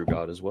called the true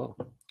God as well.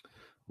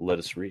 Let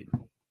us read.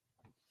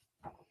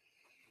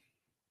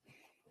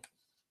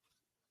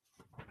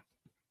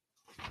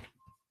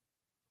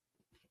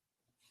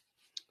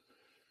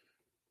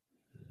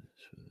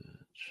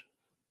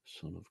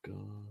 Son of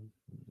God,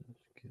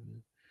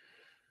 given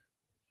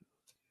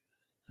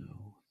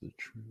know the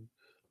truth.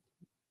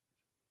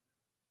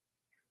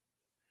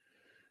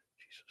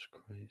 Jesus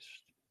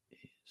Christ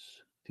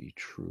is the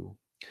true.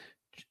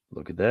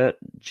 Look at that.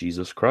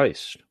 Jesus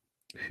Christ,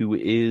 who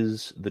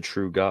is the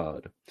true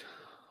God.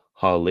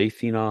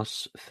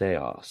 Halethinos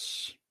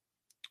Theos.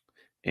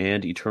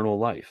 and eternal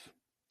life.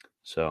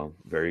 So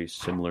very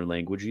similar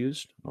language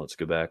used. Let's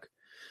go back.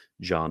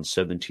 John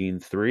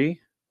 17:3.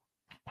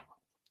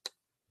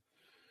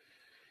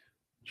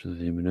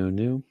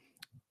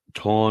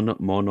 Ton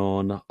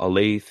monon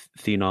aleith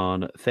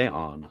thenon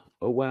theon.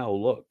 Oh wow,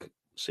 look.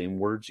 Same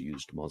words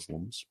used,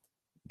 Muslims.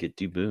 Get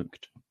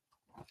debunked.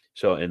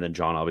 So, and then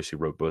John obviously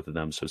wrote both of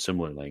them, so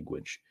similar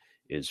language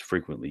is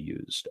frequently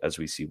used, as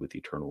we see with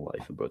eternal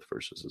life in both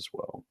verses as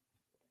well.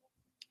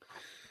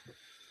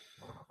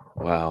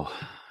 Wow.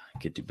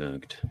 Get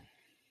debunked.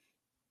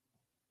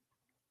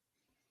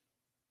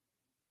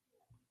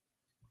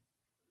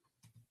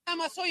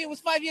 Time I saw you was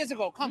 5 years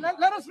ago. Come.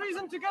 Let us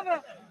reason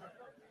together.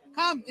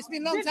 Come. It's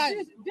been a long time.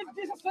 Did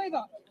Jesus say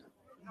that?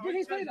 Did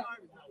he say that?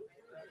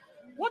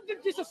 What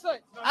did Jesus say?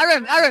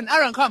 Aaron,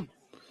 come.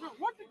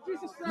 What did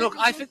Jesus say? Look,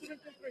 I think.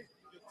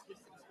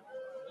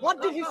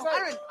 What did he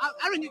say?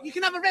 Aaron, you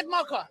can have a red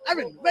marker.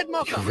 Aaron, red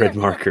marker. Red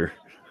marker.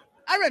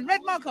 Aaron,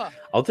 red marker.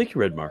 I'll take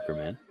your red marker,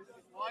 man.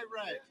 Why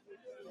red?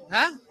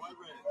 Huh?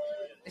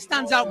 It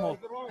stands out more.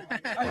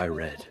 Why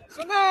red?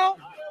 So now,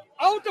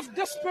 out of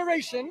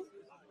desperation,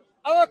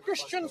 our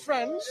Christian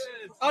friends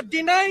are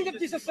denying that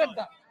Jesus said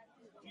that.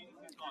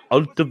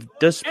 Out of And what did he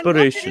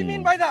desperation.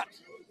 mean by that?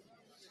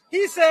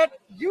 He said,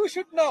 you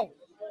should know,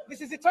 this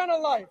is eternal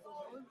life,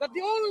 that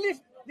the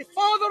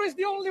Father is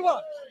the only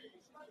one.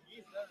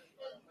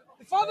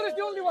 The Father is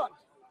the only one.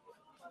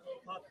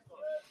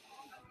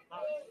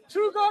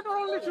 True God or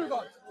only true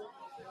God?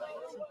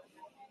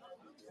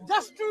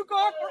 Just true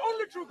God or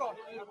only true God?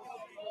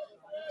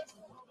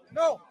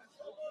 No.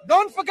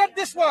 Don't forget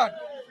this one.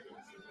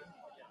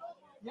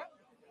 Yeah.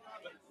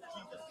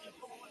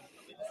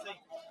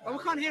 But we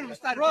can't hear him.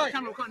 Right.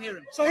 Camera, we can't hear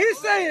him. So he's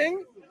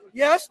saying,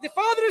 yes, the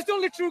Father is the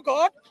only true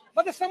God,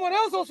 but there's someone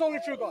else also only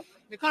true God.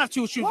 They can't have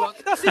two true What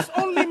gods. does this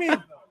only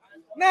mean?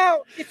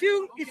 Now, if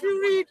you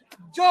read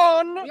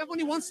John, We have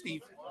only one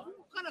Steve.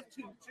 kind of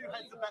two. Two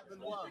heads are better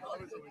than one.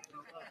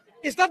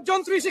 Is that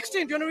John 3:16? Do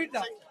you want to read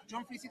that?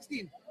 John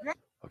 3:16.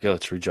 Okay,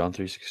 let's read John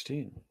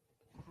 3:16.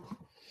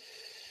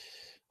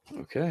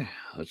 Okay,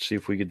 let's see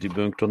if we get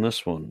debunked on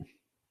this one.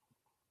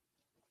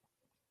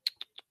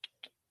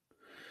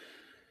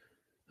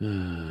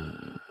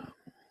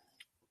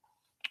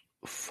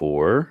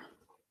 For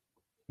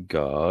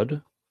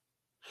God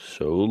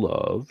so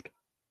loved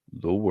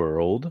the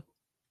world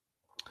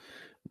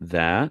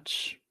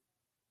that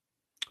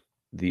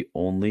the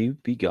only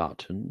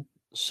begotten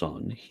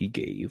Son he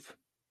gave,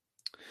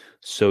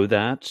 so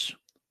that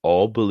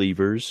all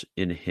believers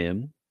in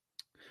him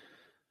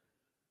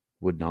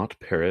would not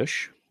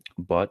perish,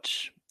 but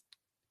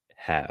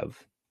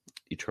have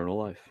eternal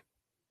life.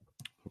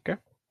 Okay.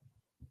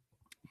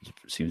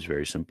 Seems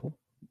very simple.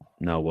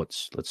 Now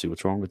let's see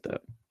what's wrong with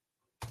that.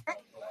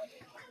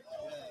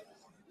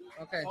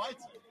 Okay. Right?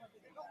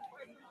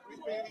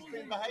 He's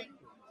been behaved.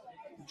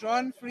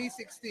 John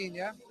 3:16.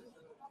 Yeah.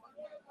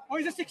 Or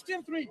is it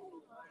 16:3?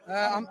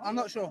 I'm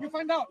not sure. You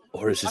find out.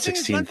 Or is it I think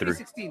it's John 16:3?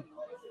 3:16.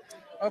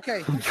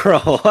 Okay. Bro.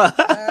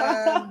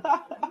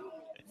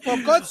 For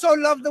God so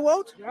loved the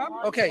world. Yeah.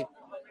 Okay.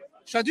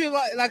 Shall I do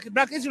it like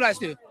Black Israelites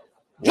do?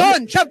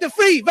 John chapter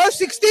 3, verse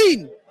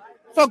 16.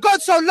 For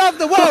God so loved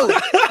the world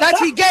that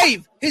he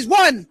gave his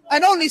one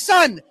and only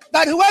Son,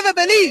 that whoever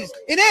believes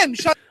in him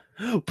shall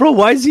Bro,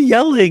 why is he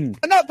yelling?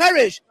 not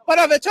perish, but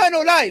have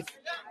eternal life.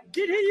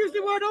 Did he use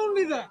the word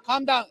only there?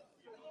 Calm down.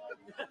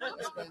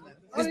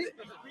 Ali,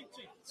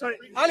 Sorry.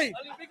 Ali,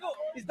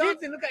 He's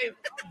dancing. Look at him.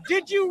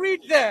 did you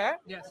read there,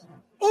 Yes.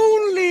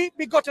 only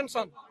begotten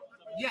Son?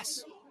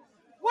 Yes.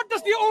 What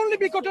does the only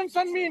begotten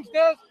Son mean?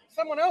 There's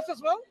someone else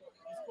as well?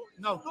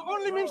 No.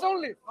 Only means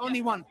only.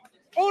 Only one.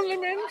 Only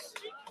means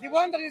the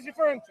one that he's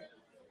referring to.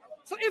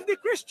 So if the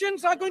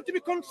Christians are going to be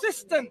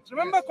consistent,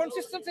 remember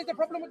consistency is the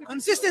problem with the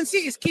Consistency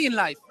is key in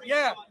life.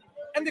 Yeah.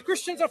 And the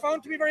Christians are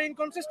found to be very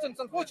inconsistent,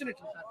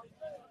 unfortunately.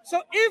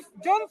 So if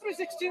John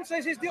 3:16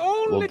 says he's the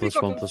only 1 plus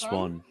begotten 1 plus Son,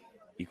 1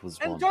 equals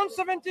and 1. John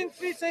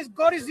 17:3 says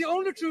God is the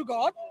only true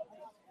God,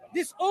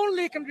 this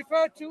only can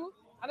refer to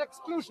an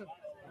exclusion.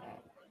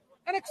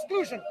 An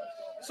exclusion.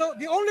 So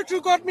the only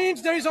true God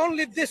means there is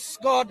only this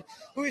God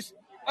who is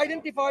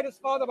identified as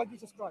Father by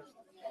Jesus Christ.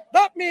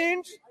 That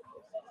means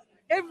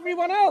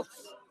everyone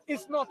else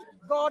is not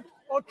God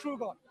or true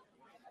God.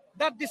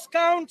 That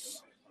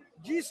discounts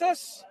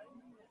Jesus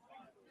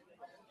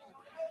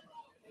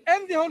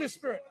and the Holy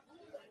Spirit.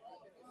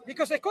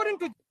 Because according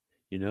to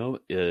You know,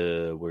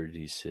 where did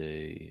he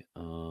say?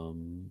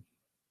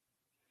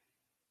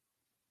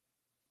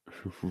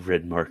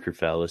 Red marker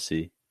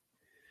fallacy.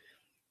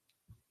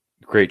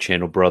 Great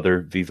channel,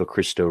 brother. Viva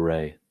Cristo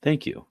Rey.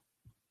 Thank you.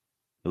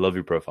 I love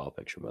your profile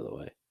picture, by the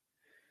way.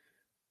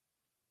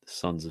 The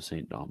Sons of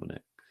St.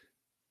 Dominic.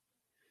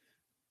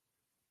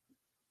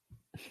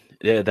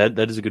 Yeah,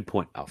 that is a good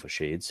point, Alpha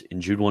Shades.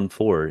 In Jude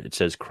 1:4, it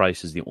says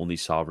Christ is the only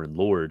sovereign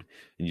Lord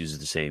and uses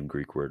the same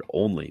Greek word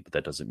only, but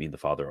that doesn't mean the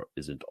Father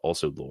isn't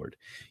also Lord.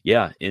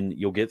 Yeah, and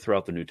you'll get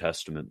throughout the New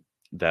Testament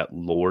that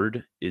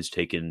Lord is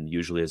taken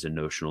usually as a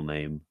notional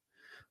name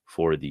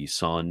for the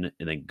Son,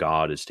 and then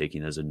God is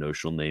taken as a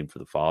notional name for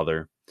the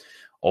Father.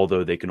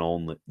 although they can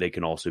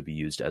also be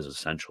used as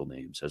essential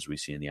names, as we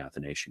see in the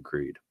Athanasian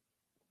Creed.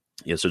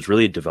 Yeah, so it's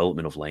really a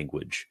development of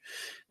language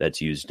that's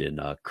used in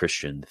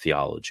Christian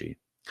theology.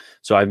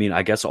 So, I mean,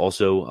 I guess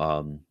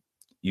also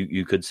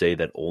you could say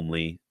that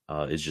only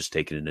is just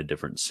taken in a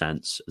different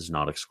sense, as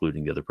not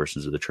excluding the other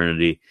persons of the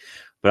Trinity.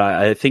 But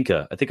I think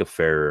a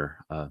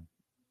fairer,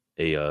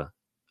 a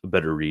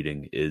better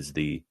reading is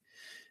the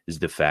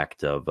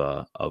fact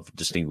of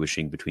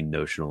distinguishing between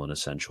notional and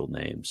essential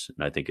names,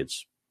 and I think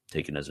it's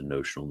taken as a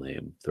notional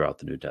name throughout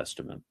the New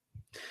Testament.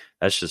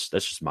 That's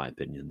just my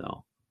opinion,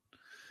 though.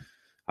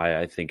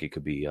 I think it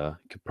could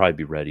probably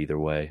be read either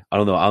way. I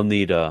don't know. I'll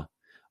need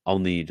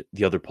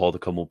the other Paul to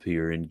come up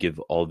here and give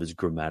all of his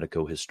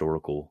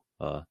grammatical-historical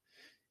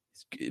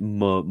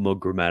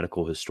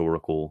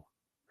historical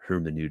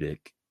hermeneutic,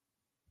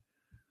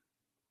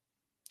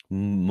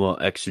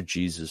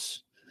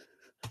 exegesis.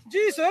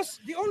 Jesus,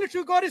 the only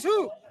true God, is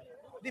who?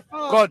 The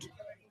Father. God.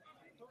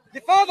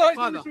 The Father is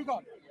the only true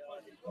God.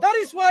 That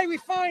is why we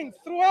find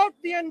throughout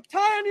the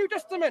entire New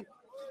Testament,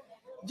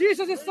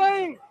 Jesus is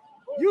saying,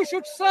 you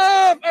should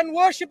serve and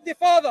worship the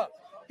Father.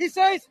 He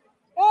says,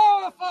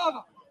 oh,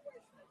 Father,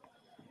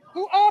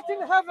 who art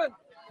in heaven,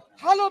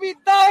 hallowed be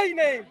thy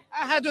name.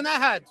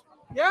 Ahad.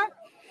 Yeah?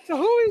 So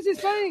who is he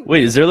saying?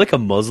 Wait, is there like a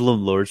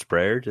Muslim Lord's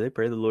Prayer? Do they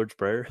pray the Lord's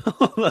Prayer?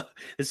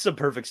 This is a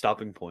perfect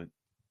stopping point.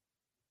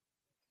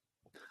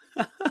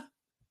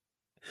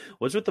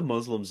 What's with the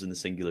Muslims in the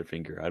singular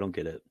finger? I don't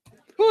get it.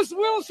 Whose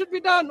will should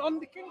be done on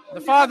the kingdom? The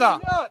Father.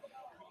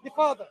 The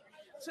Father.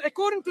 So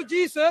according to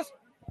Jesus,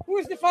 who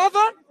is the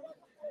Father?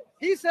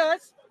 He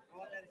says,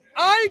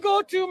 I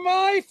go to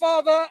my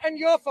Father and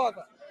your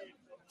Father.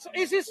 So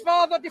is his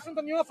Father different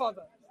than your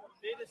Father?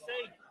 They're the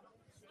same.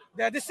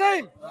 They're the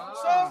same.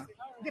 So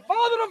the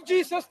Father of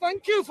Jesus,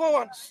 thank you for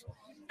once,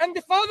 and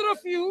the Father of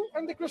you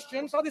and the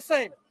Christians are the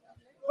same.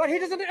 But he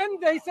doesn't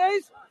end there. He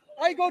says,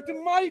 I go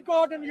to my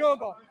God and your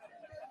God.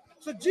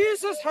 So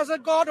Jesus has a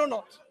God or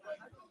not?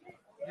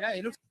 Yeah,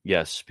 he looks.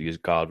 Yes, because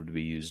God would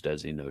be used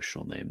as a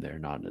notional name there,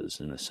 not as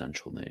an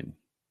essential name.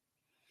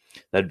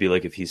 That'd be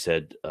like if he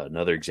said,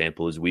 another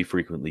example is we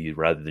frequently,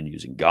 rather than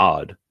using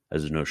God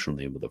as a notional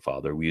name of the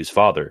Father, we use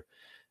Father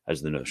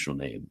as the notional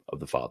name of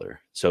the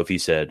Father. So if he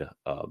said,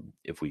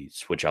 if we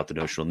switch out the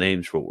notional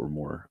names for what we're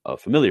more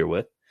familiar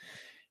with,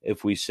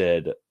 if we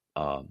said,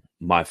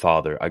 my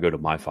Father, I go to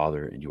my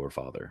Father and your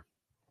Father,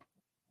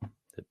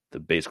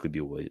 that basically be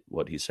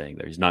what he's saying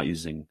there. He's not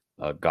using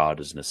God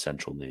as an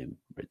essential name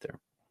right there.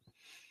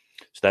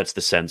 So that's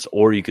the sense.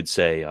 Or you could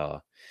say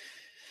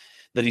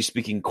that he's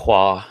speaking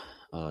qua,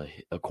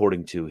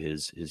 according to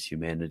his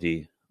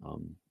humanity,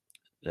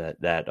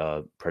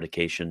 that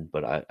predication.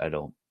 But I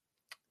don't.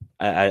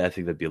 I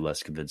think that'd be a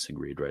less convincing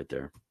read right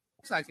there.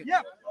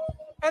 Yeah.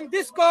 And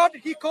this God,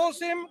 he calls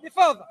him the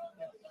Father,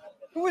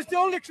 who is the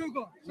only true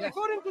God. So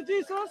according to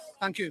Jesus,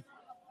 thank you.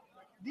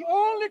 The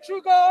only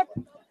true God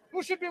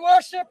who should be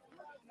worshipped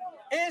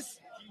is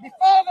the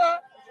Father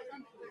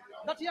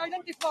that he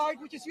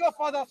identified, which is your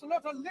Father, so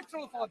not a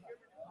literal Father.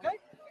 Okay?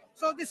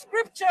 So the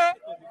scripture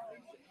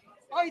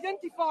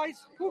identifies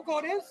who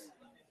God is,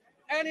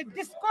 and it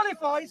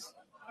disqualifies,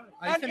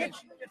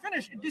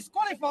 it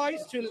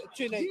disqualifies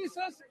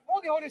Jesus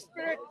or the Holy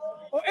Spirit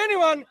or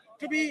anyone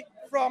to be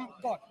from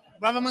God.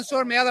 Brother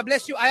Mansour, may Allah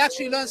bless you. I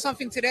actually learned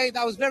something today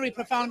that was very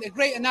profound, a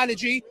great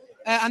analogy.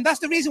 And that's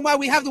the reason why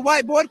we have the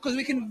whiteboard, because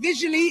we can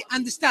visually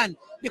understand.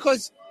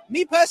 Because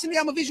me personally,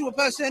 I'm a visual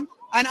person.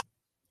 And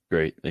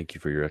Great. Thank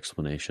you for your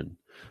explanation.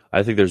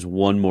 I think there's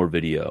one more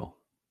video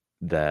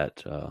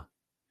that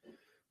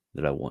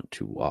I want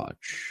to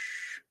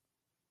watch.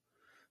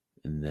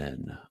 And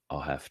then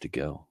I'll have to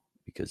go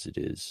because it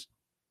is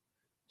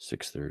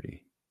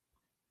 6:30.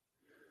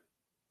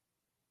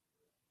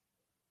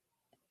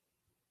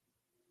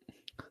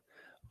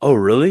 Oh,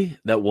 really?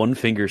 That one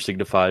finger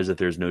signifies that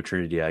there's no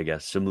Trinity, I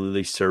guess.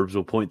 Similarly, Serbs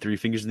will point 3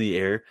 fingers in the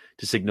air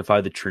to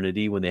signify the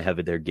Trinity when they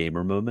have their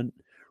gamer moment.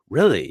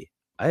 Really?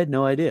 I had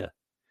no idea.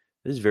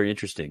 This is very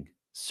interesting.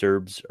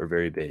 Serbs are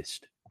very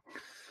based.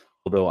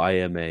 Although I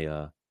am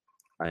a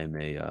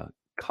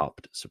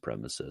Copt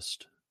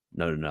supremacist.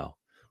 No.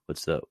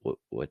 What's the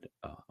what?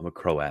 I'm a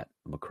Croat.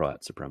 I'm a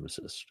Croat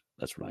supremacist.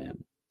 That's what I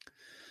am.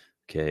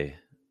 Okay.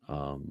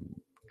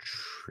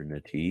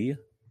 Trinity.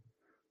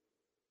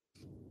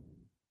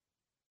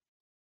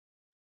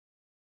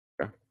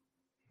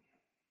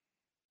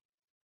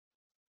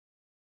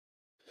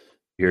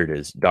 Here it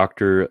is.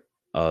 Dr.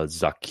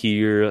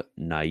 Zakir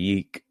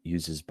Naik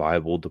uses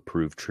Bible to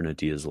prove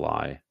Trinity is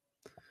lie.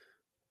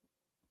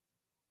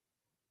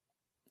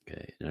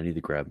 Okay, and I need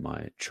to grab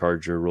my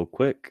charger real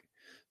quick.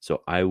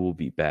 So I will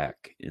be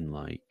back in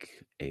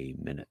like a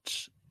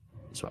minute.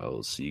 So I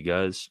will see you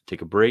guys.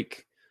 Take a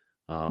break.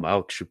 I'll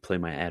actually play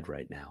my ad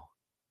right now.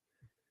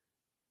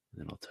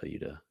 And then I'll tell you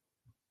to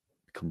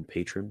become a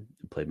patron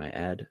and play my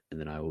ad, and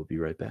then I will be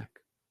right back.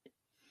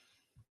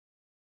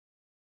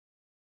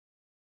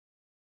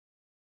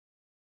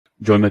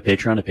 Join my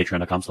Patreon at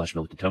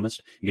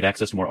patreon.com/MilitantThomist. You get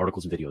access to more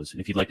articles and videos.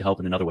 And if you'd like to help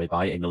in another way,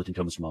 buy a Militant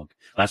Thomist mug.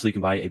 Lastly, you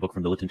can buy a book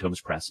from Militant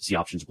Thomist Press. See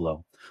options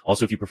below.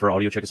 Also, if you prefer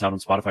audio, check us out on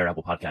Spotify or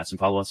Apple Podcasts and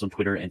follow us on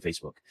Twitter and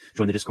Facebook.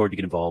 Join the Discord to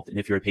get involved. And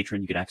if you're a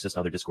patron, you get access to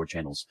other Discord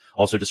channels.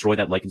 Also, destroy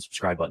that like and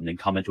subscribe button and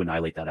comment to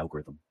annihilate that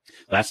algorithm.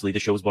 Lastly,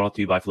 this show is brought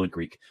to you by Fluent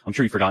Greek. I'm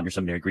sure you've forgotten your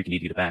seminary Greek and need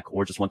to get it back,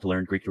 or just want to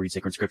learn Greek to read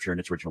sacred scripture in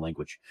its original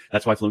language.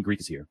 That's why Fluent Greek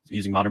is here.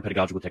 Using modern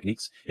pedagogical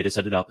techniques, it has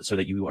set it up so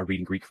that you are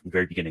reading Greek from the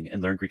very beginning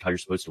and learn Greek how you're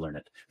supposed to learn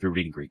it, through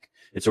reading Greek.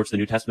 It sorts the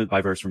New Testament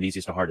by verse from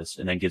easiest to hardest,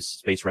 and then gives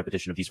spaced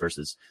repetition of these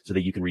verses so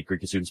that you can read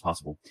Greek as soon as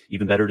possible.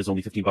 Even better, it is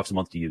only $15 a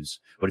month to use.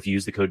 But if you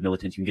use the code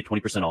Militant, you can get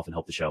 20% off and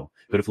help the show.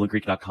 Go to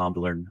fluentgreek.com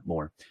to learn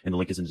more, and the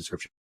link is in the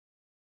description.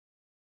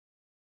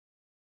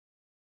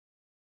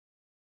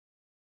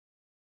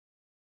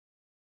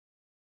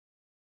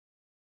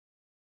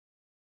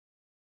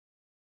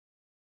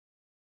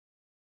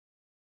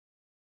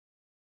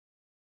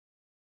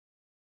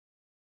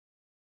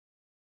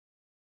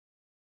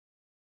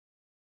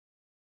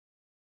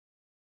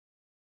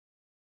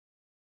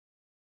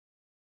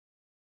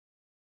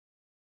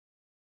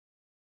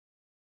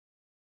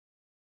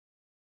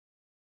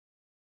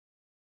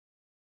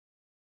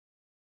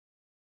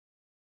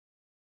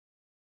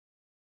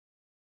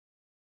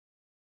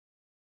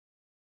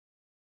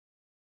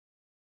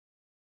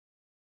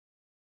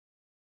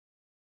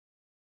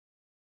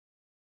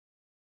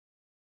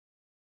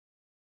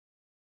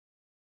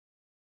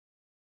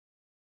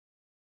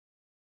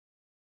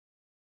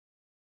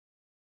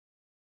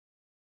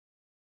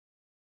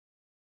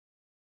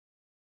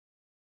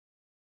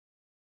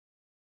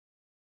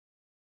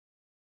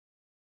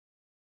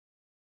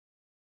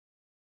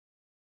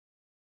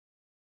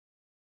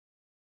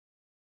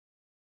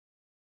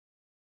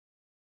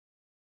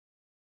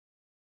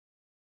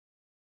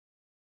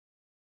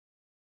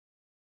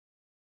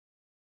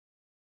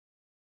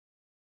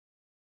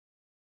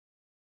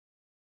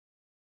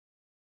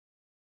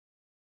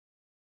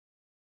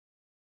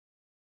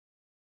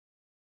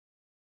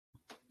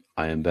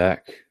 I am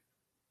back.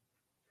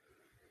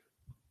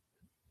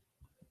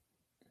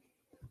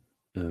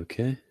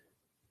 Okay.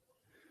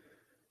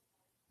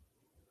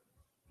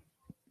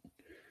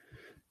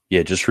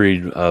 Yeah, just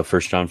read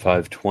 1 John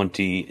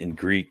 5:20 in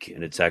Greek,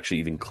 and it's actually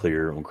even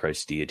clearer on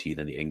Christ's deity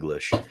than the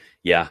English.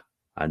 Yeah,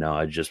 I know.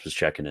 I just was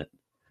checking it.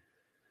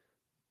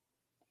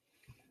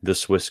 The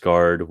Swiss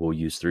Guard will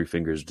use 3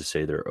 fingers to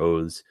say their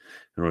oaths.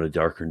 And on a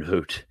darker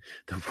note,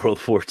 the World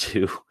War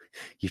II,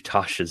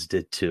 Utashas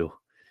did too.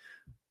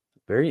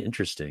 Very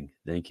interesting.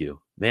 Thank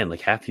you. Man,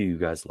 like half of you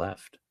guys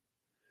left.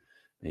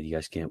 Man, you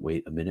guys can't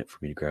wait a minute for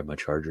me to grab my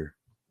charger.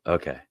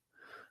 Okay.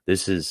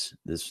 This is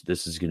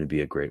going to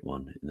be a great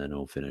one. And then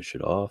I'll finish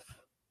it off.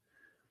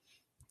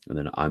 And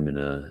then I'm going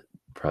to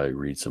probably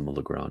read some of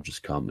Lagrange's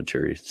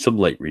commentary. Some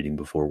light reading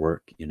before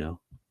work, you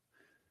know.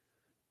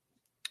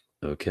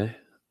 Okay.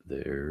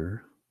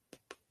 There.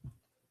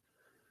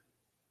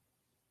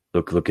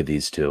 Look at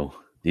these two.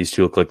 These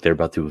two look like they're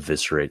about to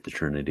eviscerate the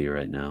Trinity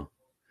right now.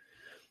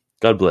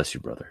 God bless you,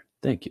 brother.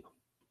 Thank you.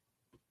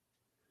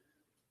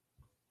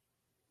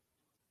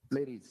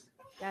 Ladies.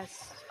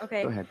 Yes.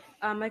 Okay. Go ahead.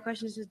 My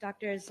question is to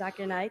Dr.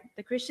 Zakir Naik.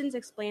 The Christians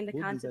explain the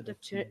concept of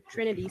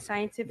Trinity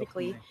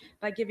scientifically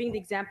by giving the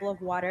example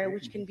of water,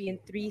 which can be in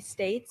 3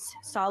 states: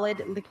 solid,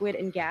 liquid,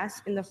 and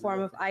gas, in the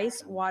form of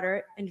ice,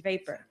 water, and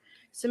vapor.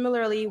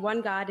 Similarly,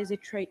 one God is a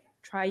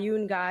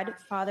triune God,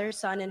 Father,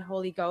 Son, and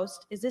Holy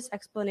Ghost. Is this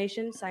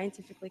explanation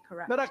scientifically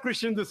correct? There are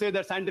Christians who say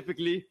that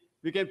scientifically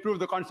we can prove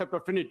the concept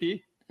of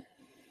Trinity,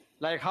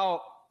 like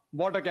how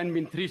water can be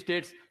in 3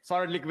 states: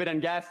 solid, liquid,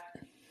 and gas,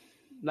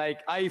 like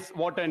ice,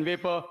 water, and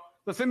vapor.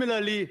 So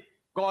similarly,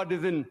 God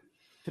is in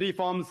 3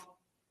 forms: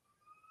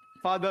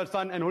 Father,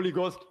 Son, and Holy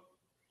Ghost.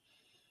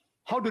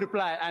 How to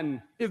reply,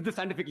 and is this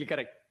scientifically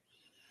correct?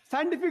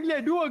 Scientifically,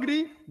 I do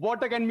agree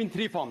water can be in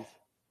 3 forms: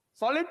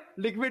 solid,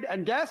 liquid,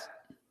 and gas,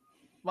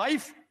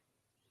 ice,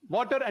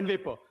 water, and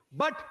vapor.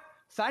 But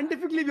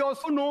scientifically, we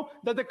also know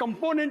that the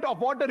component of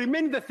water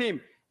remains the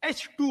same: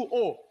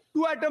 H2O,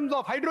 2 atoms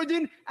of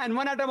hydrogen and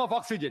 1 atom of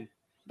oxygen.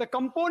 The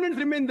components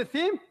remain the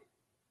same.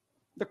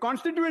 The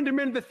constituent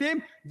remains the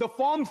same. The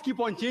forms keep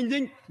on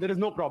changing. There is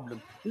no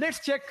problem. Let's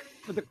check.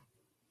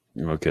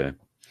 Okay.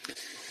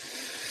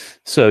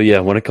 So yeah,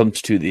 when it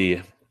comes to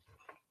the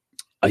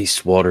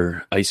ice,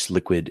 water, ice,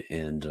 liquid,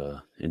 and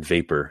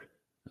vapor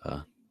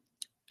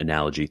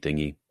analogy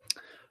thingy,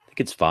 I think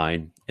it's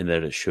fine in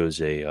that it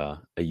shows a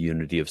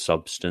unity of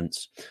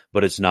substance,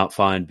 but it's not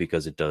fine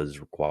because it does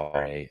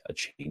require a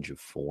change of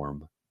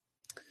form,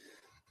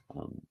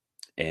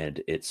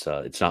 and it's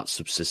not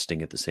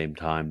subsisting at the same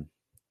time.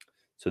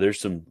 So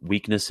there's some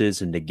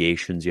weaknesses and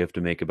negations you have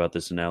to make about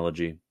this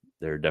analogy.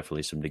 There are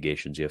definitely some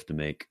negations you have to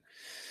make,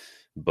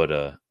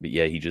 but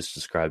yeah, he just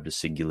described a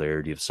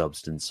singularity of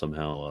substance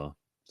somehow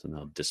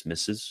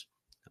dismisses.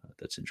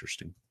 That's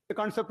interesting. The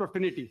concept of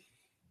Trinity.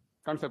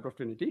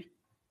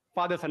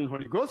 Father, Son, and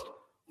Holy Ghost.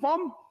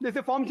 Form, they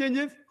say form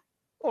changes.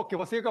 Okay,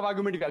 for sake of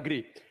argument, we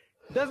agree.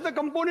 Does the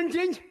component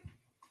change?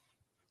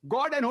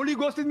 God and Holy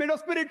Ghost is made of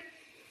spirit.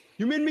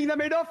 Human beings are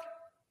made of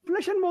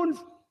Flesh and bones,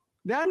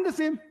 they aren't the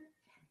same.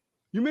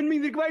 Human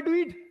beings require to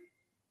eat.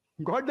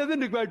 God doesn't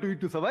require to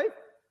eat to survive.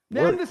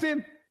 They aren't the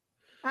same.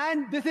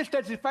 And this is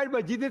testified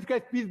by Jesus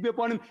Christ, peace be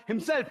upon him,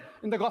 himself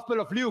in the Gospel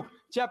of Luke,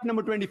 chapter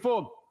number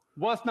 24,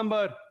 verse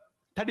number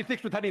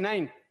 36 to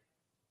 39.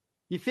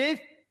 He says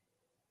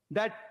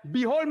that,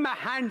 behold my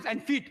hands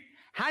and feet,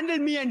 handle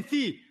me and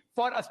see,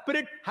 for a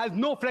spirit has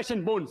no flesh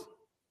and bones.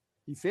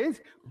 He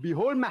says,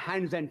 behold my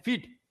hands and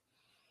feet,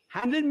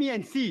 handle me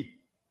and see,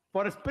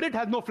 for a spirit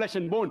has no flesh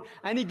and bone.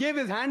 And he gave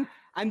his hand,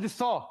 and they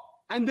saw,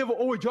 and they were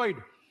overjoyed.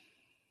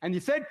 And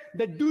he said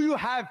that, do you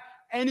have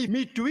any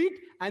meat to eat?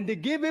 And they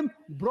gave him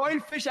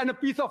broiled fish and a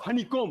piece of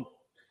honeycomb.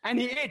 And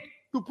he ate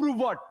to prove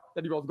what?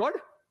 That he was God?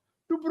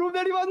 To prove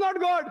that he was not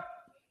God.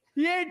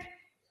 He ate.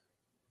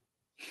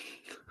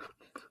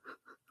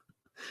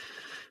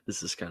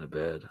 This is kind of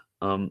bad.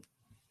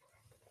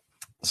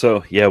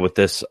 So yeah, with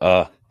this,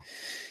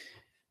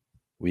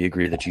 we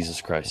agree that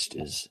Jesus Christ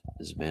is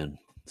man.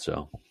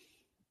 So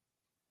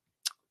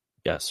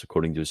yes,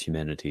 according to his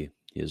humanity,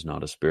 he is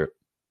not a spirit.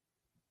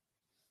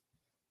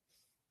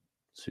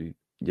 So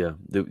yeah,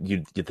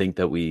 you think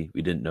that we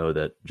didn't know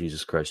that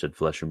Jesus Christ had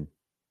flesh and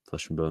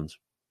bones?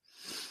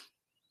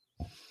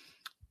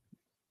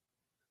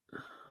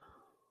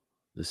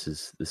 This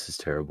is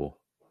terrible.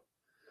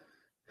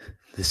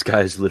 This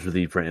guy is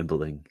literally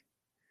rambling.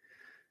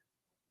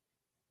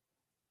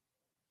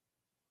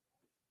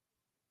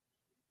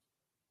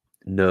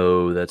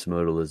 No, that's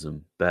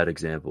modalism. Bad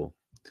example.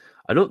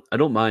 I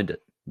don't mind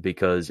it,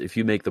 because if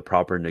you make the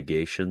proper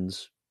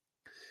negations,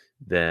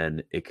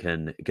 then it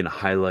can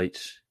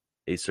highlight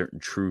a certain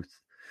truth,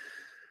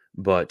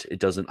 but it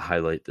doesn't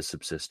highlight the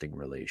subsisting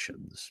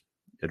relations.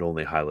 It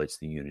only highlights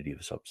the unity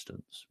of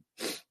substance.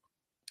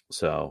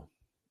 So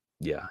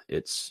yeah,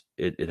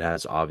 it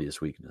has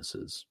obvious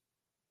weaknesses.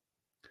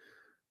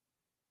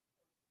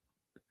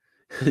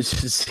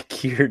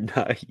 Zakir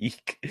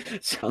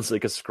Naik sounds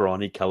like a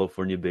scrawny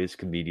California-based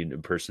comedian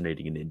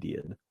impersonating an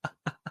Indian.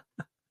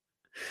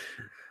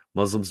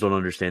 Muslims don't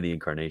understand the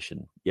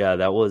incarnation. Yeah,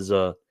 that was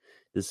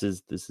this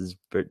is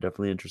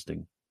definitely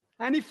interesting.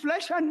 And if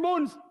flesh and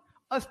bones,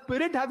 a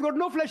spirit has got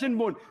no flesh and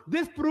bone.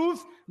 This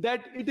proves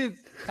that it is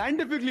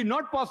scientifically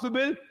not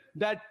possible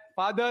that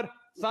Father,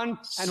 Son,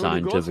 and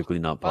Holy Ghost. Scientifically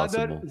not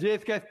possible. Father,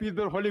 JSK, peace,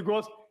 the Holy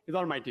Ghost is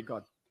Almighty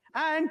God.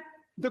 And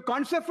the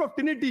concept of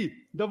Trinity,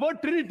 the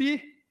word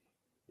Trinity,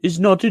 is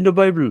not in the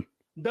Bible.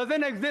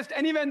 Doesn't exist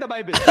anywhere in the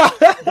Bible.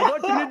 The word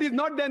Trinity is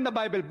not there in the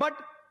Bible, but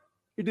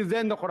it is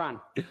there in the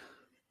Quran.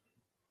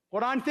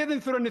 Quran says in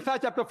Surah Nisa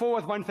chapter 4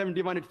 verse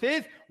 171, it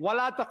says,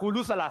 "Wala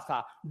taqulu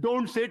salasa."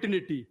 Don't say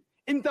Trinity.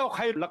 Inta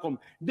khair lakum.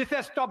 This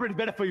has stopped. It's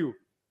better for you.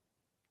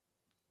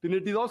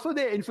 Trinity is also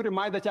there in Surah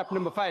Ma'idah chapter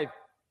number 5,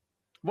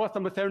 verse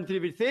number 73,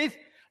 which says,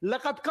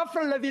 "Laqad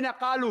kafara alladhina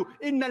qalu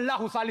inna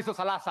Allahu salisu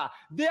salasa."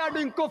 They are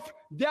doing kufr.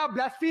 They are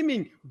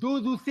blaspheming.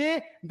 Those who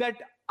say that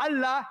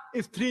Allah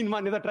is three in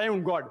one, is a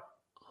triune God.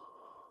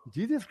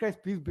 Jesus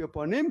Christ, peace be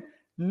upon him,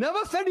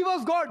 never said he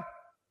was God.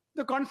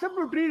 The concept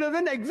of Trinity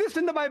doesn't exist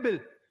in the Bible.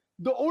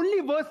 The only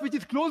verse which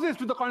is closest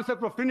to the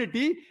concept of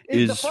Trinity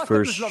is the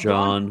first 1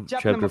 John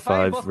chapter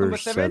 5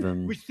 verse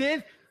 7, which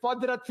says, "For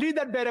there are three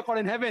that bear record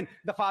in heaven,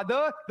 the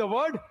Father, the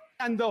Word,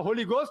 and the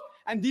Holy Ghost,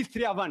 and these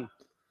three are one."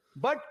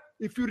 But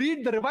if you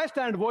read the Revised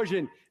Standard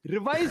Version,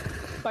 revised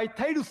by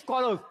Thaydu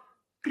scholars,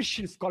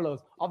 Christian scholars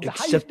of the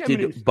highest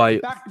accepted eminence, by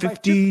backed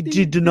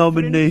 50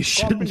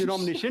 denominations.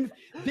 Denominations,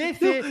 they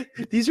say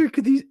these.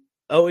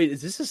 Oh wait,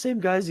 is this the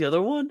same guy as the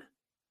other one?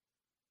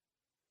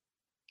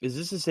 Is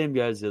this the same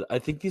guy as the other? I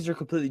think these are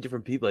completely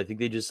different people. I think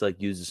they just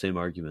use the same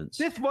arguments.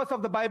 this verse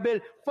of the Bible,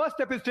 first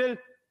epistle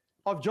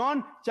of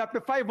John, chapter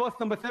 5, verse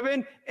number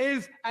 7,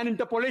 is an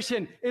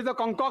interpolation, is a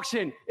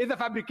concoction, is a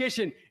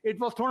fabrication. It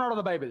was thrown out of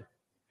the Bible.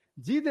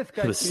 Jesus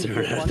Christ,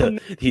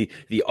 the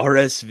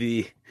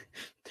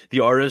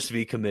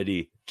RSV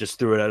committee just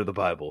threw it out of the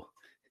Bible.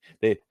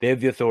 They have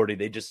the authority.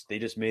 They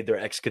just made their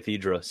ex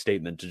cathedra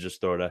statement to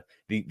just throw it out.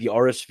 The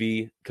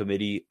RSV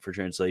committee for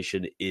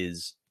translation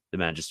is the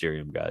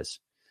magisterium, guys.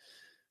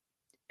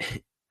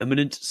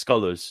 Eminent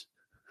scholars.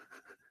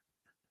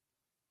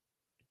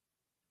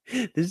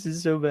 This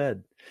is so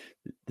bad.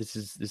 This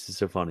is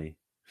so funny.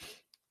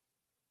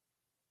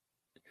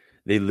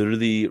 They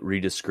literally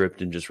read a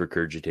script and just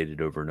regurgitate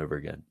it over and over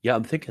again. Yeah,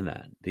 I'm thinking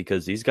that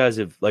because these guys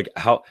have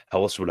how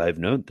else would I have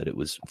known that it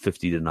was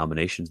 50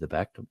 denominations that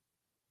backed them?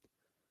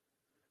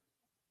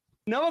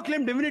 never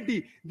claimed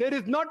divinity. There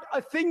is not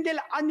a single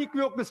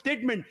unequivocal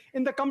statement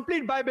in the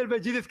complete Bible where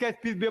Jesus Christ,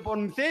 peace be upon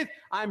him, says,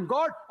 "I am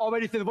God," or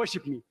where he says,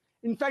 "Worship me."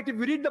 In fact, if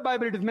you read the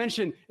Bible, it is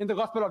mentioned in the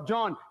Gospel of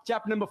John,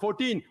 chapter number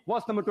 14,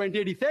 verse number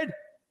 28. He said,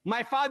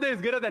 "My Father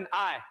is greater than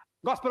I."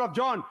 Gospel of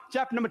John,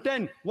 chapter number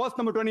 10, verse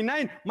number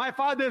 29. "My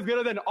Father is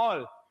greater than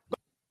all."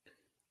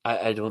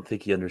 I don't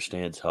think he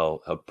understands how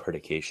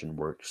predication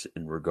works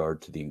in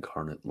regard to the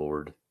incarnate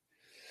Lord.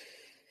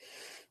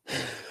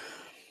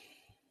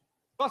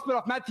 Gospel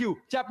of Matthew,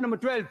 chapter number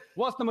 12,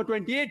 verse number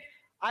 28.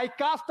 I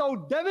cast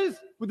out devils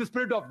with the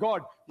Spirit of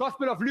God.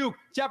 Gospel of Luke,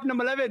 chapter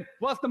number 11,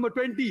 verse number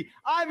 20.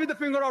 I, with the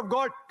finger of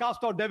God,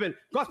 cast out devil.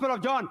 Gospel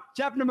of John,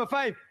 chapter number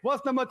 5, verse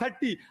number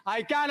 30.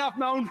 I can of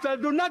my own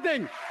self do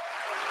nothing.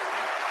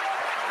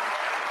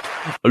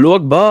 Allahu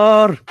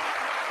Akbar.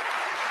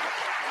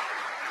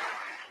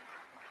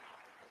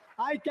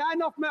 I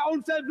can of my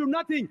own self do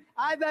nothing.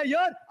 As I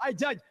hear, I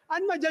judge.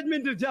 And my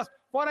judgment is just.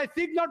 For I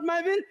seek not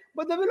my will,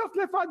 but the will of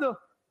my Father.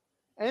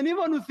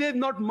 Anyone who says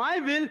not my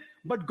will,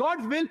 but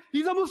God's will,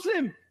 he's a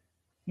Muslim.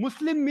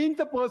 Muslim means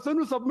the person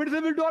who submits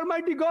his will to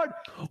Almighty God.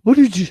 What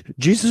did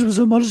Jesus was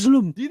a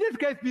Muslim? Jesus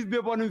Christ, peace be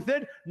upon him,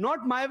 said,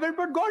 not my will,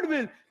 but God's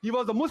will. He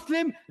was a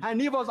Muslim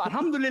and he was,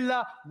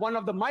 alhamdulillah, one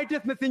of the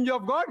mightiest messenger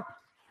of God.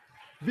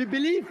 We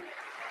believe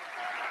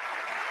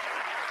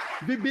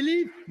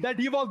that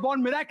he was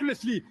born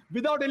miraculously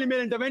without any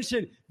male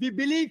intervention. We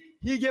believe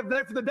he gave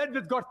life to the dead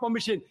with God's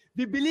permission.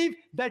 We believe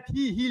that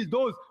he healed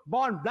those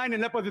born blind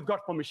and lepers with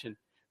God's permission.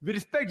 We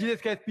respect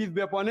Jesus Christ, peace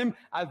be upon him,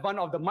 as one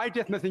of the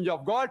mightiest messenger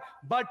of God,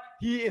 but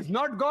he is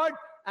not God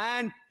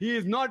and he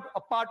is not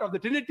a part of the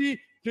Trinity.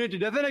 Trinity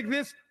doesn't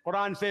exist.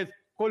 Quran says,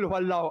 Qul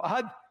huwallahu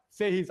ahad,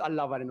 say he's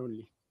Allah one and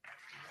only.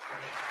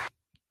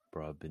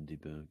 Bro, I've been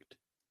debunked.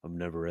 I've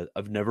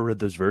never read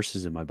those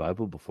verses in my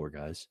Bible before,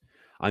 guys.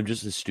 I'm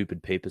just a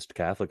stupid papist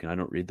Catholic and I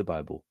don't read the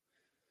Bible.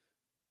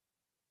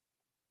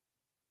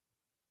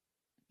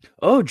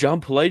 Oh, John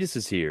Politis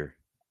is here.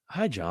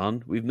 Hi,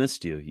 John. We've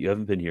missed you. You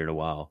haven't been here in a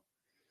while.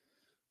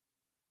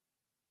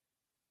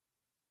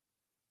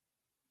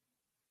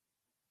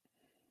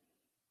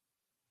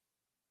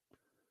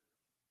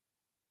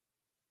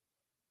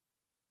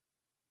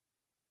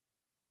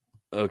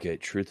 Okay,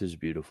 truth is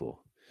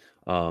beautiful.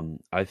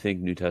 I think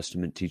New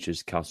Testament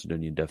teaches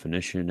Chalcedonian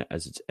definition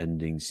as its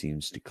ending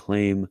seems to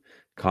claim,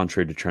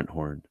 contrary to Trent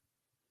Horn.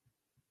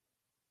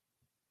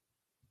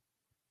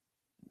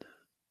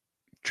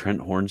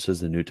 Trent Horn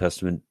says the New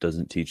Testament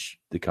doesn't teach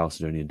the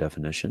Chalcedonian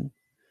definition.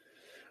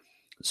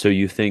 So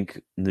you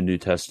think the New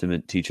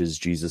Testament teaches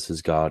Jesus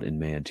as God and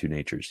man, two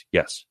natures?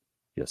 Yes.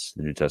 Yes,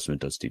 the New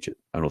Testament does teach it.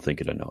 I don't think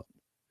it, I know it.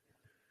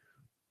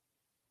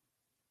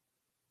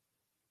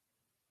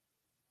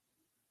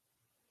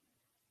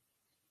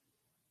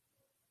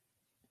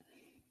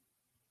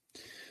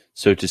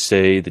 So to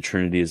say the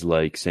Trinity is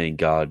like saying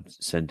God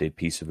sent a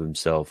piece of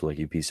himself like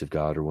a piece of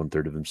God or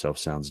 1/3 of himself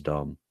sounds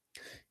dumb.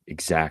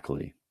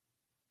 Exactly.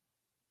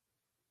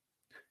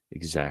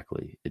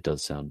 Exactly. It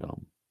does sound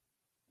dumb.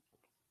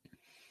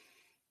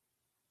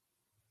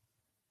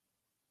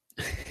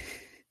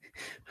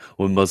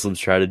 When Muslims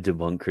try to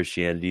debunk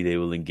Christianity, they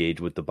will engage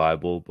with the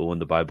Bible, but when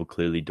the Bible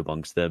clearly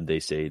debunks them, they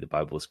say the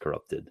Bible is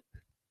corrupted.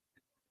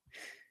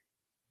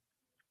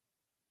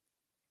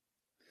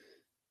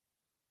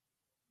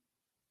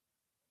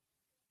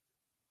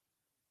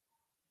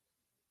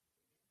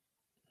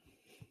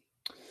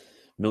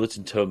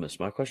 Militant Thomas,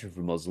 my question for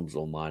Muslims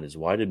online is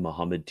why did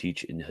Muhammad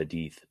teach in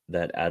Hadith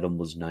that Adam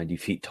was 90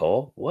 feet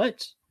tall?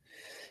 What?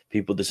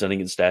 People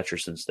descending in stature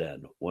since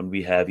then. When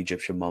we have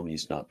Egyptian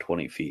mummies, not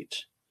 20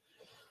 feet.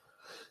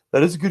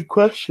 That is a good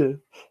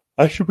question.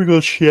 I should bring on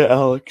Shia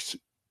Alex.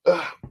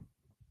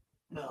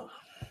 No.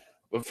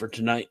 But for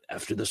tonight,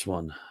 after this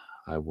one,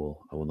 I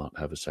will not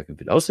have a second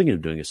video. I was thinking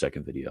of doing a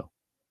second video.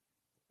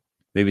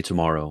 Maybe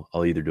tomorrow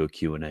I'll either do a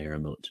Q&A or a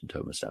Militant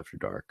Thomas After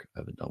Dark.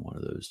 I haven't done one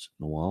of those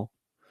in a while.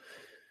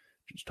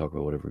 Just talk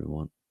about whatever we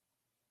want.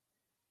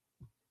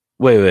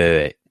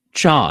 Wait.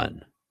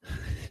 John.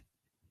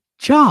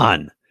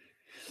 John.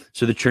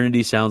 So the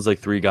Trinity sounds like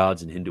three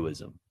gods in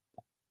Hinduism.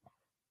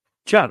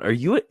 John, are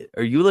you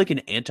like an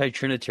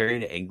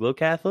anti-Trinitarian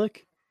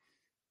Anglo-Catholic?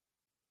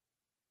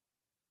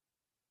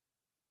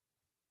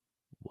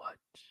 What?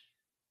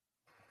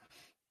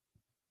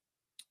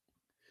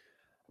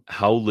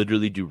 How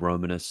literally do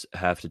Romanists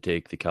have to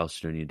take the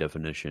Chalcedonian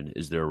definition?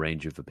 Is there a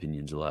range of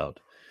opinions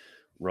allowed?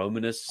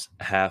 Romanists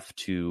have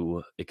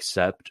to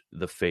accept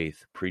the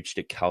faith preached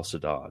at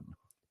Chalcedon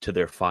to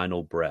their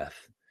final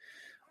breath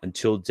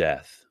until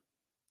death,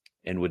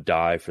 and would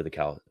die for the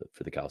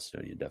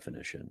Chalcedonian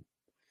definition.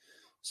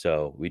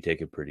 So we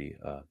take it pretty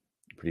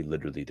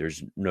literally.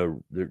 There's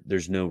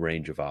no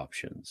range of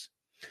options.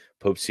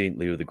 Pope Saint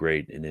Leo the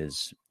Great in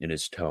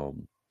his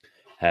tome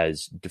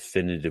has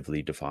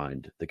definitively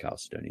defined the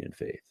Chalcedonian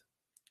faith.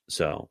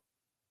 So,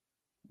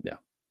 yeah.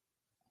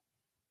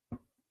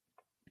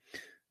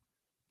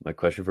 My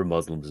question for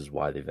Muslims is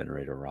why they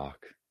venerate a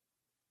rock.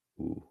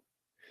 Ooh.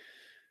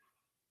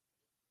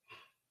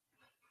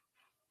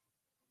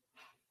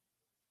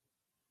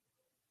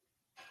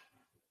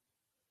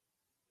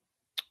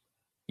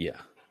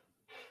 Yeah.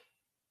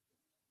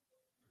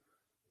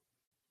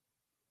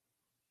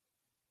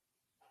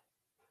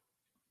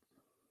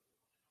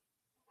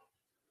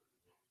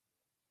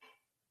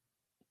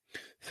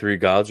 Three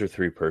gods or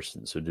three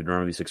persons. So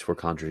Deuteronomy 6:4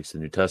 contradicts the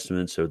New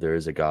Testament. So there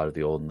is a God of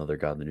the Old, another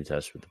God in the New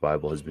Testament. The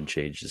Bible has been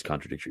changed as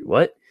contradictory.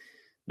 What?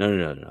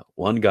 No.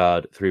 One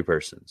God, three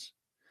persons.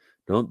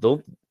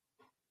 Don't.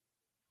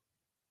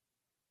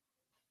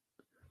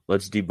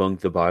 Let's debunk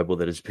the Bible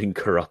that has been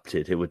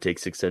corrupted. It would take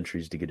 6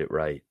 centuries to get it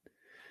right.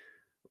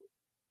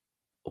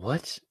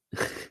 What?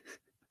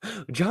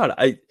 John,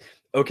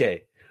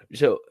 okay.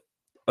 So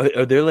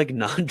are there like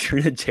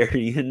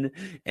non-Trinitarian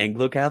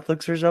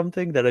Anglo-Catholics or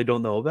something that I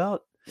don't know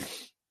about?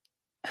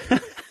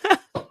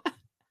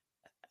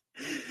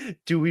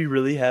 Do we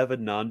really have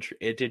a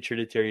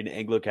anti-Trinitarian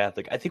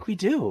Anglo-Catholic? I think we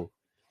do.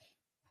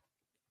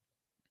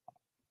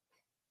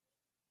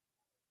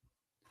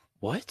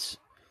 What?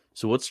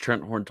 So what's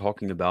Trent Horn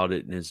talking about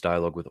it in his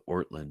dialogue with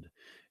Ortland?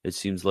 It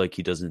seems like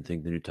he doesn't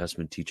think the New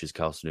Testament teaches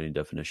Chalcedonian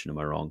definition. Am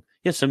I wrong?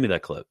 Yeah, send me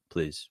that clip,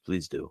 please.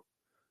 Please do.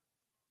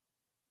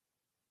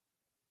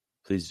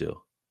 Please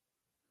do.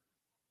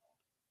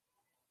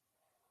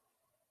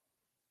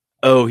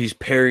 Oh, he's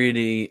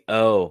parodying.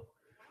 Oh,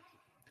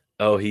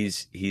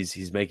 he's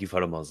making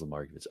fun of Muslim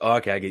arguments. Oh,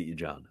 okay, I get you,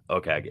 John.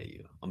 Okay, I get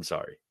you. I'm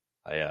sorry.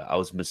 I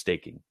was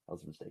mistaking.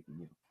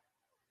 You.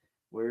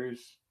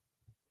 Where's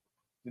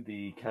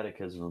the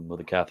Catechism of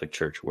the Catholic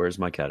Church? Where's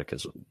my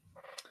catechism?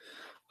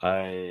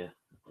 There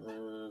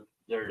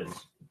it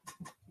is.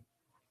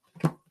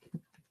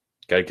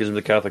 Catechism of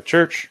the Catholic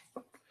Church.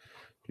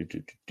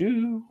 It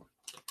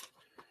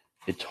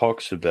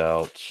talks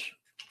about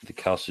the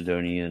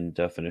Chalcedonian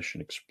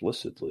definition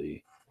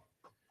explicitly.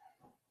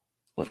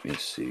 Let me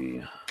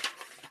see.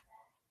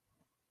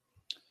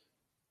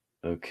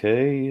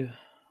 Okay.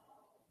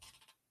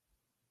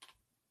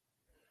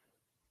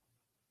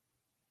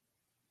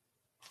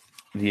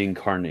 The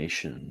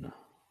Incarnation.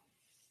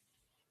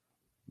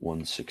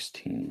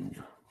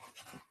 116.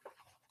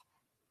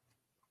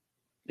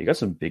 They got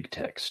some big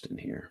text in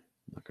here.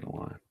 I'm not going to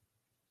lie.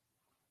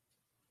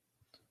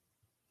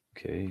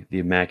 Okay. The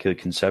Immaculate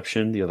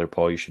Conception. The other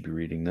Paul, you should be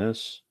reading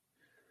this.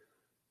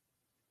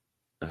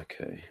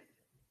 Okay.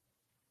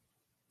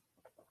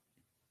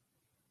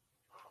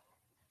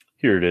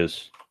 Here it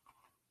is.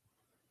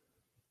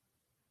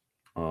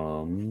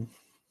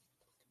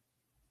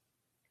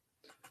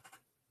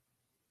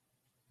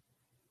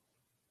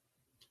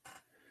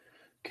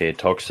 Okay, it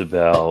talks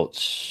about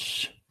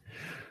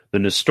the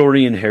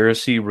Nestorian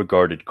heresy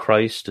regarded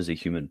Christ as a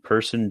human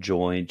person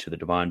joined to the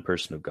divine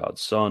person of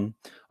God's Son.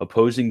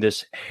 Opposing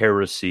this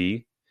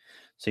heresy,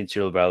 St.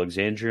 Cyril of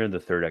Alexandria and the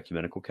Third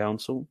Ecumenical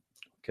Council.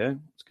 Okay,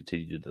 let's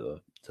continue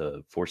to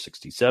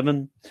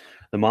 467.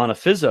 The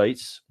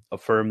Monophysites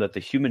affirm that the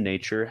human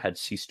nature had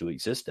ceased to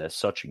exist as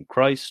such in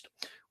Christ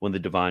when the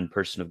divine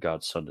person of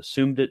God's Son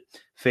assumed it.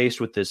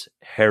 Faced with this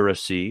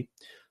heresy,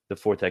 the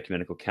Fourth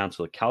Ecumenical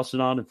Council at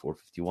Chalcedon in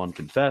 451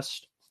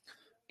 confessed.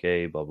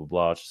 Okay, blah, blah,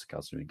 blah. It's just a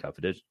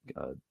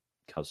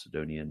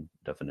Chalcedonian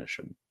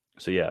definition.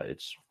 So yeah,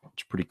 it's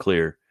pretty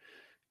clear.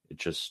 It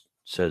just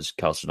says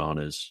Chalcedon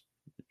is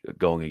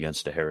going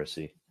against a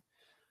heresy.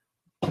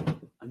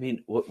 I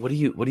mean, what do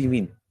you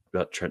mean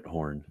about Trent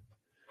Horn?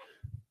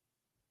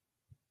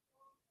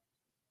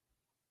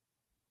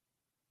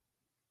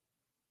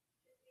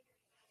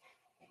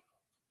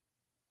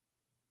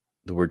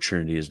 The word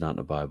Trinity is not in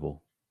the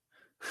Bible.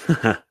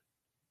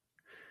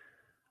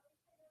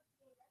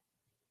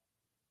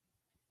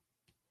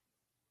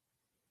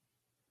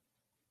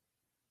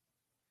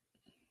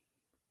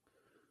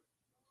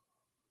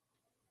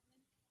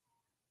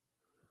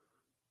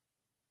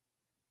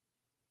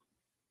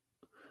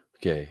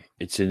 Okay,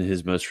 it's in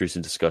his most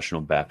recent discussion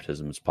on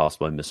baptism. It's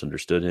possible I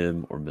misunderstood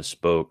him or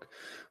misspoke,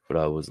 but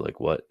I was like,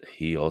 what?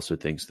 He also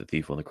thinks the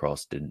thief on the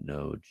cross didn't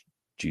know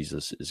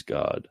Jesus is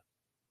God.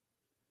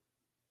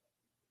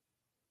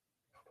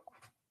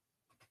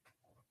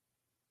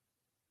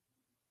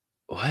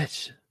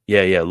 What?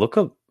 Yeah, look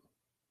up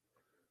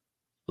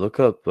look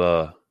up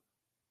the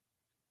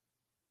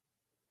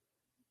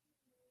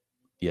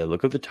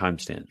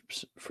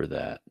timestamps for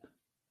that.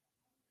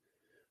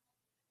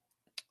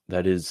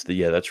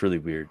 That's really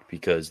weird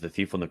because the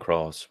thief on the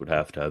cross would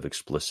have to have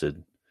explicit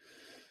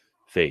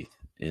faith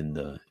in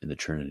the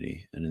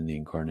Trinity and in the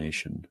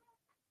Incarnation.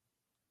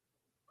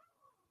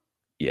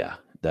 Yeah,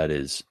 that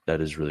is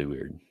really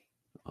weird.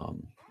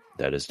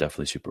 That is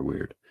definitely super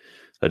weird.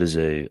 That is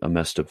a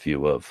messed up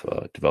view of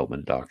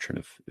development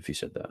doctrine if he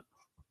said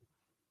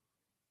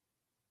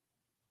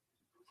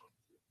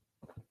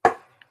that.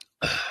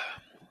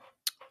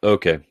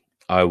 Okay,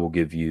 I will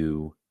give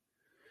you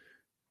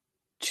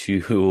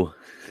 2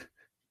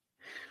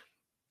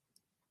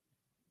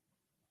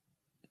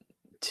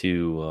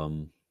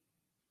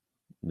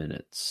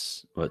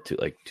 minutes,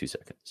 2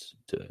 seconds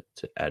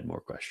to add more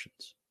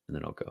questions, and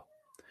then I'll go.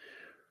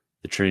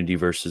 The Trinity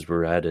verses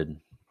were added.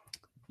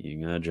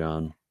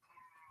 John.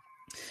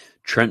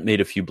 Trent made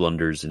a few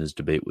blunders in his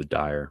debate with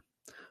Dyer.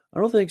 I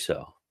don't think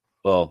so.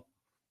 Well,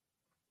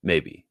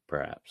 maybe,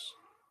 perhaps.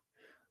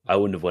 I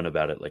wouldn't have went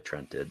about it like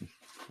Trent did.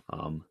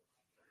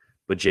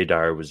 But Jay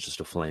Dyer was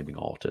just a flaming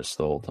altist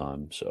the whole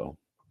time. So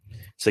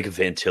it's like a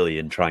Van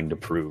Tillian trying to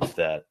prove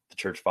that the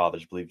church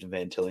fathers believed in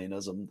Van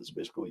Tillianism. That's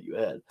basically what you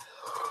had.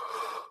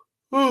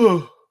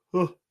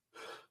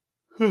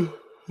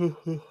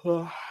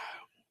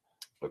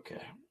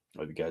 Okay.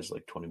 I'll give you guys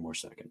 20 more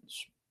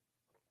seconds.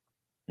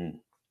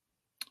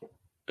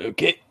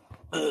 Okay.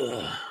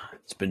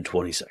 It's been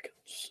 20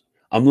 seconds.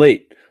 I'm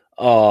late.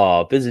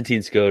 Oh,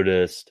 Byzantine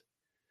Scotist.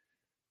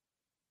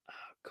 Oh,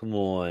 Come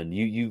on.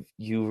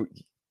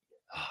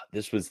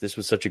 This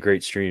was such a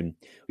great stream.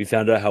 We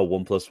found out how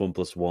 1 + 1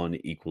 + 1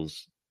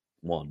 equals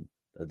 1.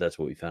 That's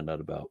what we found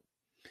out about.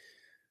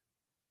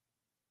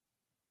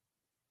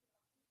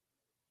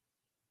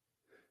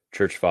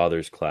 Church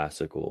Fathers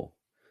Classical.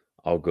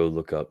 I'll go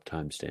look up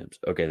timestamps.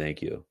 Okay,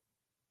 thank you.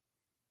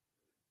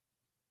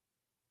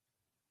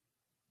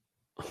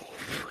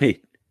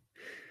 Wait.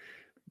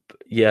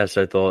 Yes,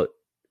 I thought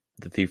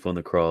the thief on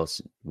the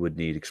cross would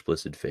need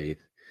explicit faith.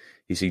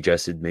 He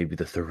suggested maybe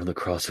the third on the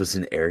cross was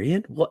an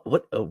Arian? What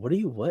are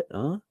you, what?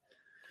 Huh?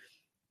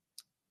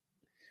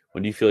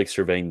 When do you feel like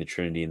surveying the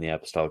Trinity and the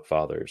Apostolic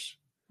Fathers?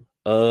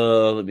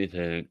 Let me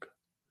think.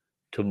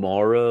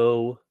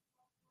 Tomorrow,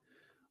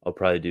 I'll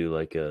probably do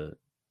like a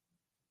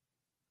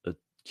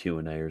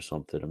Q&A or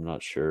something. I'm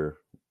not sure.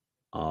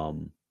 I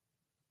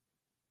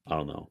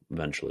don't know.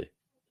 Eventually.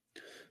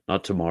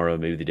 Not tomorrow,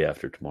 maybe the day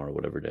after tomorrow,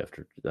 whatever day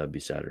after. That'd be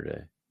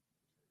Saturday.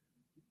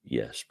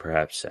 Yes,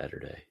 perhaps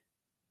Saturday.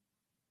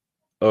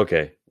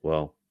 Okay,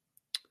 well,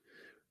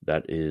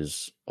 that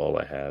is all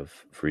I have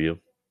for you.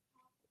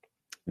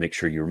 Make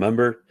sure you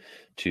remember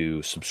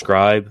to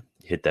subscribe,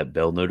 hit that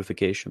bell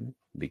notification,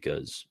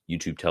 because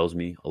YouTube tells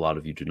me a lot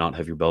of you do not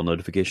have your bell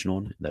notification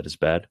on. That is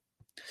bad.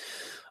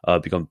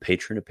 Become a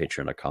patron at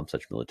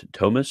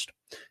patreon.com/militant-Thomist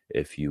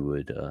if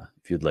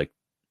you'd like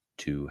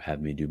to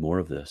have me do more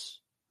of this.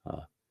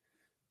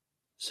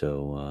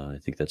 So I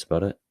think that's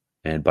about it.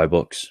 And buy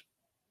books.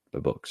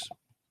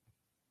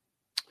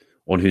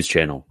 On whose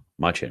channel?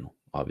 My channel,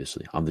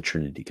 obviously. I'm the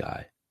Trinity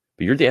guy.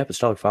 But you're the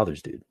Apostolic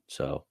Fathers, dude.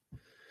 So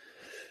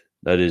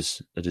that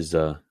is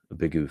a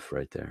big oof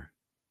right there.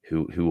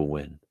 Who will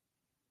win?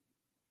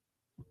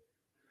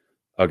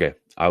 Okay,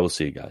 I will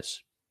see you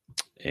guys.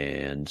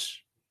 And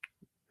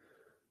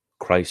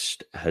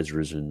Christ has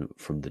risen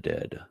from the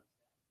dead.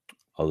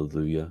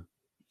 Alleluia.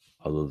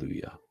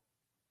 Alleluia.